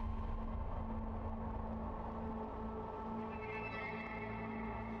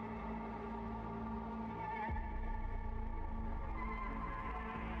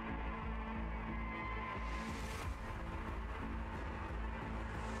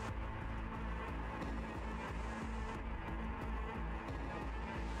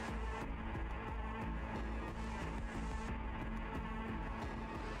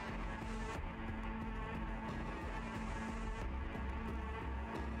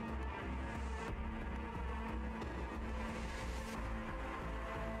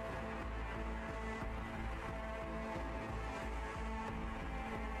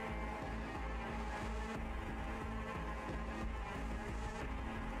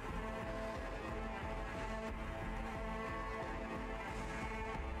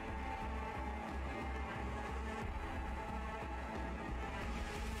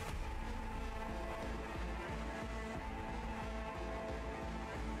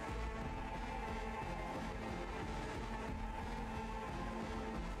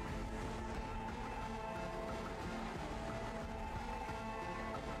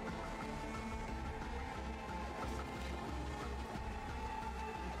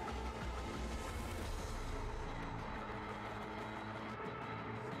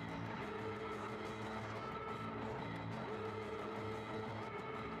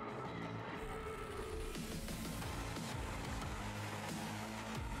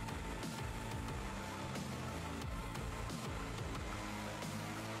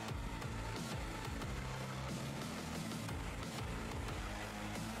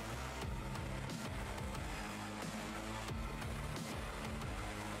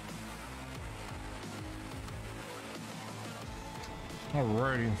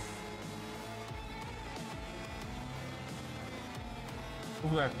 Alrighty.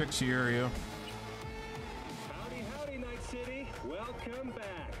 We'll that fix the area. Howdy, howdy, Night City. Welcome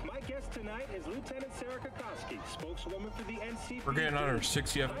back. My guest tonight is Lieutenant Sarah Kokoski, spokeswoman for the NCP. We're getting under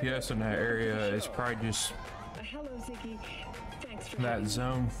 60 FPS in that area. It's probably just Hello, Ziggy. Thanks for that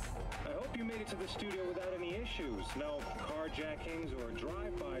zone. I hope you made it to the studio without any issues. No carjackings or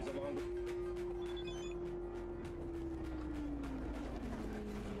drive-bys along the...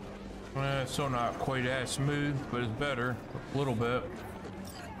 It's still not quite as smooth, but it's better. A little bit.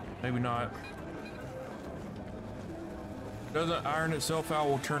 Maybe not. Doesn't iron itself out,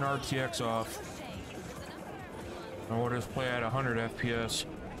 we'll turn RTX off. And we'll just play at 100 FPS.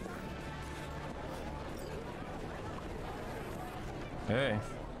 Hey.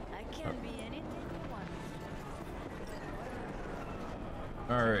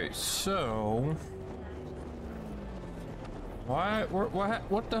 Alright, so...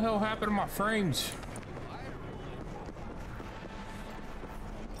 What the hell happened to my frames?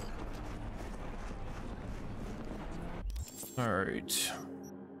 Alright.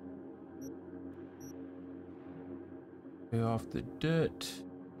 Pay off the debt.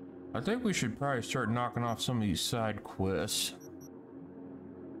 I think we should probably start knocking off some of these side quests.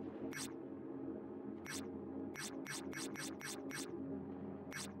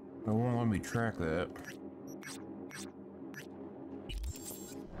 It won't let me track that.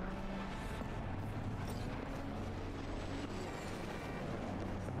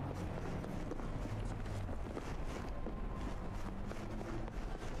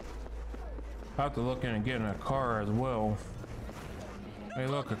 I have to look in and get in a car as well. Hey,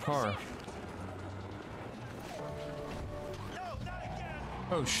 look, a car.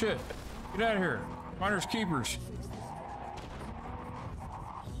 Oh shit! Get out of here! Finders keepers.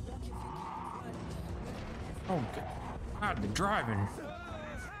 Oh God, the driving.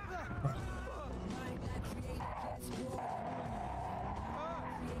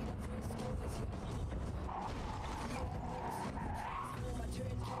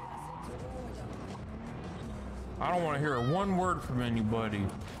 I don't want to hear one word from anybody.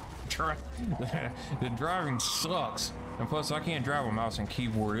 The driving sucks. And plus, I can't drive a mouse and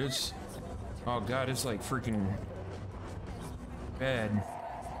keyboard. It's... Oh God, it's like freaking bad.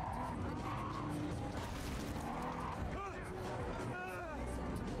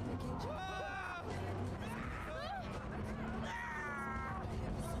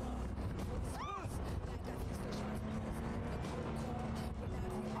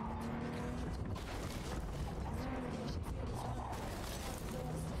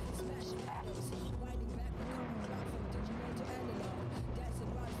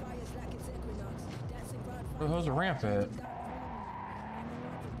 Where the hell's the ramp at?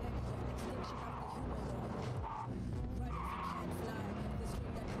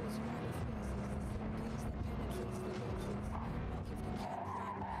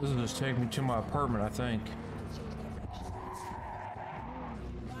 This will just take me to my apartment, I think.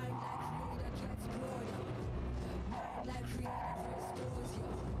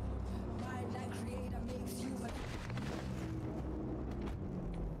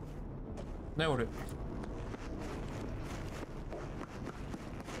 Nailed it.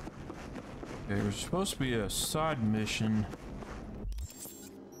 There's supposed to be a side mission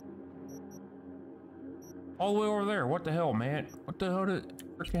all the way over there. What the hell, man? What the hell did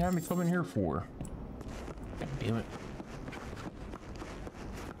freaking have me come in here for? God damn it.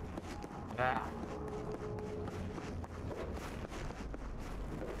 Ah.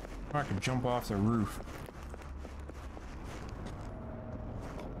 I can jump off the roof.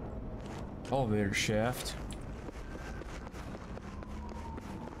 Elevator shaft.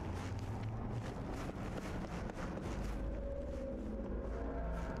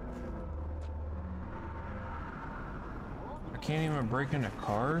 Can't even break into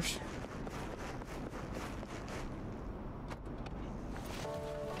cars.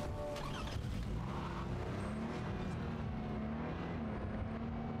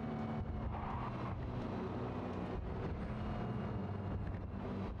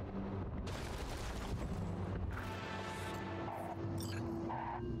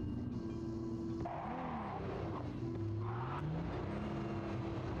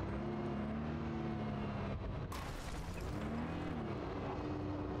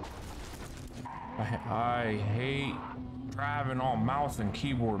 I hate driving on mouse and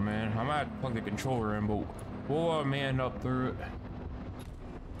keyboard, man. I might have to plug the controller in, but we'll man up through it.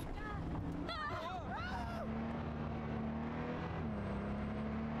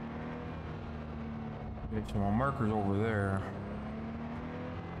 Okay, so my marker's over there.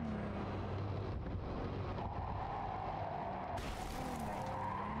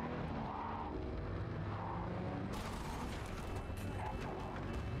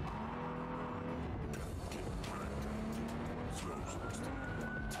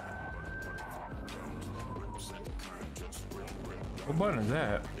 What button is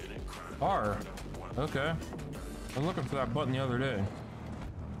that? R. Okay. I was looking for that button the other day.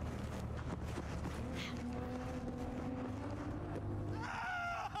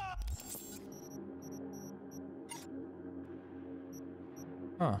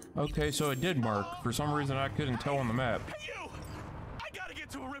 Huh. Okay, so it did mark. For some reason I couldn't tell on the map. Hey, you! I gotta get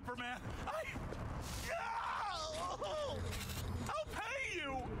to a Ripper, man. I'll pay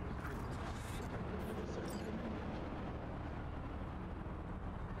you!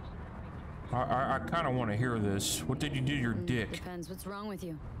 I kind of want to hear this. What did you do to your dick? Depends. What's wrong with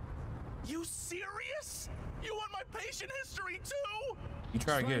you? You serious? You want my patient history too? You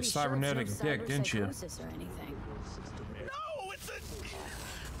try to get a cybernetic dick, didn't you? Or anything. No, it's a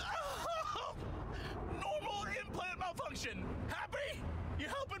normal implant malfunction. Happy? You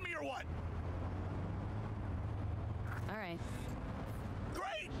helping me or what? All right.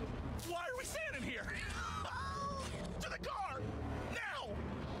 Great. Why are we standing here? To the car now.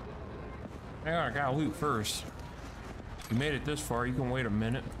 Hang on, I gotta loot first. You made it this far, you can wait a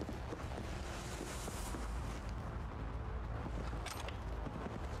minute.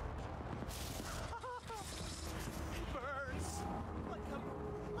 Burns like a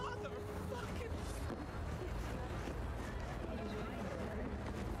motherfucking.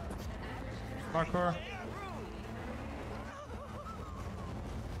 My car.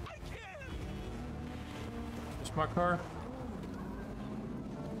 It's my car.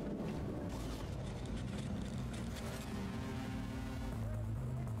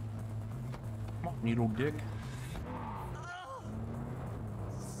 Needle dick.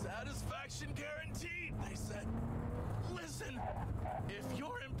 Satisfaction guaranteed, they said. Listen, if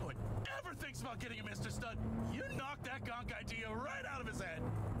your input ever thinks about getting a Mr. Stud, you knock that gonk idea right out of his head.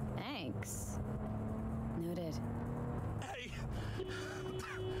 Thanks. Noted. Hey,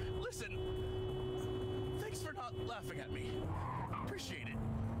 listen. Thanks for not laughing at me. Appreciate it.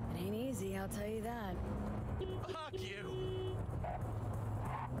 It ain't easy, I'll tell you that. Fuck you.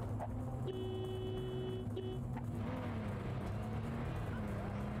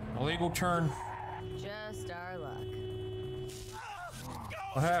 Illegal turn. Just our luck.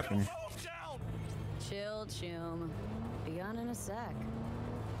 What happened? Chill, Chum. Be on in a sec.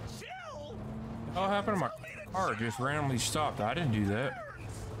 Chill? What happened to my car? Just randomly stopped. I didn't do that.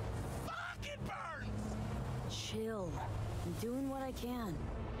 Chill. I'm doing what I can.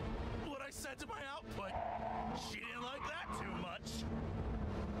 What I said to my output, she didn't like that too much.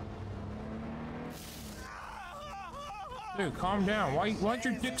 Dude, calm down. Why'd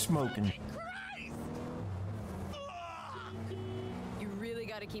your dick smoking? You really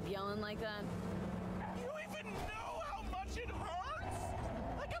gotta keep yelling like that? You even know how much it hurts?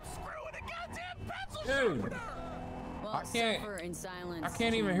 Like I'm screwing a goddamn pencil Dude, sharpener! Well, I can't. suffer in silence. I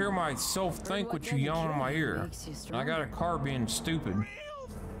can't even hear myself think with you yelling in my ear. And I got a car being stupid. Real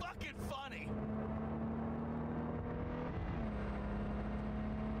fucking funny.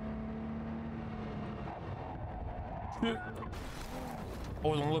 I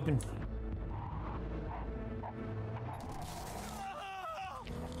wasn't looking.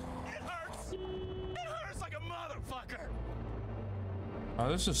 It hurts. It hurts like a motherfucker.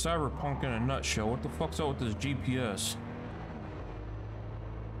 This is Cyberpunk in a nutshell. What the fuck's up with this GPS?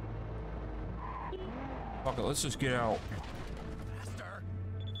 Fuck it, let's just get out. Faster.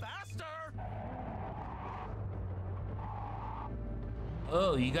 Faster.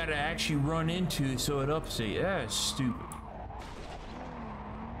 Oh, you gotta actually run into it so it ups it. Yeah, it's stupid.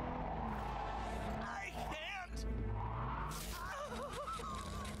 I can't.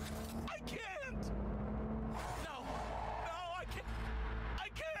 I can't. No. No, I can't. I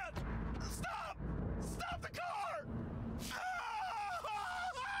can't. Stop. Stop the car.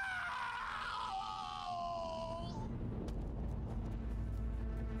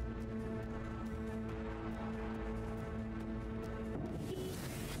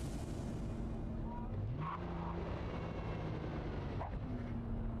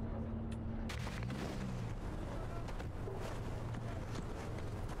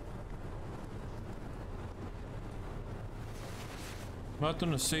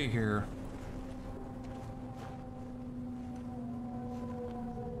 Nothing to see here.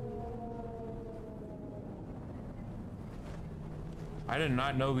 I did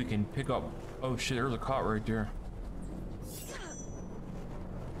not know we can pick up. Oh shit, there's a cot right there.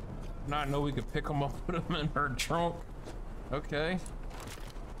 Not know we could pick them up, put them in our trunk. Okay.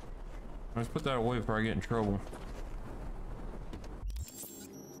 Let's put that away before I get in trouble.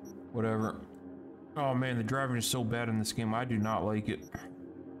 Whatever. Oh man, the driving is so bad in this game. I do not like it.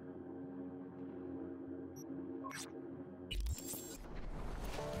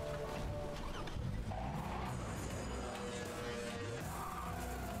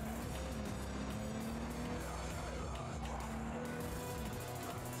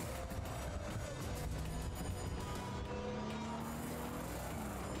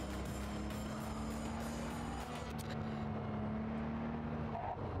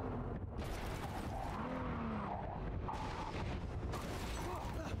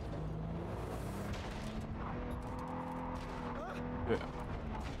 Yeah.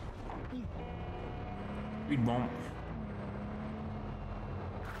 Speed bump.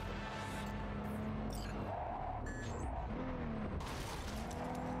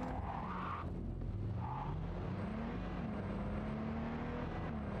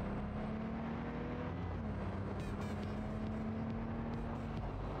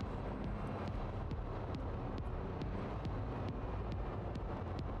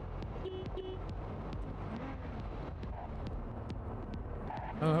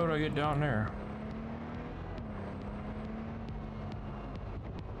 Oh, how do I get down there?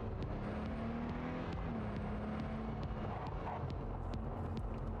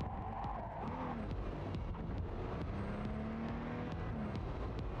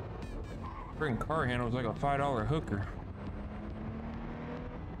 Freaking car handles like a $5 hooker.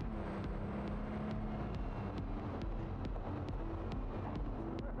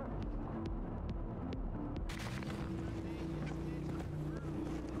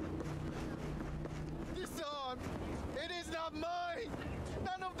 Disarm! It is not mine!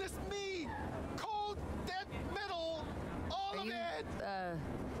 None of this me! Cold, dead metal! All of it!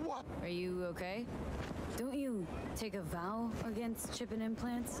 What? Are you okay? Don't you take a vow against chip and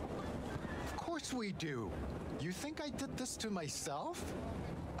implants? Of course we do. You think I did this to myself?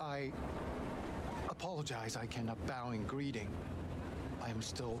 I apologize I cannot bow in greeting. I am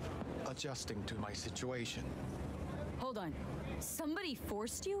still adjusting to my situation. Hold on. Somebody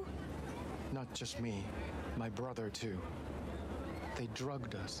forced you? Not just me, my brother too. They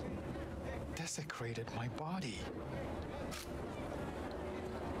drugged us, desecrated my body.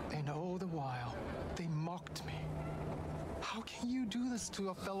 And all the while, they mocked me. How can you do this to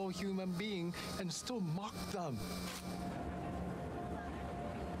a fellow human being and still mock them?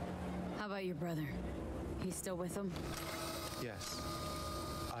 How about your brother? He's still with them? Yes,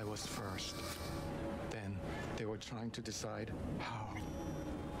 I was first. Then they were trying to decide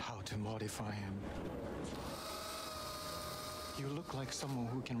how to modify him. You look like someone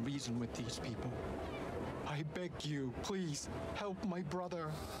who can reason with these people. I beg you, please, help my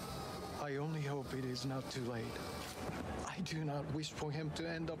brother. I only hope it is not too late. I do not wish for him to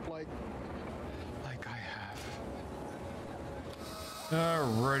end up like I have.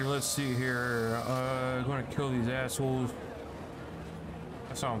 Alrighty, let's see here. Gonna kill these assholes.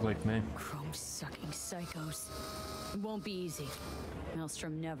 That sounds like me. Chrome-sucking psychos. It won't be easy.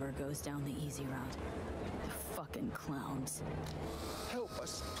 Maelstrom never goes down the easy route. The fucking clowns. Help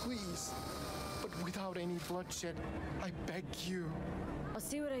us, please. But without any bloodshed, I beg you. I'll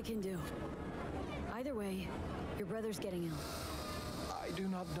see what I can do. Either way, your brother's getting ill. I do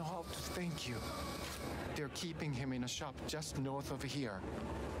not know how to thank you. They're keeping him in a shop just north of here.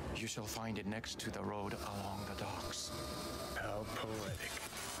 You shall find it next to the road along the docks. How poetic.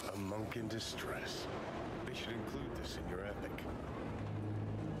 A monk in distress. They should include this in your epic.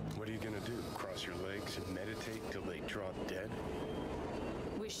 What are you gonna do? Cross your legs and meditate till they drop dead?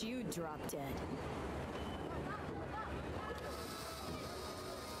 Wish you'd drop dead.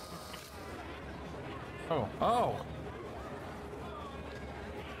 Oh.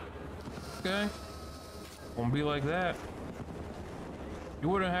 Okay. Won't be like that. You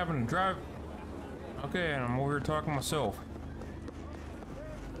wouldn't happen to drive. Okay, and I'm over here talking to myself.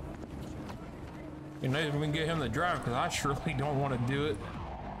 You know, we can get him to drive because I surely don't want to do it.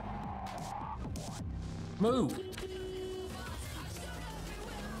 Move.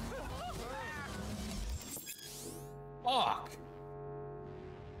 Fuck.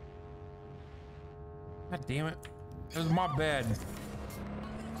 God damn it. It was my bad.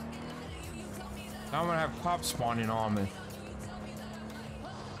 Now I'm gonna have cops spawning on me.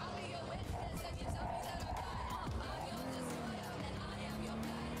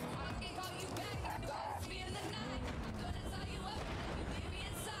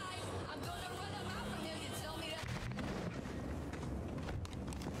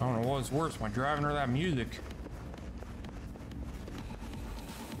 I don't know what's worse, my driving or that music.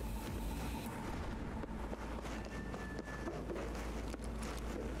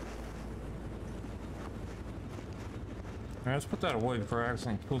 Alright, let's put that away before I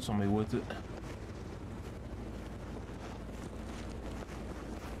accidentally kill somebody with it.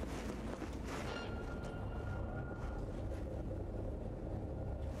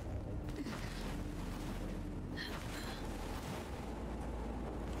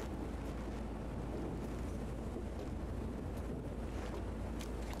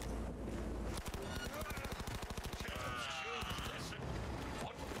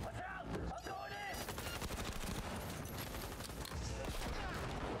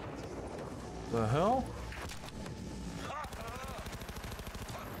 The hell?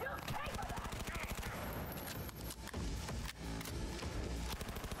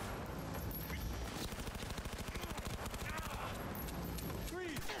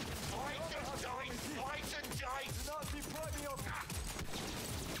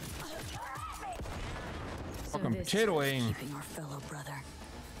 Fucking potato aim. Keeping our fellow brother.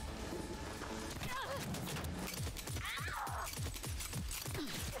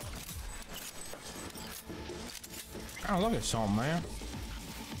 Oh, look at something, man.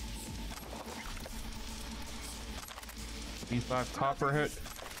 E5 copperhead.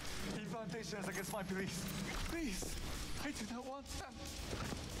 Incantations against my police. Please, I do not want them.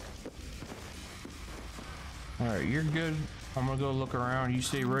 Alright, you're good. I'm gonna go look around. You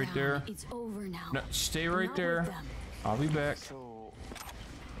stay right there. It's over now. No, stay right there. I'll be back. So,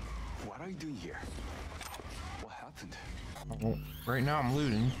 what are you doing here? What happened? Well, right now I'm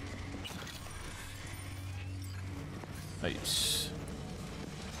looting. Nice.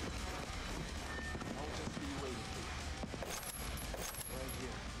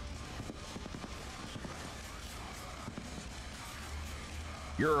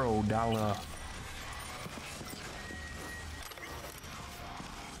 Euro dollar.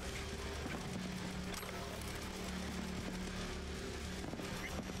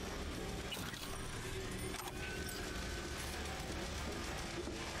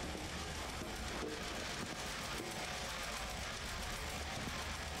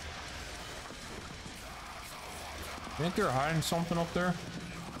 I think they're hiding something up there.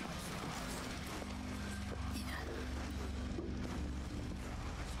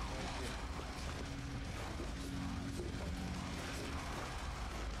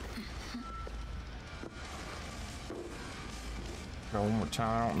 Try one more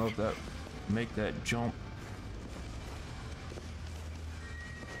time. I don't know if that make that jump.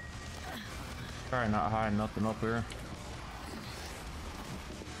 Probably not hiding nothing up here.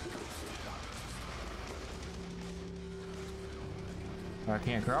 I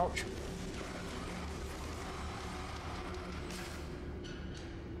can't crouch.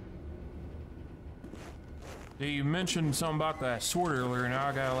 Yeah, you mentioned something about that sword earlier. Now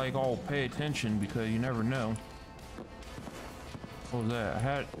I gotta like all pay attention because you never know. What was that? I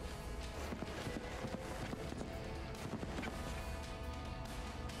had.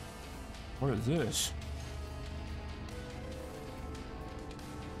 What is this?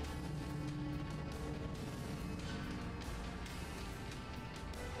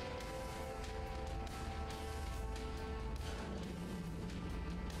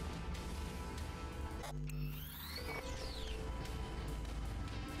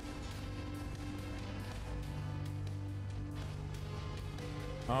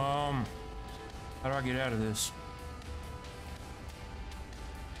 How do I get out of this?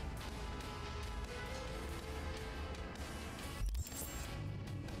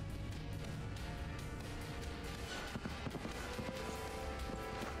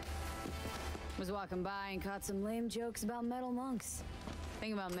 Was walking by and caught some lame jokes about metal monks.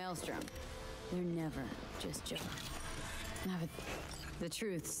 Think about Maelstrom. They're never just jokes. Now, the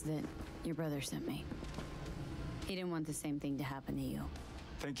truth's that your brother sent me. He didn't want the same thing to happen to you.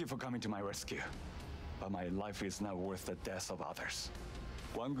 Thank you for coming to my rescue. But my life is not worth the deaths of others.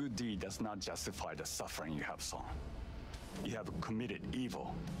 One good deed does not justify the suffering you have sown. You have committed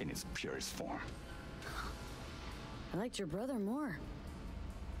evil in its purest form. I liked your brother more.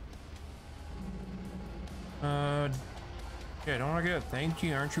 Yeah, don't I get a thank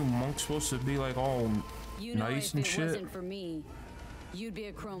you? Aren't you monks supposed to be like all nice and shit? If it wasn't for me, you'd be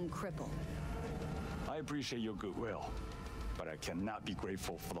a chrome cripple. I appreciate your goodwill, but I cannot be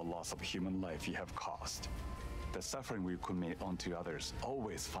grateful for the loss of human life you have caused. The suffering we commit onto others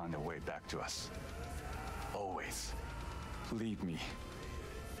always find a way back to us. Always. Leave me.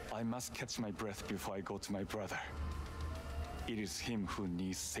 I must catch my breath before I go to my brother. It is him who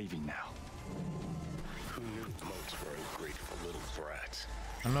needs saving now. Who knew monks were ungrateful little brats?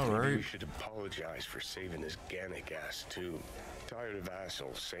 I know, right? Maybe we should apologize for saving this Gannic ass too. Tired of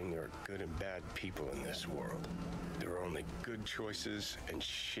assholes saying there are good and bad people in this world. There are only good choices and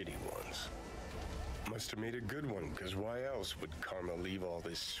shitty ones. Must have made a good one, because why else would Karma leave all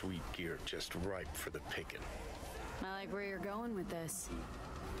this sweet gear just ripe for the picking? I like where you're going with this.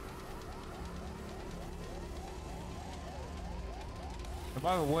 And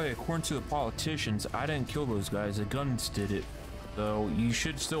by the way, according to the politicians, I didn't kill those guys. The guns did it. So you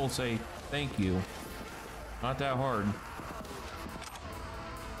should still say thank you. Not that hard.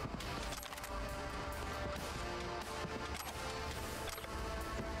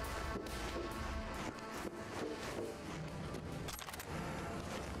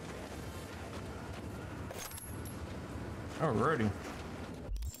 Alrighty.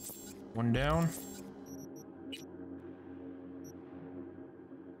 One down.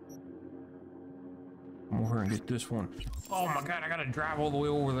 Come over and get this one. Oh my god, I gotta drive all the way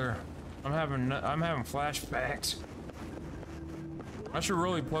over there. I'm having flashbacks. I should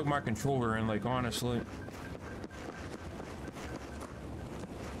really plug my controller in, like, honestly.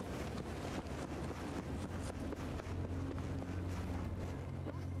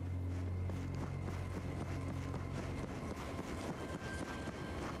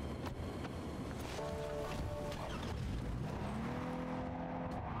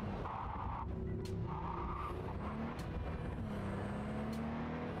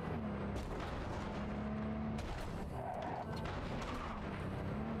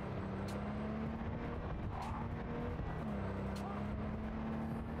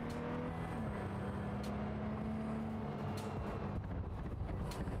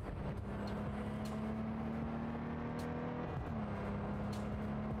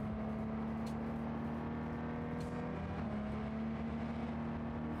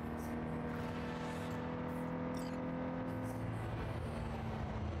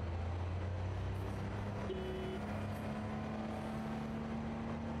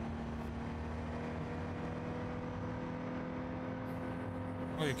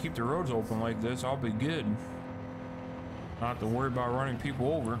 I keep the roads open like this, I'll be good. Not have to worry about running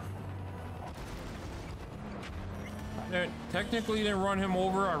people over. Technically didn't run him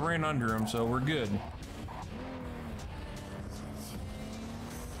over, I ran under him, so we're good.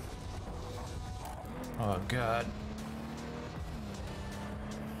 Oh God.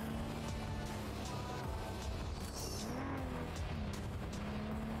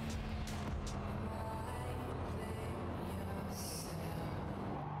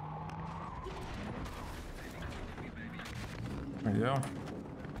 There you go.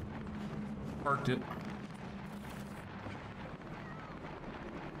 Parked it.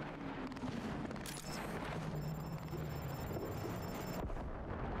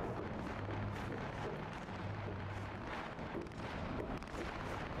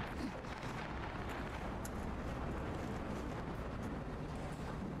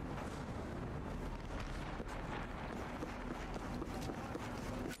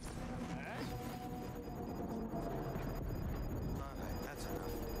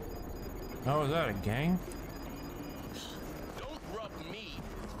 Oh, is that a gang? Don't rub me.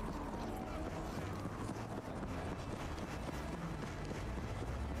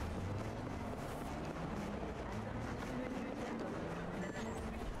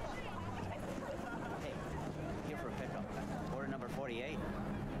 Hey, here for a pickup. Order number 48.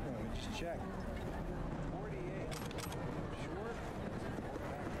 Let me just check. 48. Sure?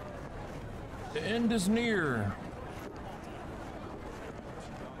 The end is near.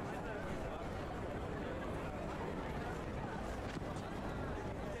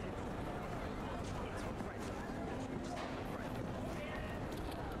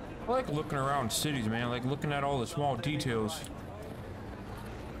 I like looking around cities, man. I like looking at all the small details.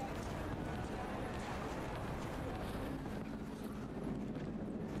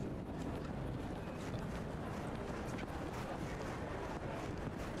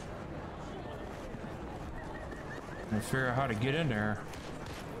 And figure out how to get in there.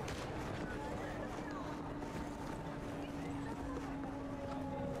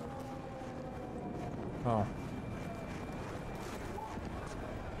 Oh.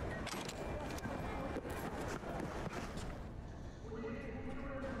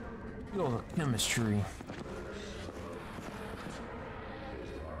 Oh, chemistry.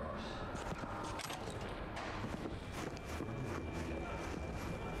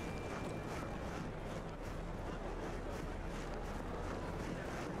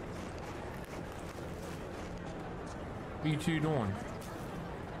 What you two doing?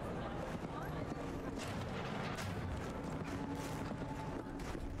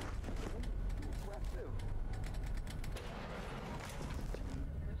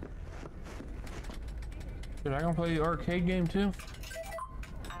 Dude, I gonna play the arcade game too?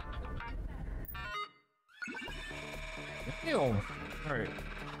 Ew. Alright,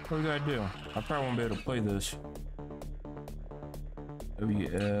 what do we gotta do? I probably won't be able to play this.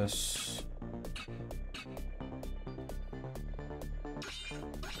 WS.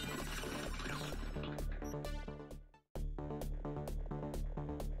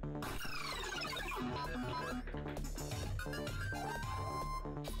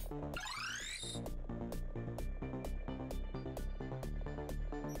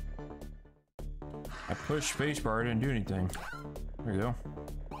 I pushed spacebar, I didn't do anything. There you go.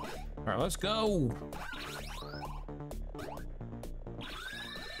 Alright, let's go!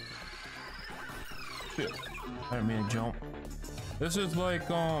 Shit. I didn't mean to jump. This is like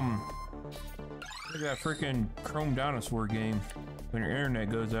that freaking Chrome Dinosaur game when your internet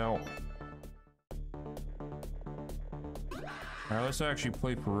goes out. Alright, let's actually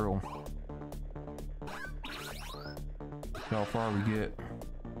play for real. See how far we get.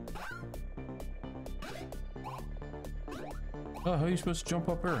 Oh, how are you supposed to jump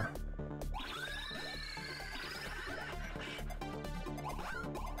up here?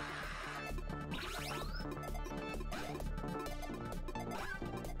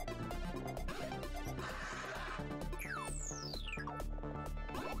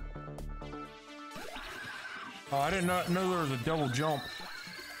 Oh, I did not know there was a double jump.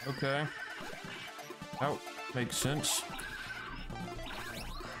 Okay. That makes sense.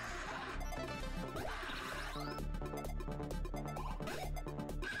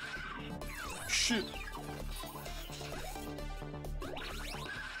 Shit.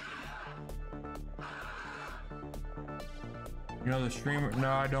 You know the streamer?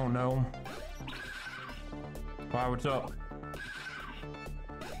 No, I don't know. Why, what's up?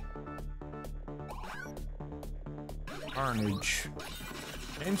 Carnage.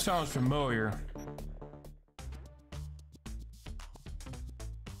 Name sounds familiar.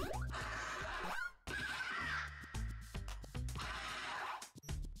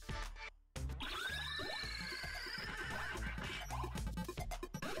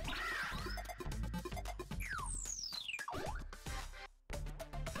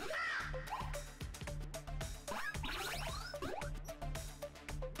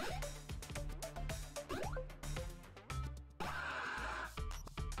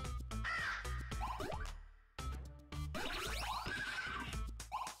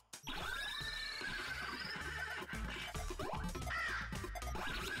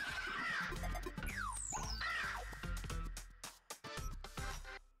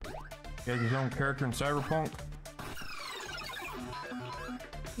 He has his own character in Cyberpunk.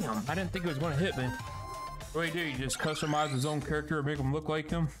 Damn, I didn't think it was gonna hit me. What do you do? You just customize his own character and make him look like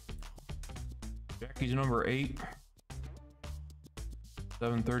him? Jackie's number 8.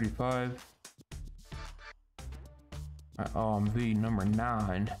 735. V number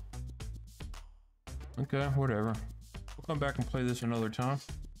 9. Okay, whatever. We'll come back and play this another time.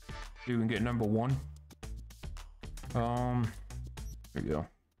 See if we can get number 1. There we go.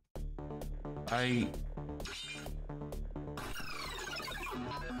 I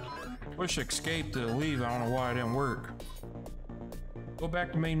push escape to leave. I don't know why it didn't work. Go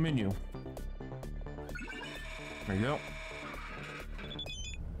back to main menu. There you go.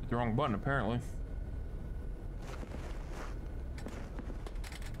 Hit the wrong button apparently.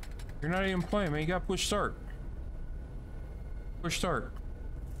 You're not even playing, man. You gotta push start. Push start.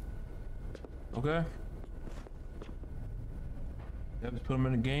 Okay. Let's put him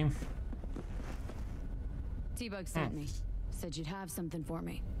in a game. T-Bug sent me. Said you'd have something for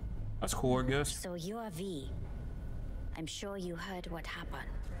me. That's cool, I guess. So you are V. I'm sure you heard what happened.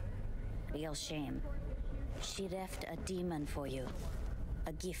 Real shame. She left a demon for you.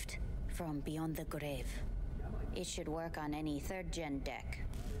 A gift from beyond the grave. It should work on any 3rd gen deck.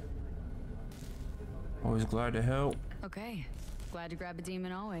 Always glad to help. Okay. Glad to grab a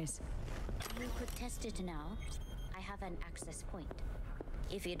demon always. You could test it now. I have an access point.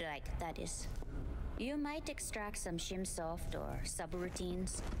 If you'd like, that is. You might extract some shimsoft or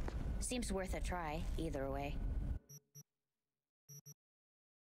subroutines. Seems worth a try, either way.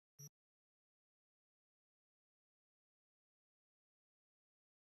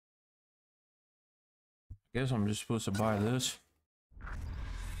 Guess I'm just supposed to buy this.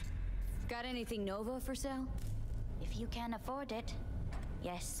 Got anything Nova for sale? If you can afford it,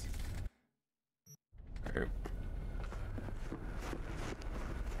 yes. Right.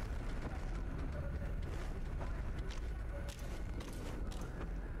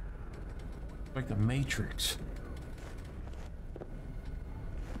 Like the Matrix.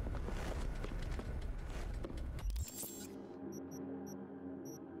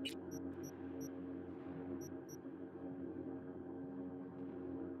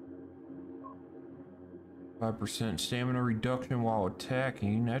 %, stamina reduction while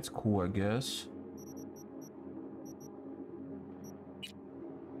attacking. That's cool, I guess.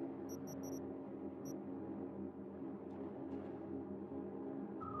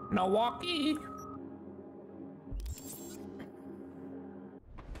 Milwaukee.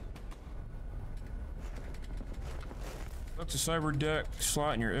 Select the cyber deck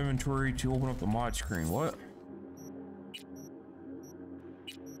slot in your inventory to open up the mod screen. What?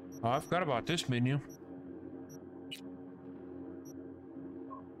 Oh, I forgot about this menu.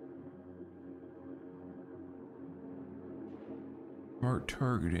 Smart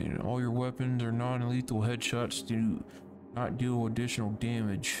targeting. All your weapons are non-lethal headshots. Do not deal additional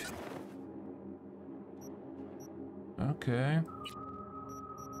damage. Okay.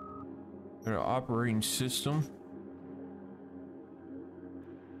 Got an operating system.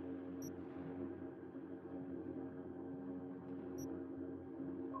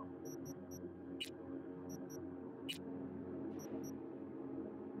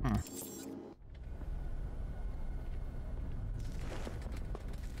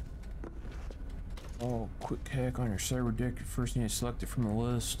 Oh, quick hack on your cyber deck. You first need to select it from the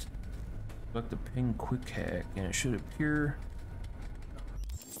list. Select the ping quick hack, and it should appear.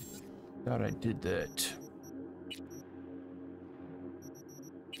 Thought I did that.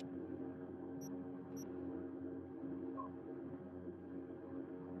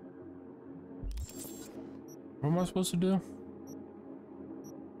 What am I supposed to do?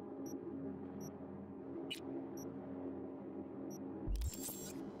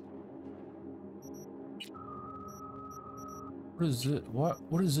 What is it?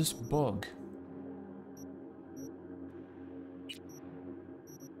 What is this bug?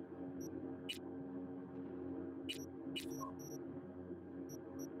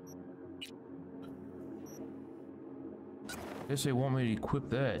 I guess they want me to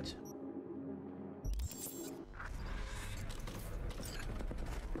equip that.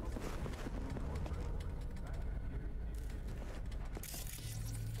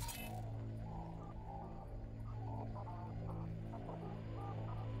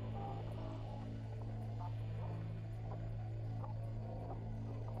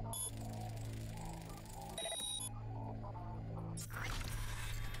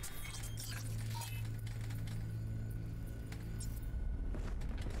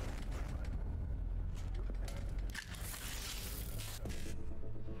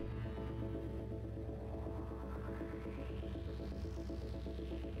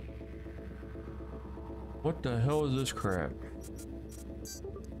 What the hell is this crap?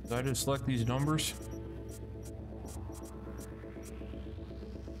 Did I just select these numbers?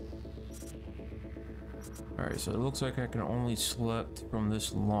 Alright, so it looks like I can only select from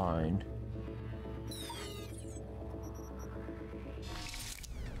this line.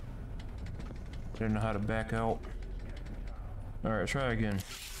 Didn't know how to back out. Alright, try again.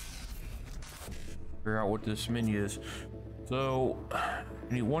 Figure out what this menu is. So, I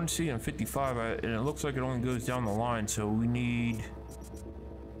need 1C and 55, and it looks like it only goes down the line, so we need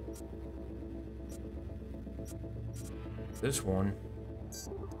this one.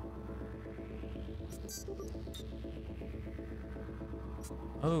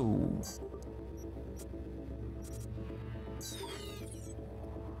 Oh.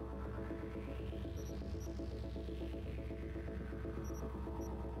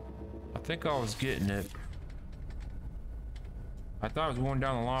 I think I was getting it. I thought I was going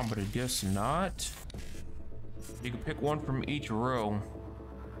down the line, but I guess not. You can pick one from each row.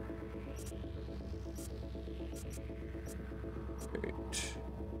 Great.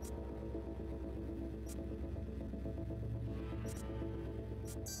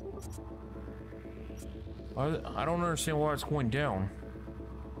 I don't understand why it's going down.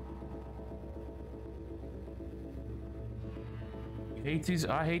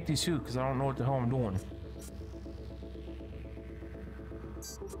 I hate these too, because I don't know what the hell I'm doing.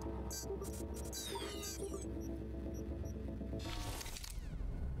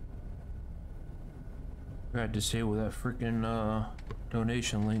 I had to disable that freaking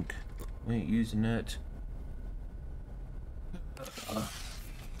donation link. We ain't using that.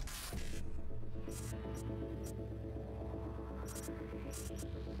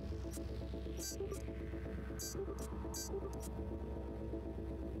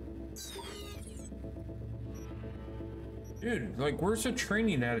 Dude, like, where's the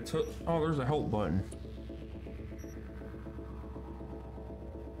training at? Oh, there's a help button.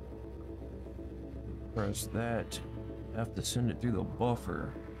 Press that. I have to send it through the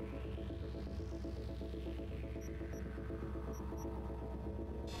buffer.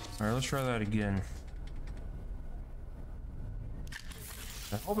 Alright, let's try that again.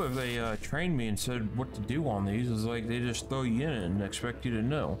 I hope if they trained me and said what to do on these, is like they just throw you in and expect you to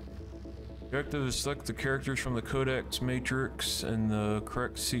know. Objective is select the characters from the codex matrix in the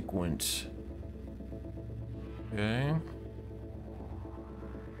correct sequence. Okay.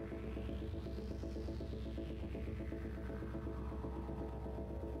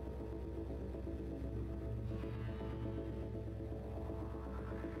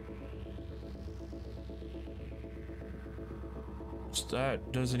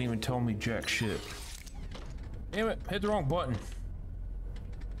 That doesn't even tell me jack shit. Damn it, hit the wrong button.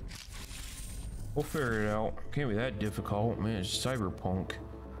 We'll figure it out. Can't be that difficult. Man, it's Cyberpunk.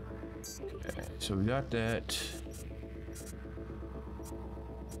 Okay, so we got that.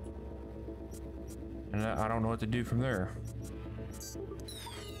 And I don't know what to do from there.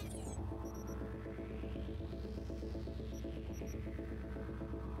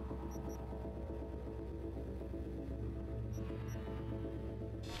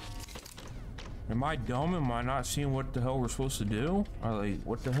 Am I dumb? Am I not seeing what the hell we're supposed to do? Like,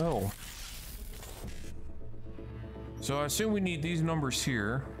 what the hell? So I assume we need these numbers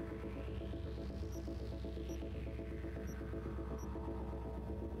here.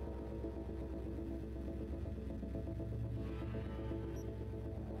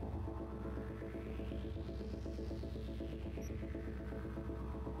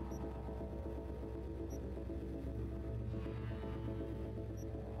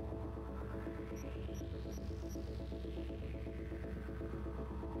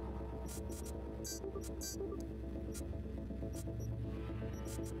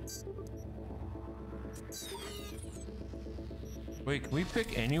 Wait, can we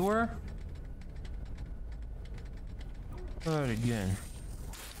pick anywhere? Try it again.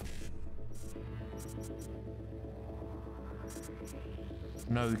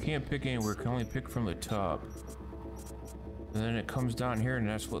 No, we can't pick anywhere. We can only pick from the top. And then it comes down here, and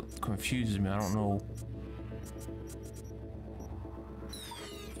that's what confuses me. I don't know.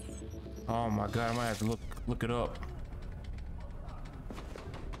 Oh my god, I might have to look it up.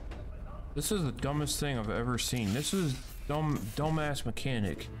 This is the dumbest thing I've ever seen. This is dumbass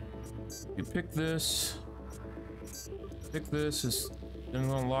mechanic. You pick this. Pick this. It's then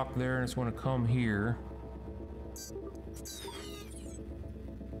gonna lock there, and it's gonna come here.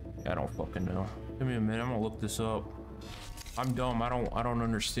 I don't fucking know. Give me a minute. I'm gonna look this up. I'm dumb. I don't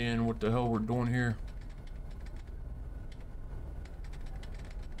understand what the hell we're doing here.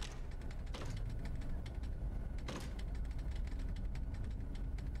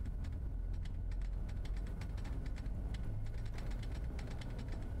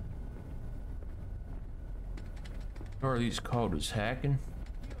 What are these called? Is hacking?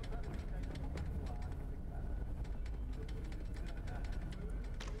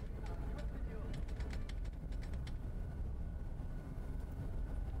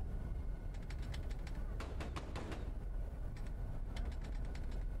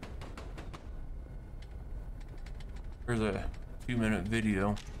 There's a 2-minute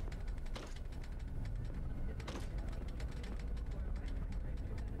video.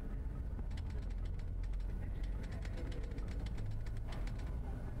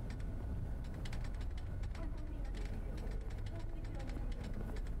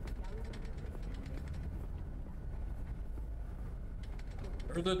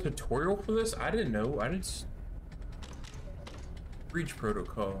 There's a tutorial for this? I didn't know. I didn't. Breach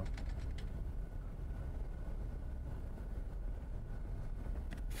protocol.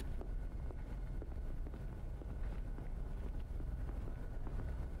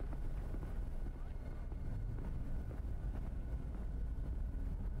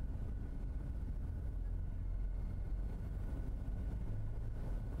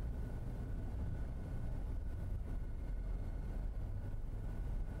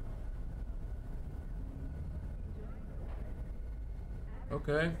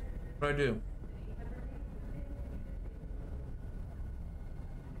 Okay, what do I do?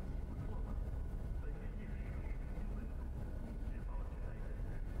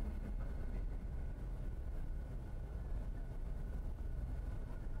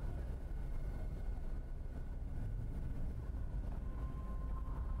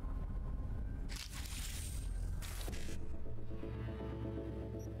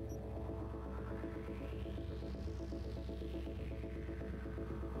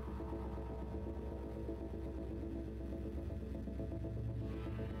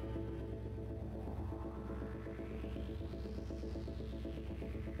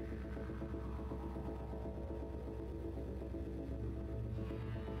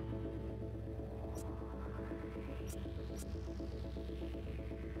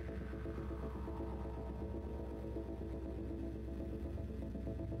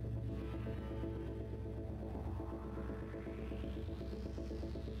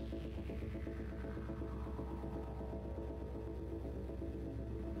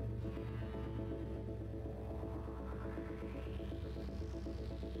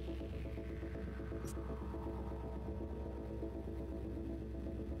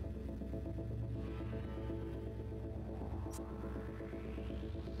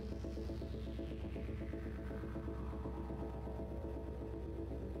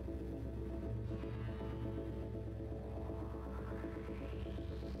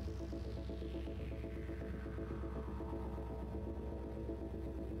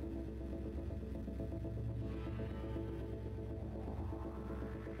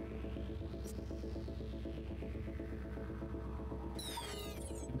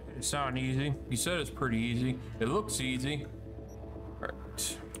 It sound easy. You said it's pretty easy. It looks easy.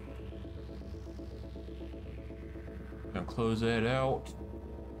 Alright. Gonna close that out.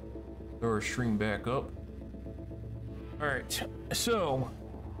 Throw our stream back up. Alright, so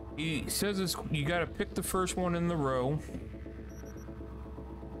he says it's, you gotta pick the first one in the row.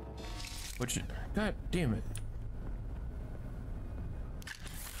 Which, god damn it.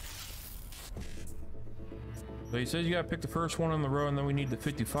 So he says you gotta pick the first one in the row, and then we need the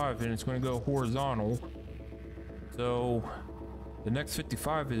 55, and it's gonna go horizontal. So the next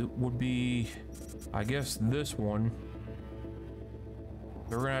 55 would be, I guess, this one.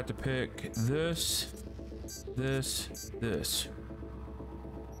 So we're gonna have to pick this, this.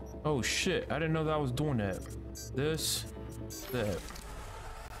 Oh shit, I didn't know that I was doing that. This, that.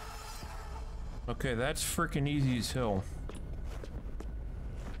 Okay, that's freaking easy as hell.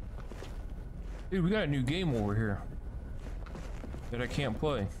 Dude, we got a new game over here that I can't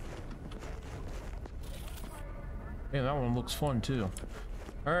play. Man, that one looks fun too.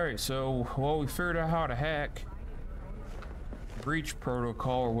 Alright, so, well, we figured out how to hack breach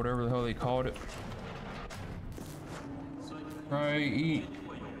protocol or whatever the hell they called it. Right,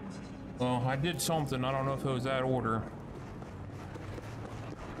 well, I did something. I don't know if it was that order.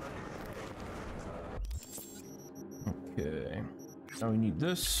 Okay, now we need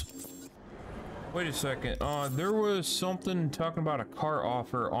this. Wait a second, there was something talking about a car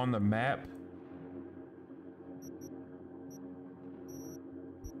offer on the map.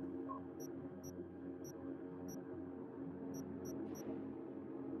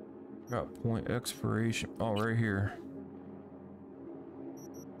 Got point expiration, oh, right here.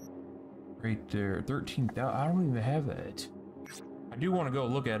 Right there, 13,000, I don't even have that. I do want to go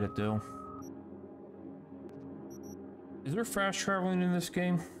look at it though. Is there fast traveling in this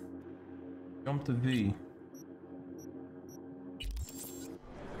game? Jump to V.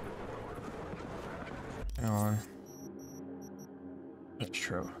 Hang on. Fast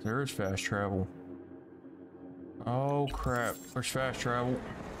travel. There is fast travel. Oh crap. Where's fast travel?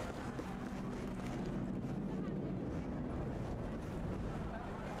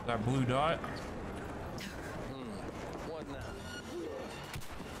 That blue dot? What now?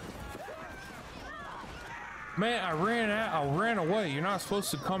 Man, I ran away. You're not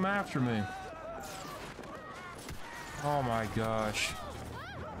supposed to come after me. Oh my gosh.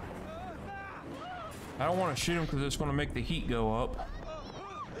 I don't want to shoot him because it's going to make the heat go up.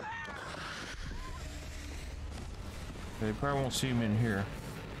 They probably won't see him in here.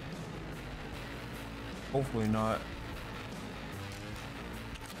 Hopefully not.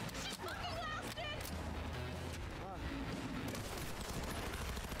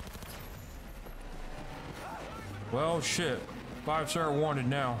 Well, shit. 5-star wanted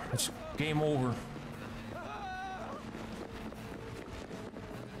now. It's game over.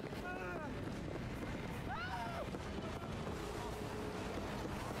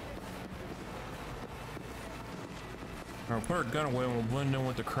 Or put our gun away and we'll blend in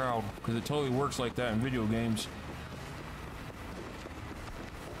with the crowd, because it totally works like that in video games.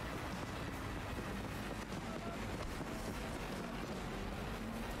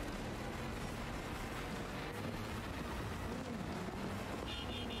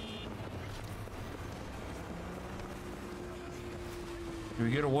 Did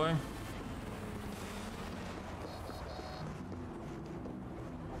we get away?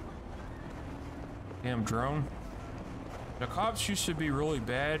 Damn drone. The cops used to be really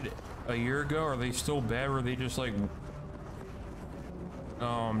bad a year ago. Are they still bad where they just like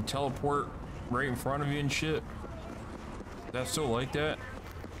teleport right in front of you and shit? That's still like that?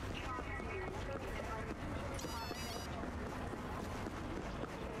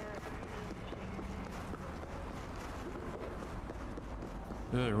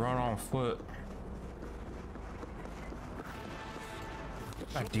 Good, run on foot.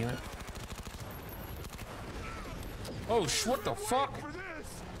 God damn it. Oh, what the fuck?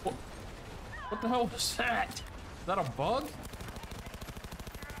 What the hell was that? Is that a bug?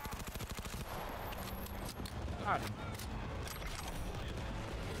 God.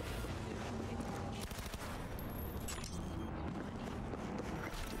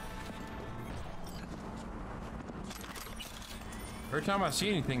 Every time I see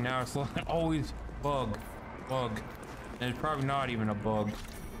anything now, it's like always bug. And it's probably not even a bug.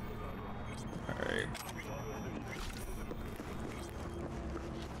 Alright.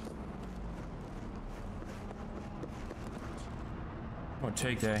 I'm gonna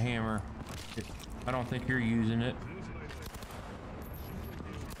take that hammer. I don't think you're using it.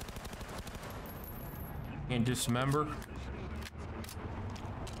 Can't dismember.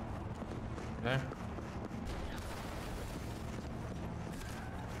 Okay.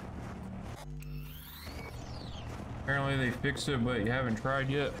 Apparently they fixed it, but you haven't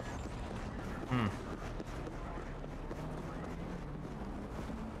tried yet.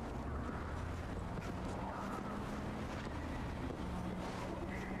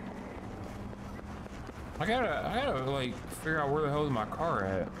 I gotta like figure out where the hell is my car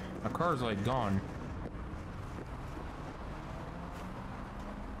at. My car's like gone.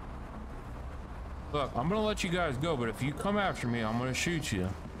 Look, I'm gonna let you guys go, but if you come after me, I'm gonna shoot you.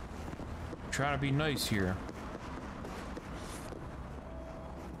 I'm trying to be nice here.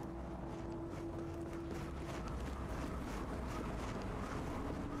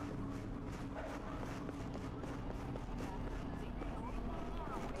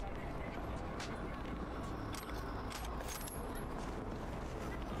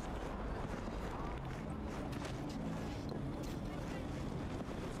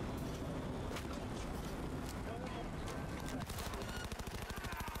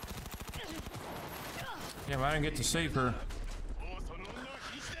 Damn, I didn't get to save her.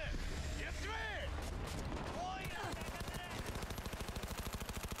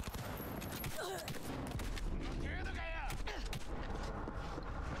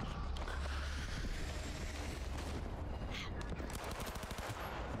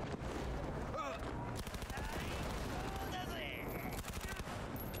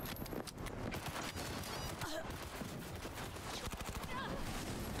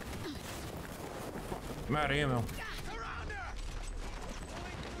 I'm out of ammo.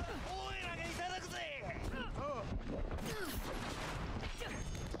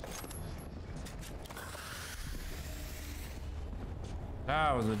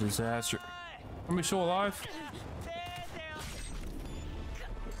 That was a disaster. Are we still alive?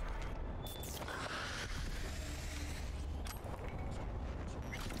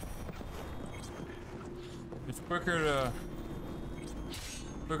 It's quicker to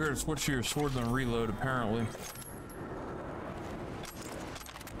Quicker to switch to your sword than reload, apparently.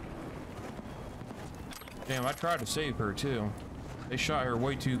 Damn, I tried to save her too. They shot her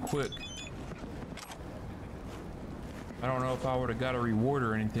way too quick. I don't know if I would have got a reward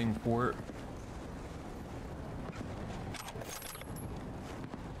or anything for it.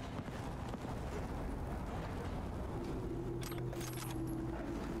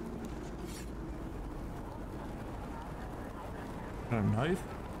 A knife?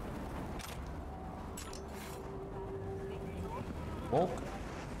 Bulk?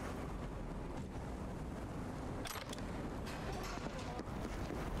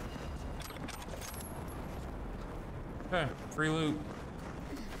 Okay, free loot.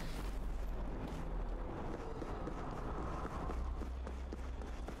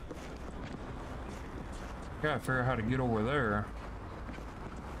 Gotta figure out how to get over there.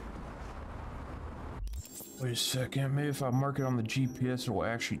 Wait a second, maybe if I mark it on the GPS, it will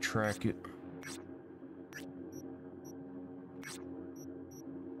actually track it.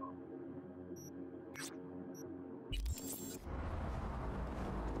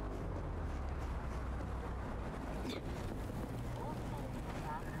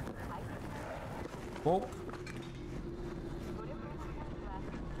 Bulk.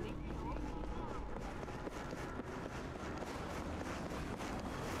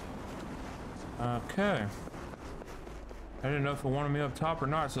 Okay. I didn't know if it wanted me up top or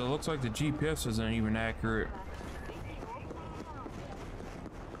not, so it looks like the GPS isn't even accurate.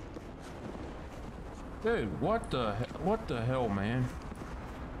 Dude, what the hell, man?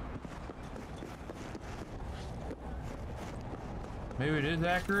 Maybe it is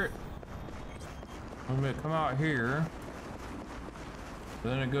accurate. I'm gonna come out here,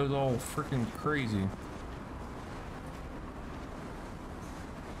 then it goes all freaking crazy.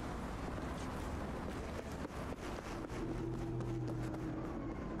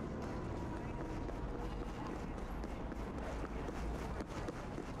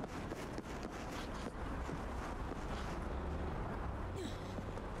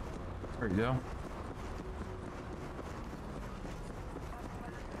 There you go.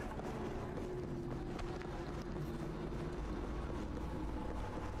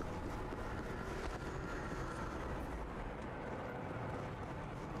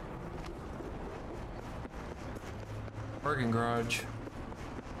 Parking garage.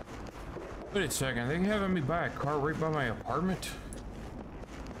 Wait a second, they having me buy a car right by my apartment?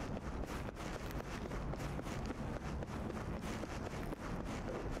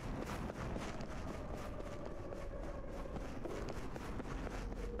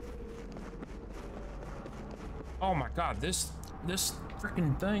 Oh my god, this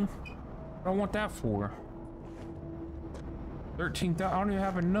freaking thing. I don't want that for 13,000. I don't even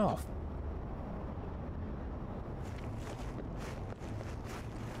have enough.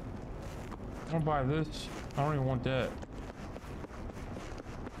 I don't buy this. I don't even want that.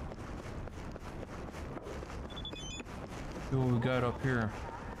 See what we got up here.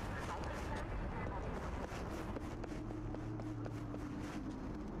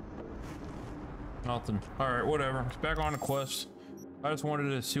 Nothing. Alright, whatever. It's back on the quest. I just wanted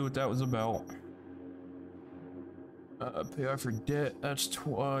to see what that was about. Pay off for debt. That's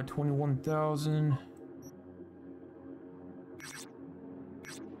 21,000.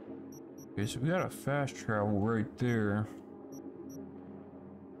 Okay, so we got a fast travel right there.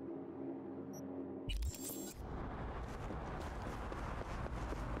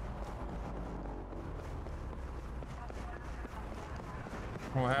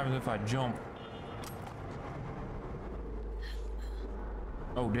 What happens if I jump?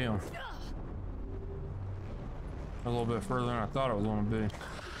 Oh, damn. A little bit further than I thought it was going to be.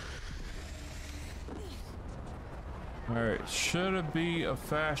 Alright, should it be a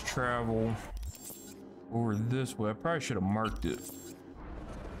fast travel over this way? I probably should have marked it.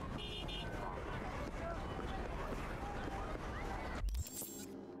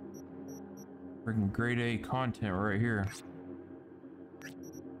 Freaking grade A content right here.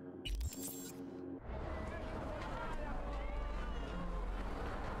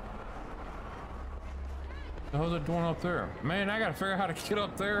 The hell's it doing up there? Man, I gotta figure out how to get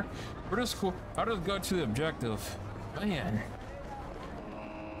up there. We're just cool. I'll just go to the objective. Man.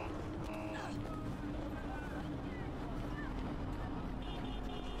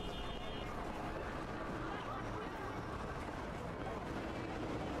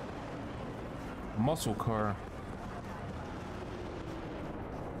 Muscle car.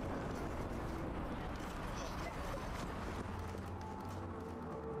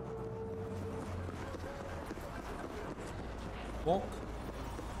 Bulk.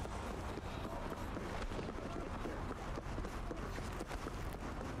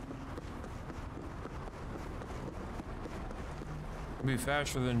 Be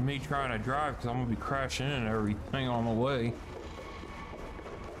faster than me trying to drive because I'm gonna be crashing in and everything on the way.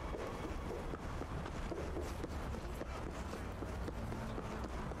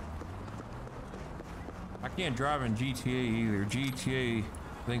 I can't drive in GTA either. GTA,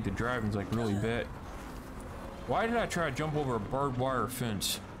 I think the driving's like really bad. Why did I try to jump over a barbed wire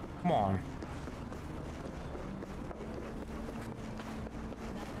fence? Come on.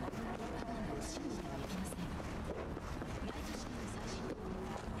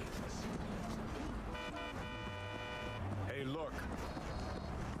 Hey, look.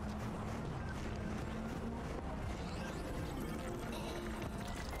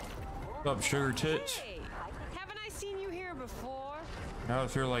 What's up, sugar tits? Hey, haven't I seen you here before? I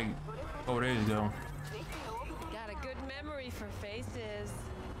was here like 4 days ago. Got a good memory for faces.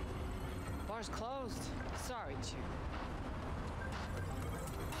 Bar's closed. Sorry, Jude.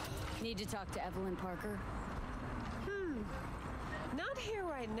 Need to talk to Evelyn Parker? Not here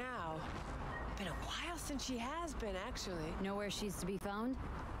right now. Been a while since she has been, actually. Know where she's to be found?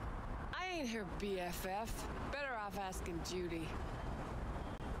 I ain't her BFF. Better off asking Judy.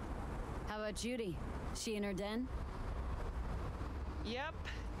 How about Judy? She in her den? Yep.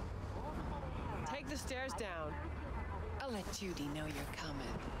 Take the stairs down. I'll let Judy know you're coming.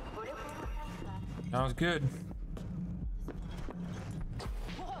 Sounds good.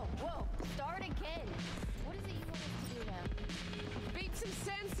 Whoa, start again. What is it you want us to do now? Beat some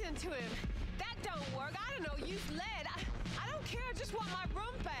sense into him. That don't work. I don't know, use lead. I don't care, I just want my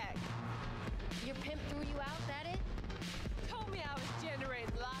room back. Your pimp threw you out, that it? Told me I was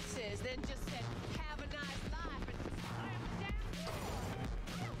generating losses, then just said, have a nice life, and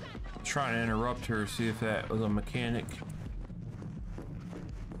slammed down. Trying to interrupt her, see if that was a mechanic.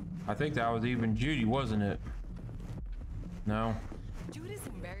 I think that was even Judy, wasn't it? No. Judy's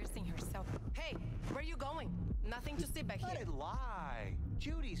embarrassing herself. Hey, where you going? Nothing to say back here. Let it lie.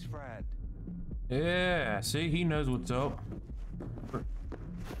 Judy's friend. Yeah, see, he knows what's up.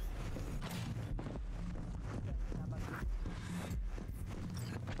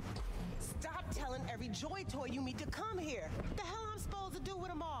 Stop telling every joy toy you meet to come here. What the hell I'm supposed to do with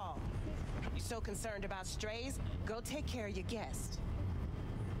them all? You so concerned about strays? Go take care of your guest.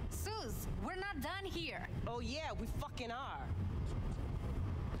 Suze, we're not done here. Oh yeah, we fucking are.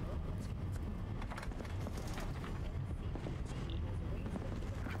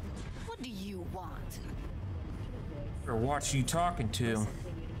 What do you want? Or what you talking to?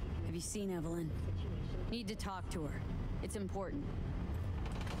 Have you seen Evelyn? Need to talk to her. It's important.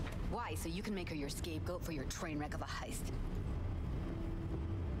 Why? So you can make her your scapegoat for your train wreck of a heist.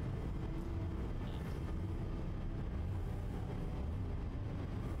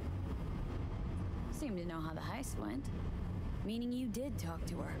 Seem to know how the heist went. Meaning you did talk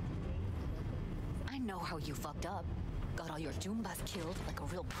to her. I know how you fucked up. Got all your Jumbas killed like a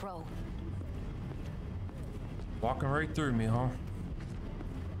real pro. Walking right through me, huh?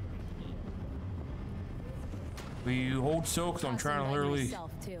 Will you hold still? Because I'm trying to literally...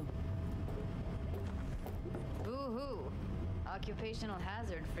 Myself, too. Boo-hoo. Occupational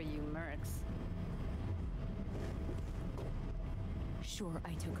hazard for you mercs. Sure,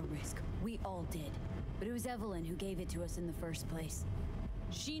 I took a risk. We all did. But it was Evelyn who gave it to us in the first place.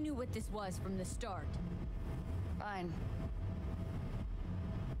 She knew what this was from the start. Fine.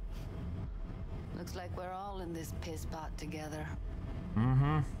 Looks like we're all in this piss pot together.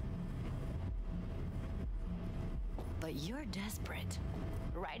 Mm-hmm. But you're desperate.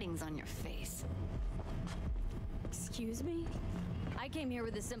 Writing's on your face. Excuse me? I came here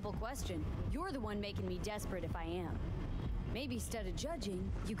with a simple question. You're the one making me desperate if I am. Maybe instead of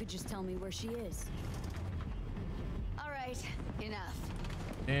judging, you could just tell me where she is. All right, enough.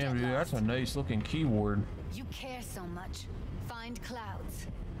 Damn, dude, that's a nice looking keyboard. You care so much. Find Clouds.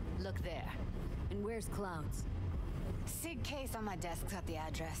 Look there. And where's Clouds? Sig case on my desk's got the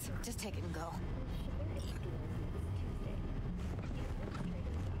address. Just take it and go.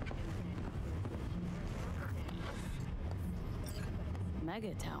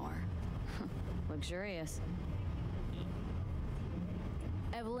 Mega tower. Luxurious.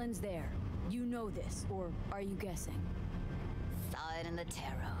 Evelyn's there. You know this, or are you guessing? Saw it in the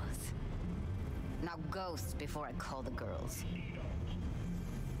tarots. Now ghost before I call the girls.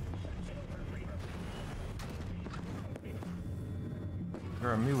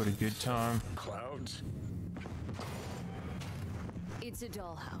 Girl, me with a good time. Clouds? It's a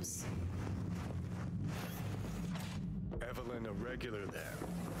dollhouse. Evelyn, a regular there.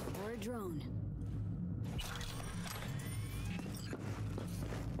 Or a drone.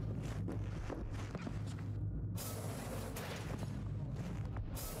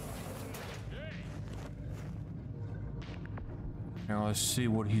 Now let's see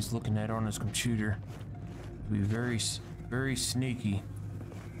what he's looking at on his computer. Be very, very sneaky.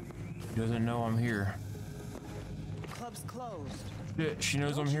 He doesn't know I'm here. Club's closed. Shit, she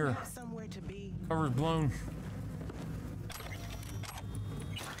knows I'm here. Somewhere to be. Cover's blown.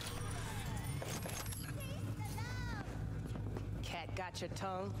 Cat got your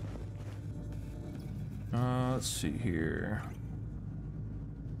tongue? Let's see here.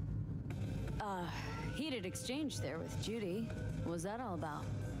 Heated exchange there with Judy. What was that all about?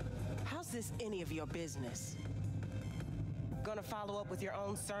 How's this any of your business? Gonna follow up with your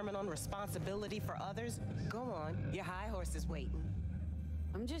own sermon on responsibility for others? Go on, your high horse is waiting.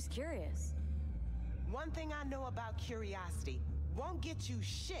 I'm just curious. One thing I know about curiosity, won't get you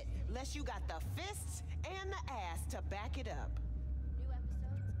shit unless you got the fists and the ass to back it up. New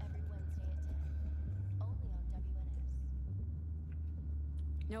episodes every Wednesday at 10. Only on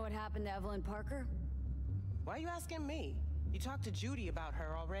WNS. Know what happened to Evelyn Parker? Why are you asking me? You talked to Judy about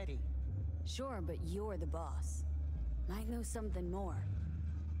her already. Sure, but you're the boss. Might know something more.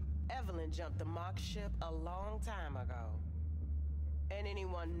 Evelyn jumped the Mox ship a long time ago. And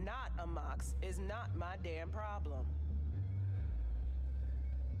anyone not a Mox is not my damn problem.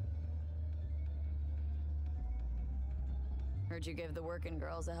 Heard you give the working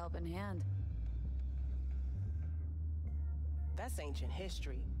girls a helping hand. That's ancient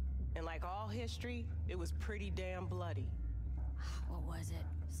history. And like all history, it was pretty damn bloody. What was it?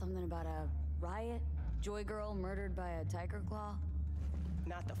 Something about a riot? Joy girl murdered by a tiger claw?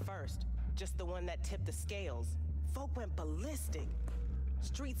 Not the first, just the one that tipped the scales. Folk went ballistic.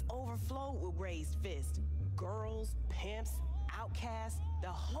 Streets overflowed with raised fists. Girls, pimps, outcasts, the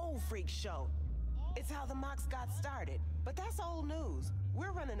whole freak show. It's how the Mox got started, but that's old news.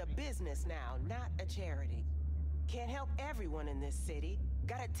 We're running a business now, not a charity. Can't help everyone in this city.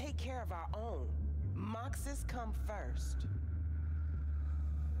 Gotta take care of our own. Moxes come first.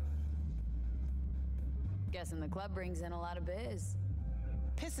 Guessing the club brings in a lot of biz.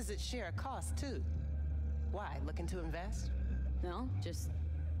 Pisses its share of cost, too. Why, looking to invest? No, just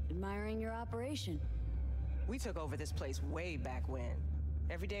admiring your operation. We took over this place way back when.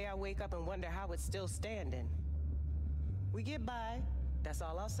 Every day I wake up and wonder how it's still standing. We get by, that's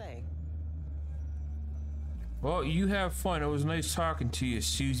all I'll say. Well, you have fun. It was nice talking to you,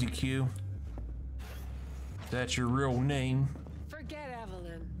 Susie Q. That's your real name. Forget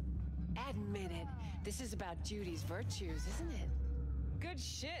Evelyn. Admit it. This is about Judy's virtues, isn't it? Good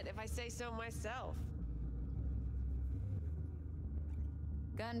shit, if I say so myself.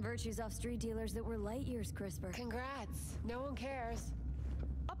 Gotten virtues off street dealers that were light years crisper. Congrats. No one cares.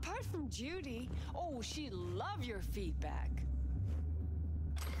 Apart from Judy, oh, she'd love your feedback.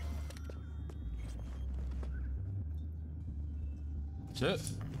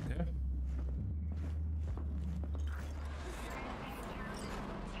 That's it. Okay.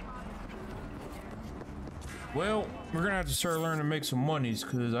 Well, we're gonna have to start learning to make some monies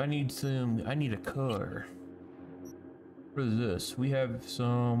because I need a car. What is this? We have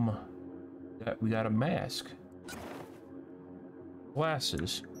some. We got a mask.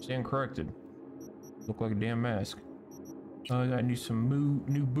 Glasses. Stand corrected. Look like a damn mask. I need some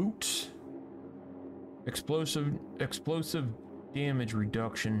new boots. Explosive damage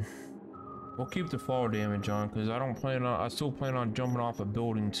reduction. We'll keep the fall damage on because I still plan on jumping off of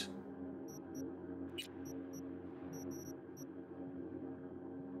buildings.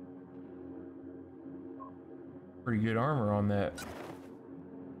 Pretty good armor on that.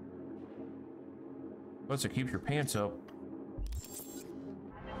 Plus it keeps your pants up.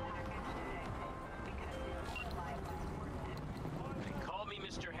 Call me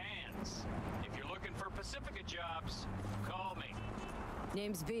Mr. Hands. If you're looking for Pacifica jobs, call me.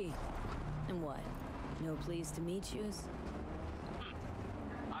 Name's V. And what? No pleased to meet yous?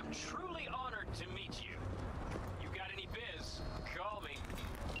 I'm truly honored to meet you. You got any biz, call me.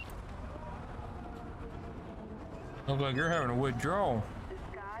 Looks like you're having a withdrawal.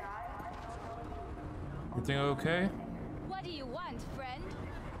 Everything okay? What do you want, friend?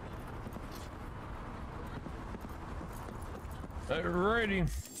 Alrighty.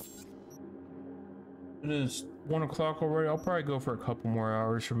 It is 1 o'clock already. I'll probably go for a couple more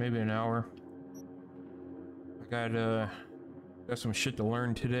hours, or maybe an hour. I got some shit to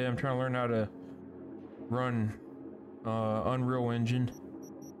learn today. I'm trying to learn how to run Unreal Engine.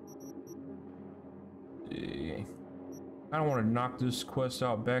 I don't want to knock this quest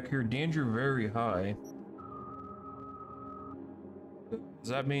out back here. Danger very high. Does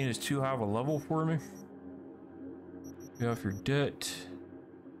that mean it's too high of a level for me? Pay off your debt.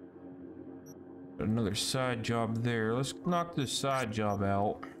 Got another side job there. Let's knock this side job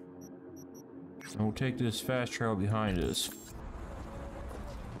out. And we'll take this fast travel behind us.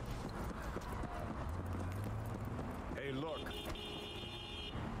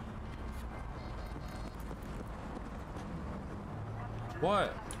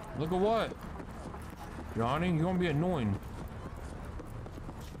 What? Look at what? Johnny, you're gonna be annoying.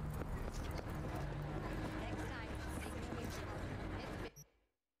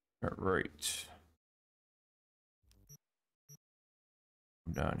 All right.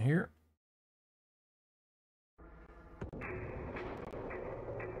 Down here.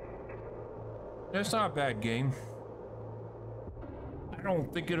 That's not a bad game. I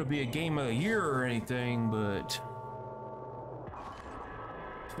don't think it'll be a game of the year or anything, but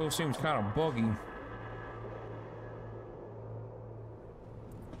still seems kind of buggy.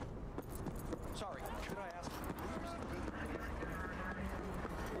 Sorry, could I ask?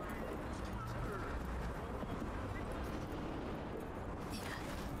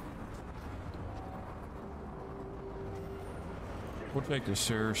 We'll take the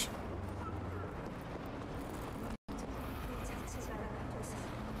stairs.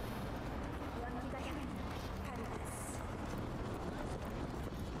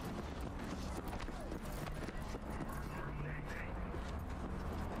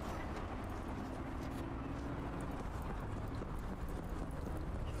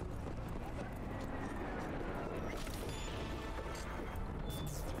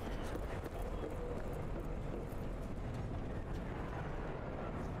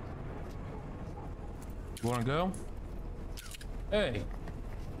 You wanna go? Hey.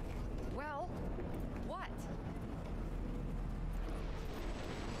 Well, what?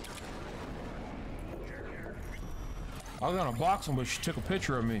 I was gonna box him, but she took a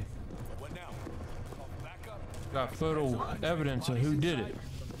picture of me. What now? Back up. Got photo evidence of who did it.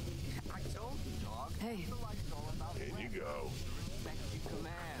 I told you, dog. Hey. In you go.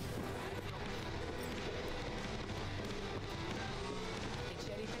 Command. Itch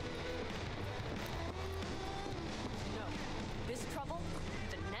anything? No. This trouble,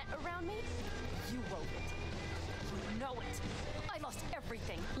 the net around me, you wove it. You know it. I lost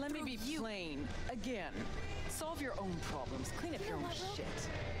everything. Let me be plain. Again. Solve your own problems. Clean up your own shit.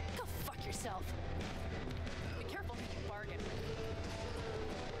 Go fuck yourself. Be careful who you bargain with.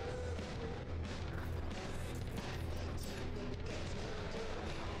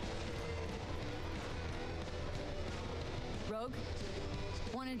 Rogue?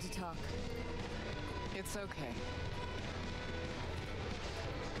 Wanted to talk. It's okay.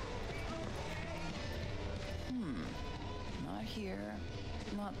 Not here,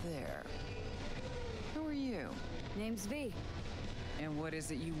 not there. Who are you? Name's V. And what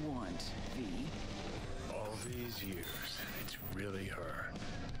is it you want, V? All these years, it's really her.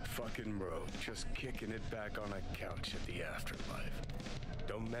 Fucking Rogue, just kicking it back on a couch at the afterlife.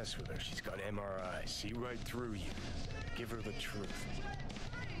 Don't mess with her, she's got MRI. See right through you. Give her the truth.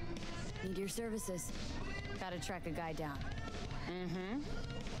 Need your services. Gotta track a guy down.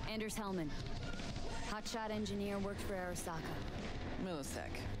 Anders Hellman. Hotshot engineer, worked for Arasaka.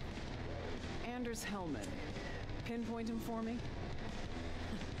 Millisec. Anders Hellman. Pinpoint him for me?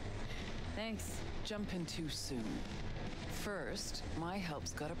 Thanks. Jumping too soon. First, my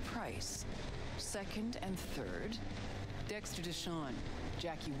help's got a price. Second and third, Dexter Deshawn,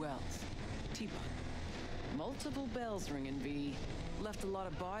 Jackie Wells, T-Bug. Multiple bells ringing, V. Left a lot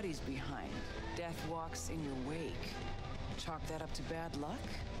of bodies behind. Death walks in your wake. Chalk that up to bad luck?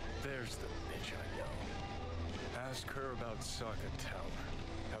 There's the bitch I know. Ask her about Saka Tower.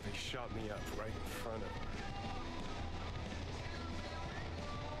 How they shot me up right in front of her.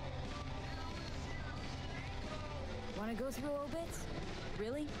 Wanna go through obits?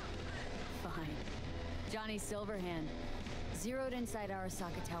 Really? Fine. Johnny Silverhand. Zeroed inside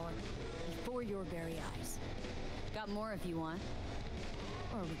Arasaka Tower. Before your very eyes. Got more if you want.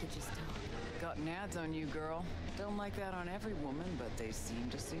 Or we could just talk. Got nads on you, girl. Don't like that on every woman, but they seem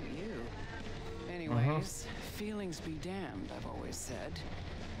to suit you. Anyways, feelings be damned, I've always said.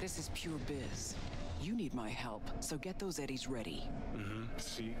 This is pure biz. You need my help, so get those eddies ready.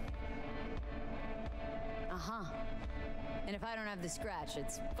 See? Uh-huh. And if I don't have the scratch,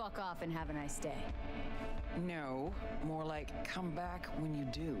 it's fuck off and have a nice day. No, more like come back when you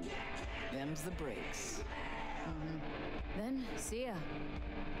do. Them's the breaks. Then, see ya.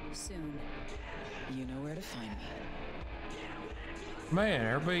 Soon. You know where to find me. Man,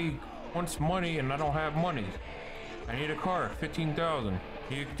 everybody wants money and I don't have money. I need a car, 15,000.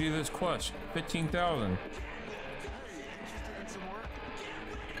 You can do this quest, 15,000.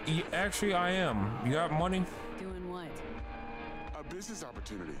 Actually, I am. You got money? Doing what? A business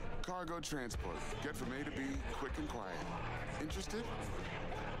opportunity. Cargo transport. Get from A to B, quick and quiet. Interested?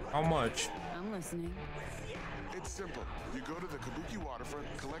 How much? I'm listening. It's simple. You go to the Kabuki waterfront,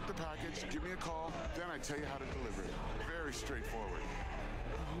 collect the package, give me a call, then I tell you how to deliver it. Very straightforward.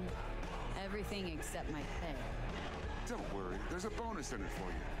 Everything except my pay. Don't worry, there's a bonus in it for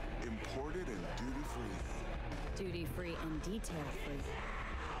you. Imported and duty-free. Duty-free and detail-free.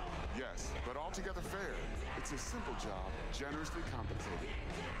 Yes, but altogether fair. It's a simple job, generously compensated.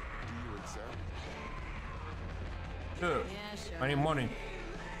 Do you accept? Sure. Yeah, sure. I need money.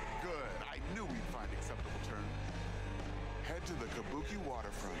 Good. I knew we'd find acceptable terms. Head to the Kabuki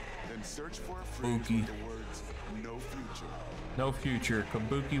waterfront, then search for a fridge with the words, no future. No future.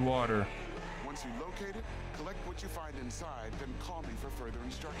 Kabuki water. Once you locate it, collect what you find inside, then call me for further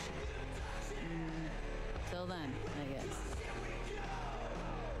instructions. Till then, I guess.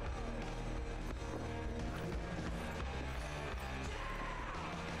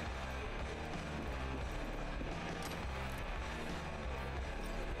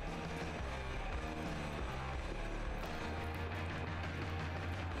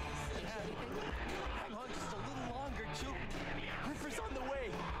 Hang on just a little longer, Juke. Ripper's on the way.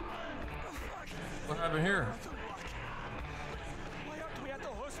 Oh, fuck. What happened here? Why aren't we at the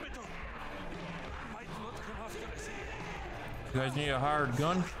hospital? Might not come after us. You guys need a hired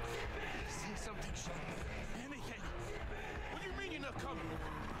gun? Say something, Sean. Anything. What do you mean you're not coming?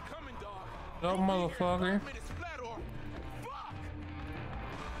 Coming, dog. No, motherfucker. 5 minutes flat or fuck!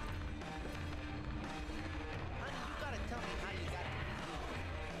 Honey, you gotta tell me how you got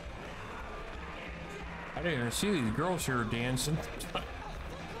I didn't even see these girls here dancing.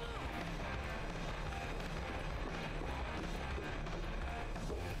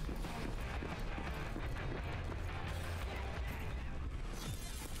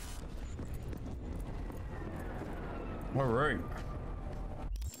 All right.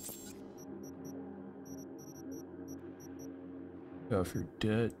 Off your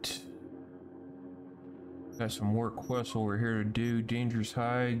debt. Got some more quests over here to do. Dangerous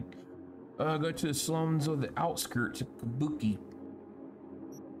hide. Go to the slums of the outskirts of Kabuki.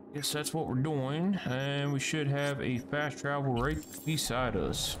 Guess that's what we're doing, and we should have a fast travel right beside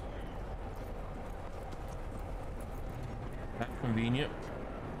us. That's convenient.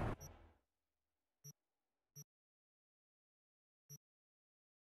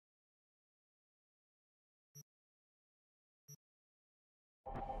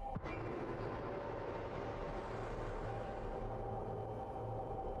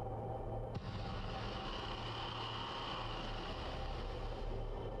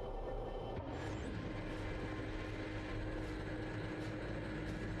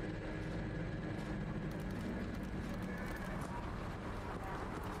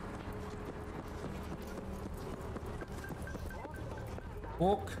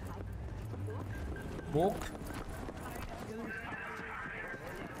 Walk. Walk.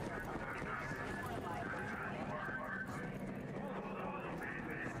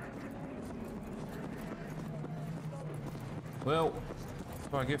 Well,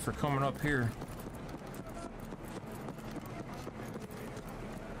 that's what I get for coming up here.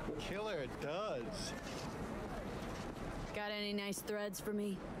 Killer does. Got any nice threads for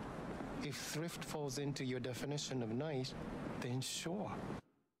me? If thrift falls into your definition of nice, then sure.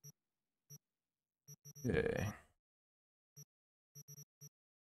 Okay.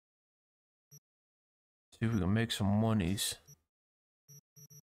 See if we can make some monies.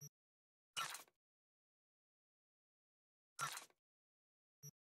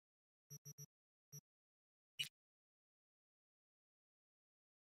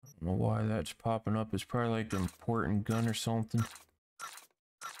 I don't know why that's popping up. It's probably like an important gun or something.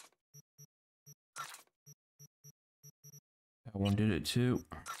 That one did it too.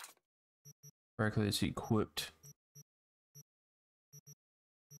 Correctly, it's equipped.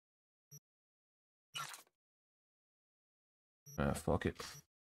 Ah, fuck it.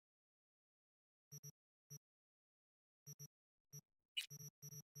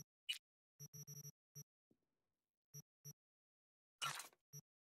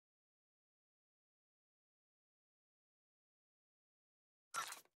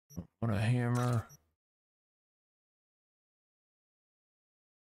 Want a hammer.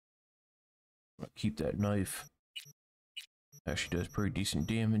 I'll keep that knife. Actually does pretty decent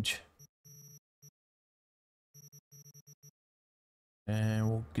damage. And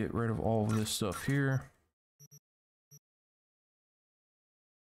we'll get rid of all of this stuff here.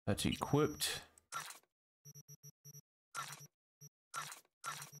 That's equipped.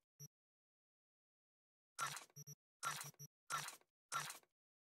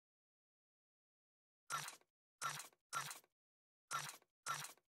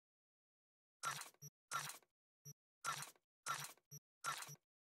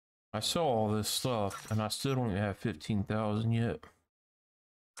 I saw all this stuff, and I still don't have 15,000 yet.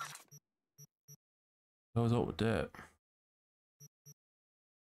 What was up with that?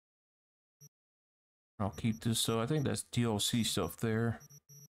 I'll keep this, so I think that's DLC stuff there.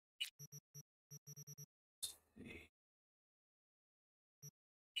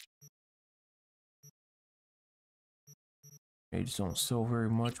 Mages don't sell very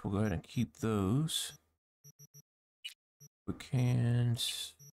much. We'll go ahead and keep those. Quick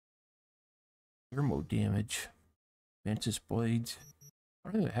hands. Thermo damage. Mantis blades.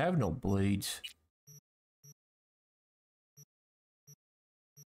 I don't even have no blades.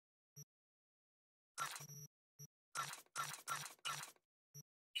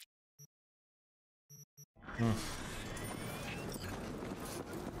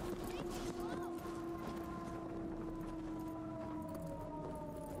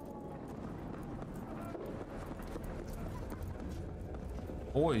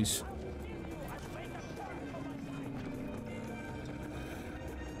 Boys.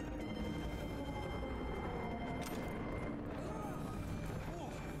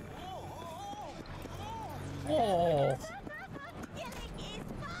 Oh.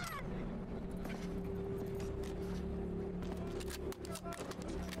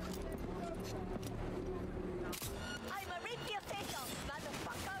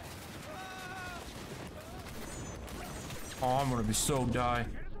 Oh, I'm gonna be so die.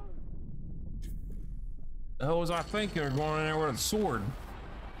 The hell was I thinking of going in there with a sword?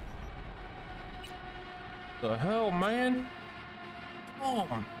 The hell, man? Come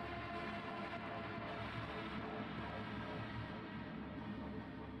on.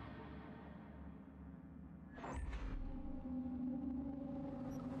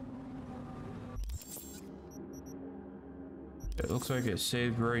 It looks like it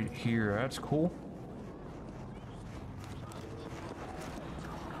saved right here. That's cool.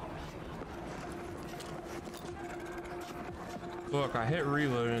 Look, I hit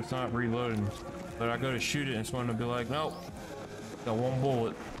reload and it's not reloading. But I go to shoot it and it's going to be like, nope. Got one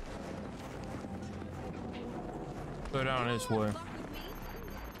bullet. Go down this way.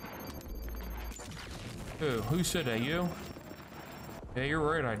 Who said that? You? Yeah, you're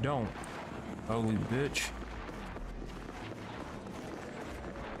right, I don't. Ugly bitch.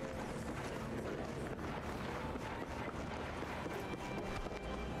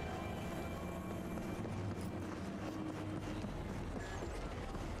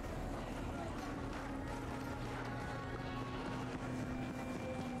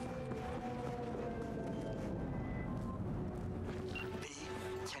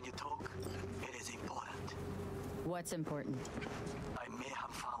 What's important? I may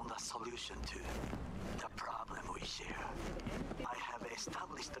have found a solution to the problem we share. I have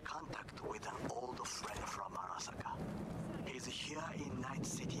established a contact with an old friend from Arasaka. He's here in Night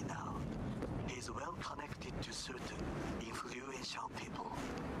City now. He's well connected to certain influential people.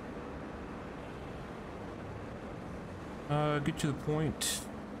 Get to the point.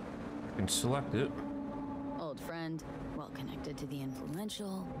 I can select it. Old friend, well connected to the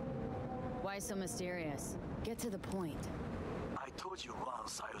influential. Why so mysterious? Get to the point. I told you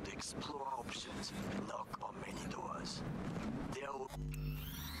once I would explore options, knock on many doors.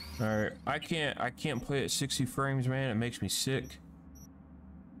 Alright, I can't play at 60 frames, man. It makes me sick.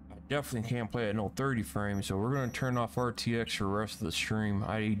 I definitely can't play at no 30 frames, so we're gonna turn off RTX for the rest of the stream.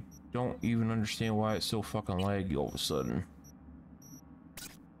 I don't even understand why it's so fucking laggy all of a sudden.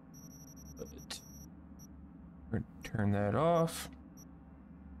 But we're gonna turn that off.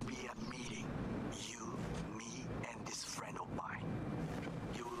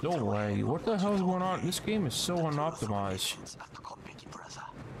 No way, what the hell is going on? This game is so unoptimized.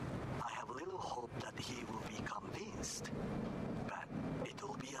 I have little hope that he will be convinced, but it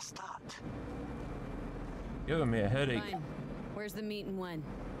will be a start. Giving me a headache. Fine. Where's the meet and when?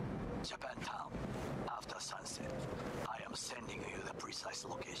 Japantown, after sunset. I am sending you the precise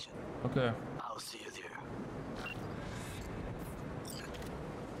location. Okay. I'll see you there.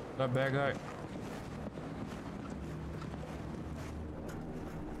 That bad guy.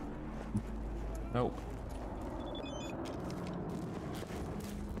 Nope.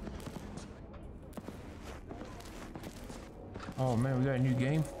 Oh man, we got a new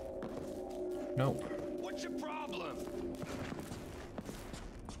game? Nope. What's your problem?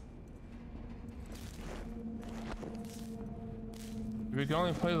 We can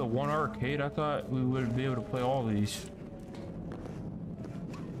only play the one arcade. I thought we would be able to play all these.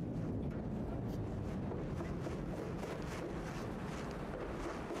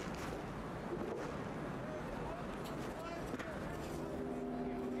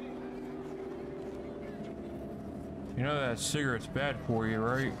 You know that cigarette's bad for you,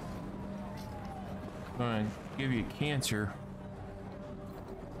 right? It's gonna give you cancer.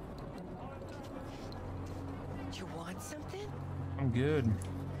 You want something? I'm good.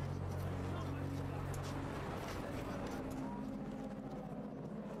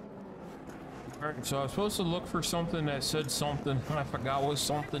 Alright, so I was supposed to look for something that said something, and I forgot what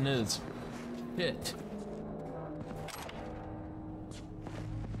something is. Shit.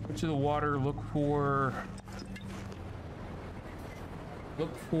 Go to the water, look for...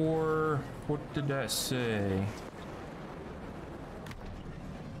 What did that say?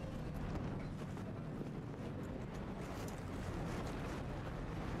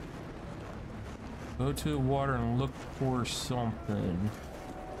 Go to the water and look for something.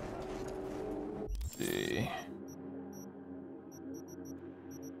 Let's see.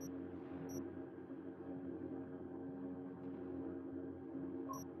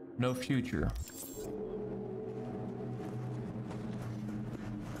 No future.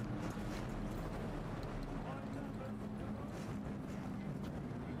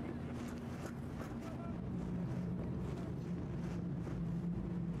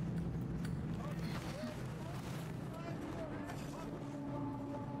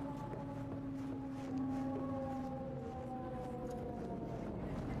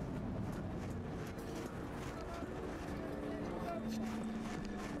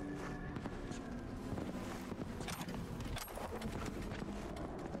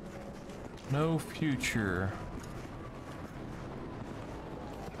 No future.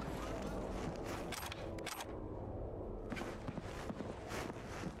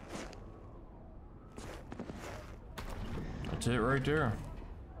 That's it right there.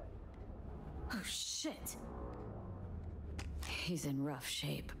 Oh shit. He's in rough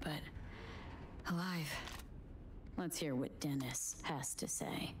shape, but alive. Let's hear what Dennis has to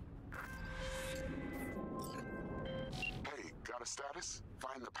say. Hey, got a status?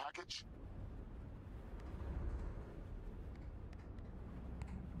 Find the package?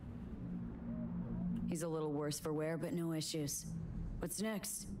 He's a little worse for wear, but no issues. What's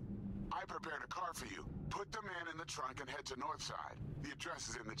next? I prepared a car for you. Put the man in the trunk and head to Northside. The address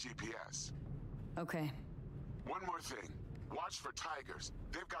is in the GPS. Okay. One more thing. Watch for tigers.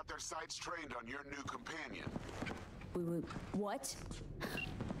 They've got their sights trained on your new companion. What?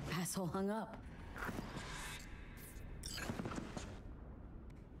 Asshole hung up.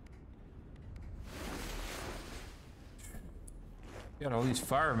 Got all these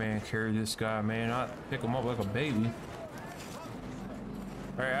firemen carry this guy, man. I pick him up like a baby.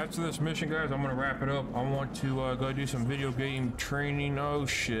 Alright, after this mission, guys, I'm gonna wrap it up. I want to go do some video game training. Oh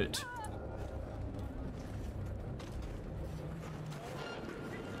shit.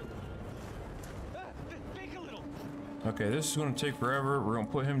 Okay, this is gonna take forever. We're gonna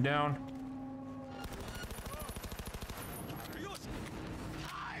put him down.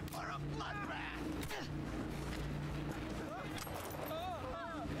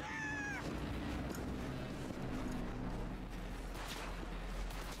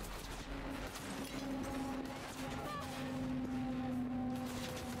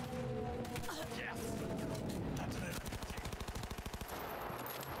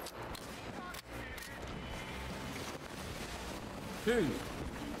 Dude,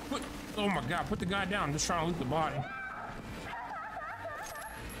 oh my god, put the guy down. I'm just trying to loot the body.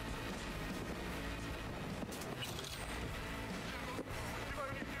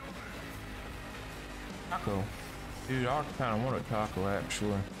 Taco. Dude, I kind of want a taco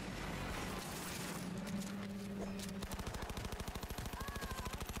actually.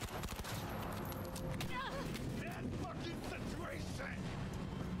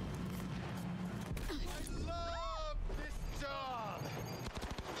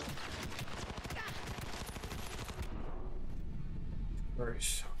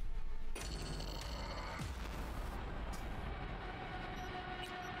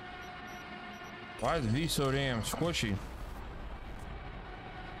 Why is V so damn squishy?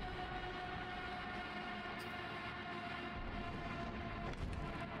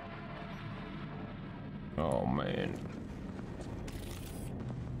 Oh man.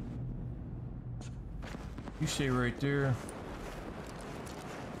 You stay right there.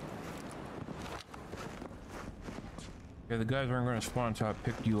 Yeah, the guys aren't gonna spawn until I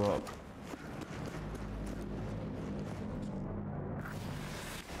picked you up.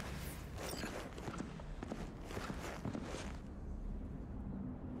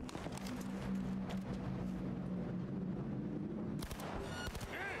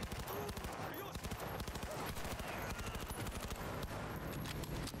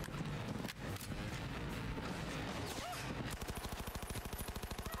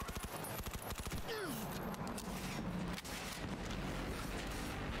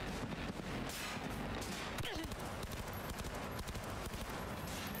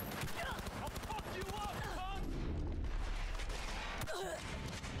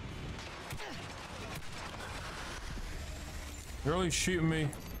 They're really shooting me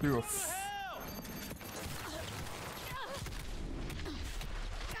through a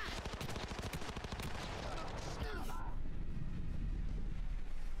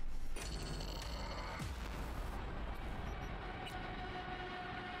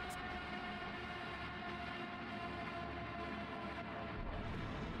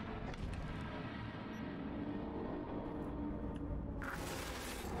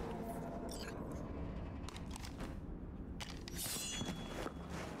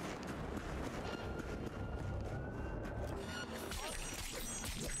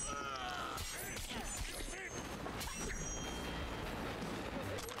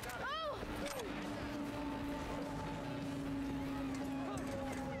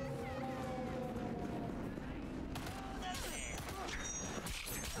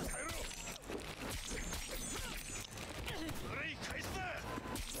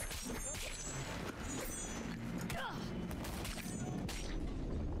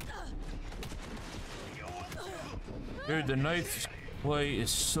Dude, the knife play is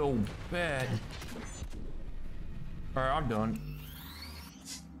so bad. Alright, I'm done.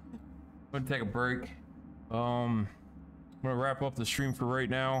 I'm gonna take a break. I'm gonna wrap up the stream for right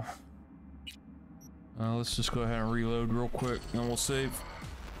now. Let's just go ahead and reload real quick, and we'll save.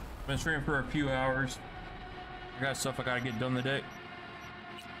 I've been streaming for a few hours. I got stuff I gotta get done today.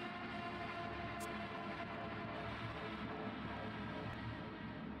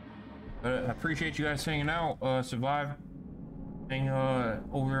 But I appreciate you guys hanging out. Survive.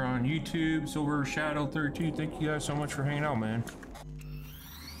 Over on YouTube, Silver Shadow 32. Thank you guys so much for hanging out, man.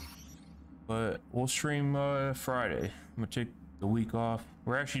 But we'll stream Friday. I'm gonna take the week off.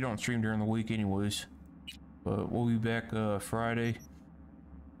 We actually don't stream during the week anyways. But we'll be back Friday.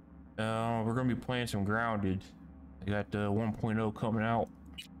 We're gonna be playing some Grounded. I got 1.0 coming out.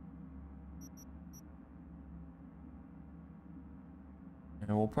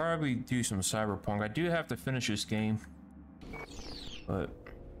 And we'll probably do some Cyberpunk. I do have to finish this game. But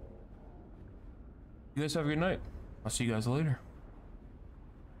you guys have a good night. I'll see you guys later.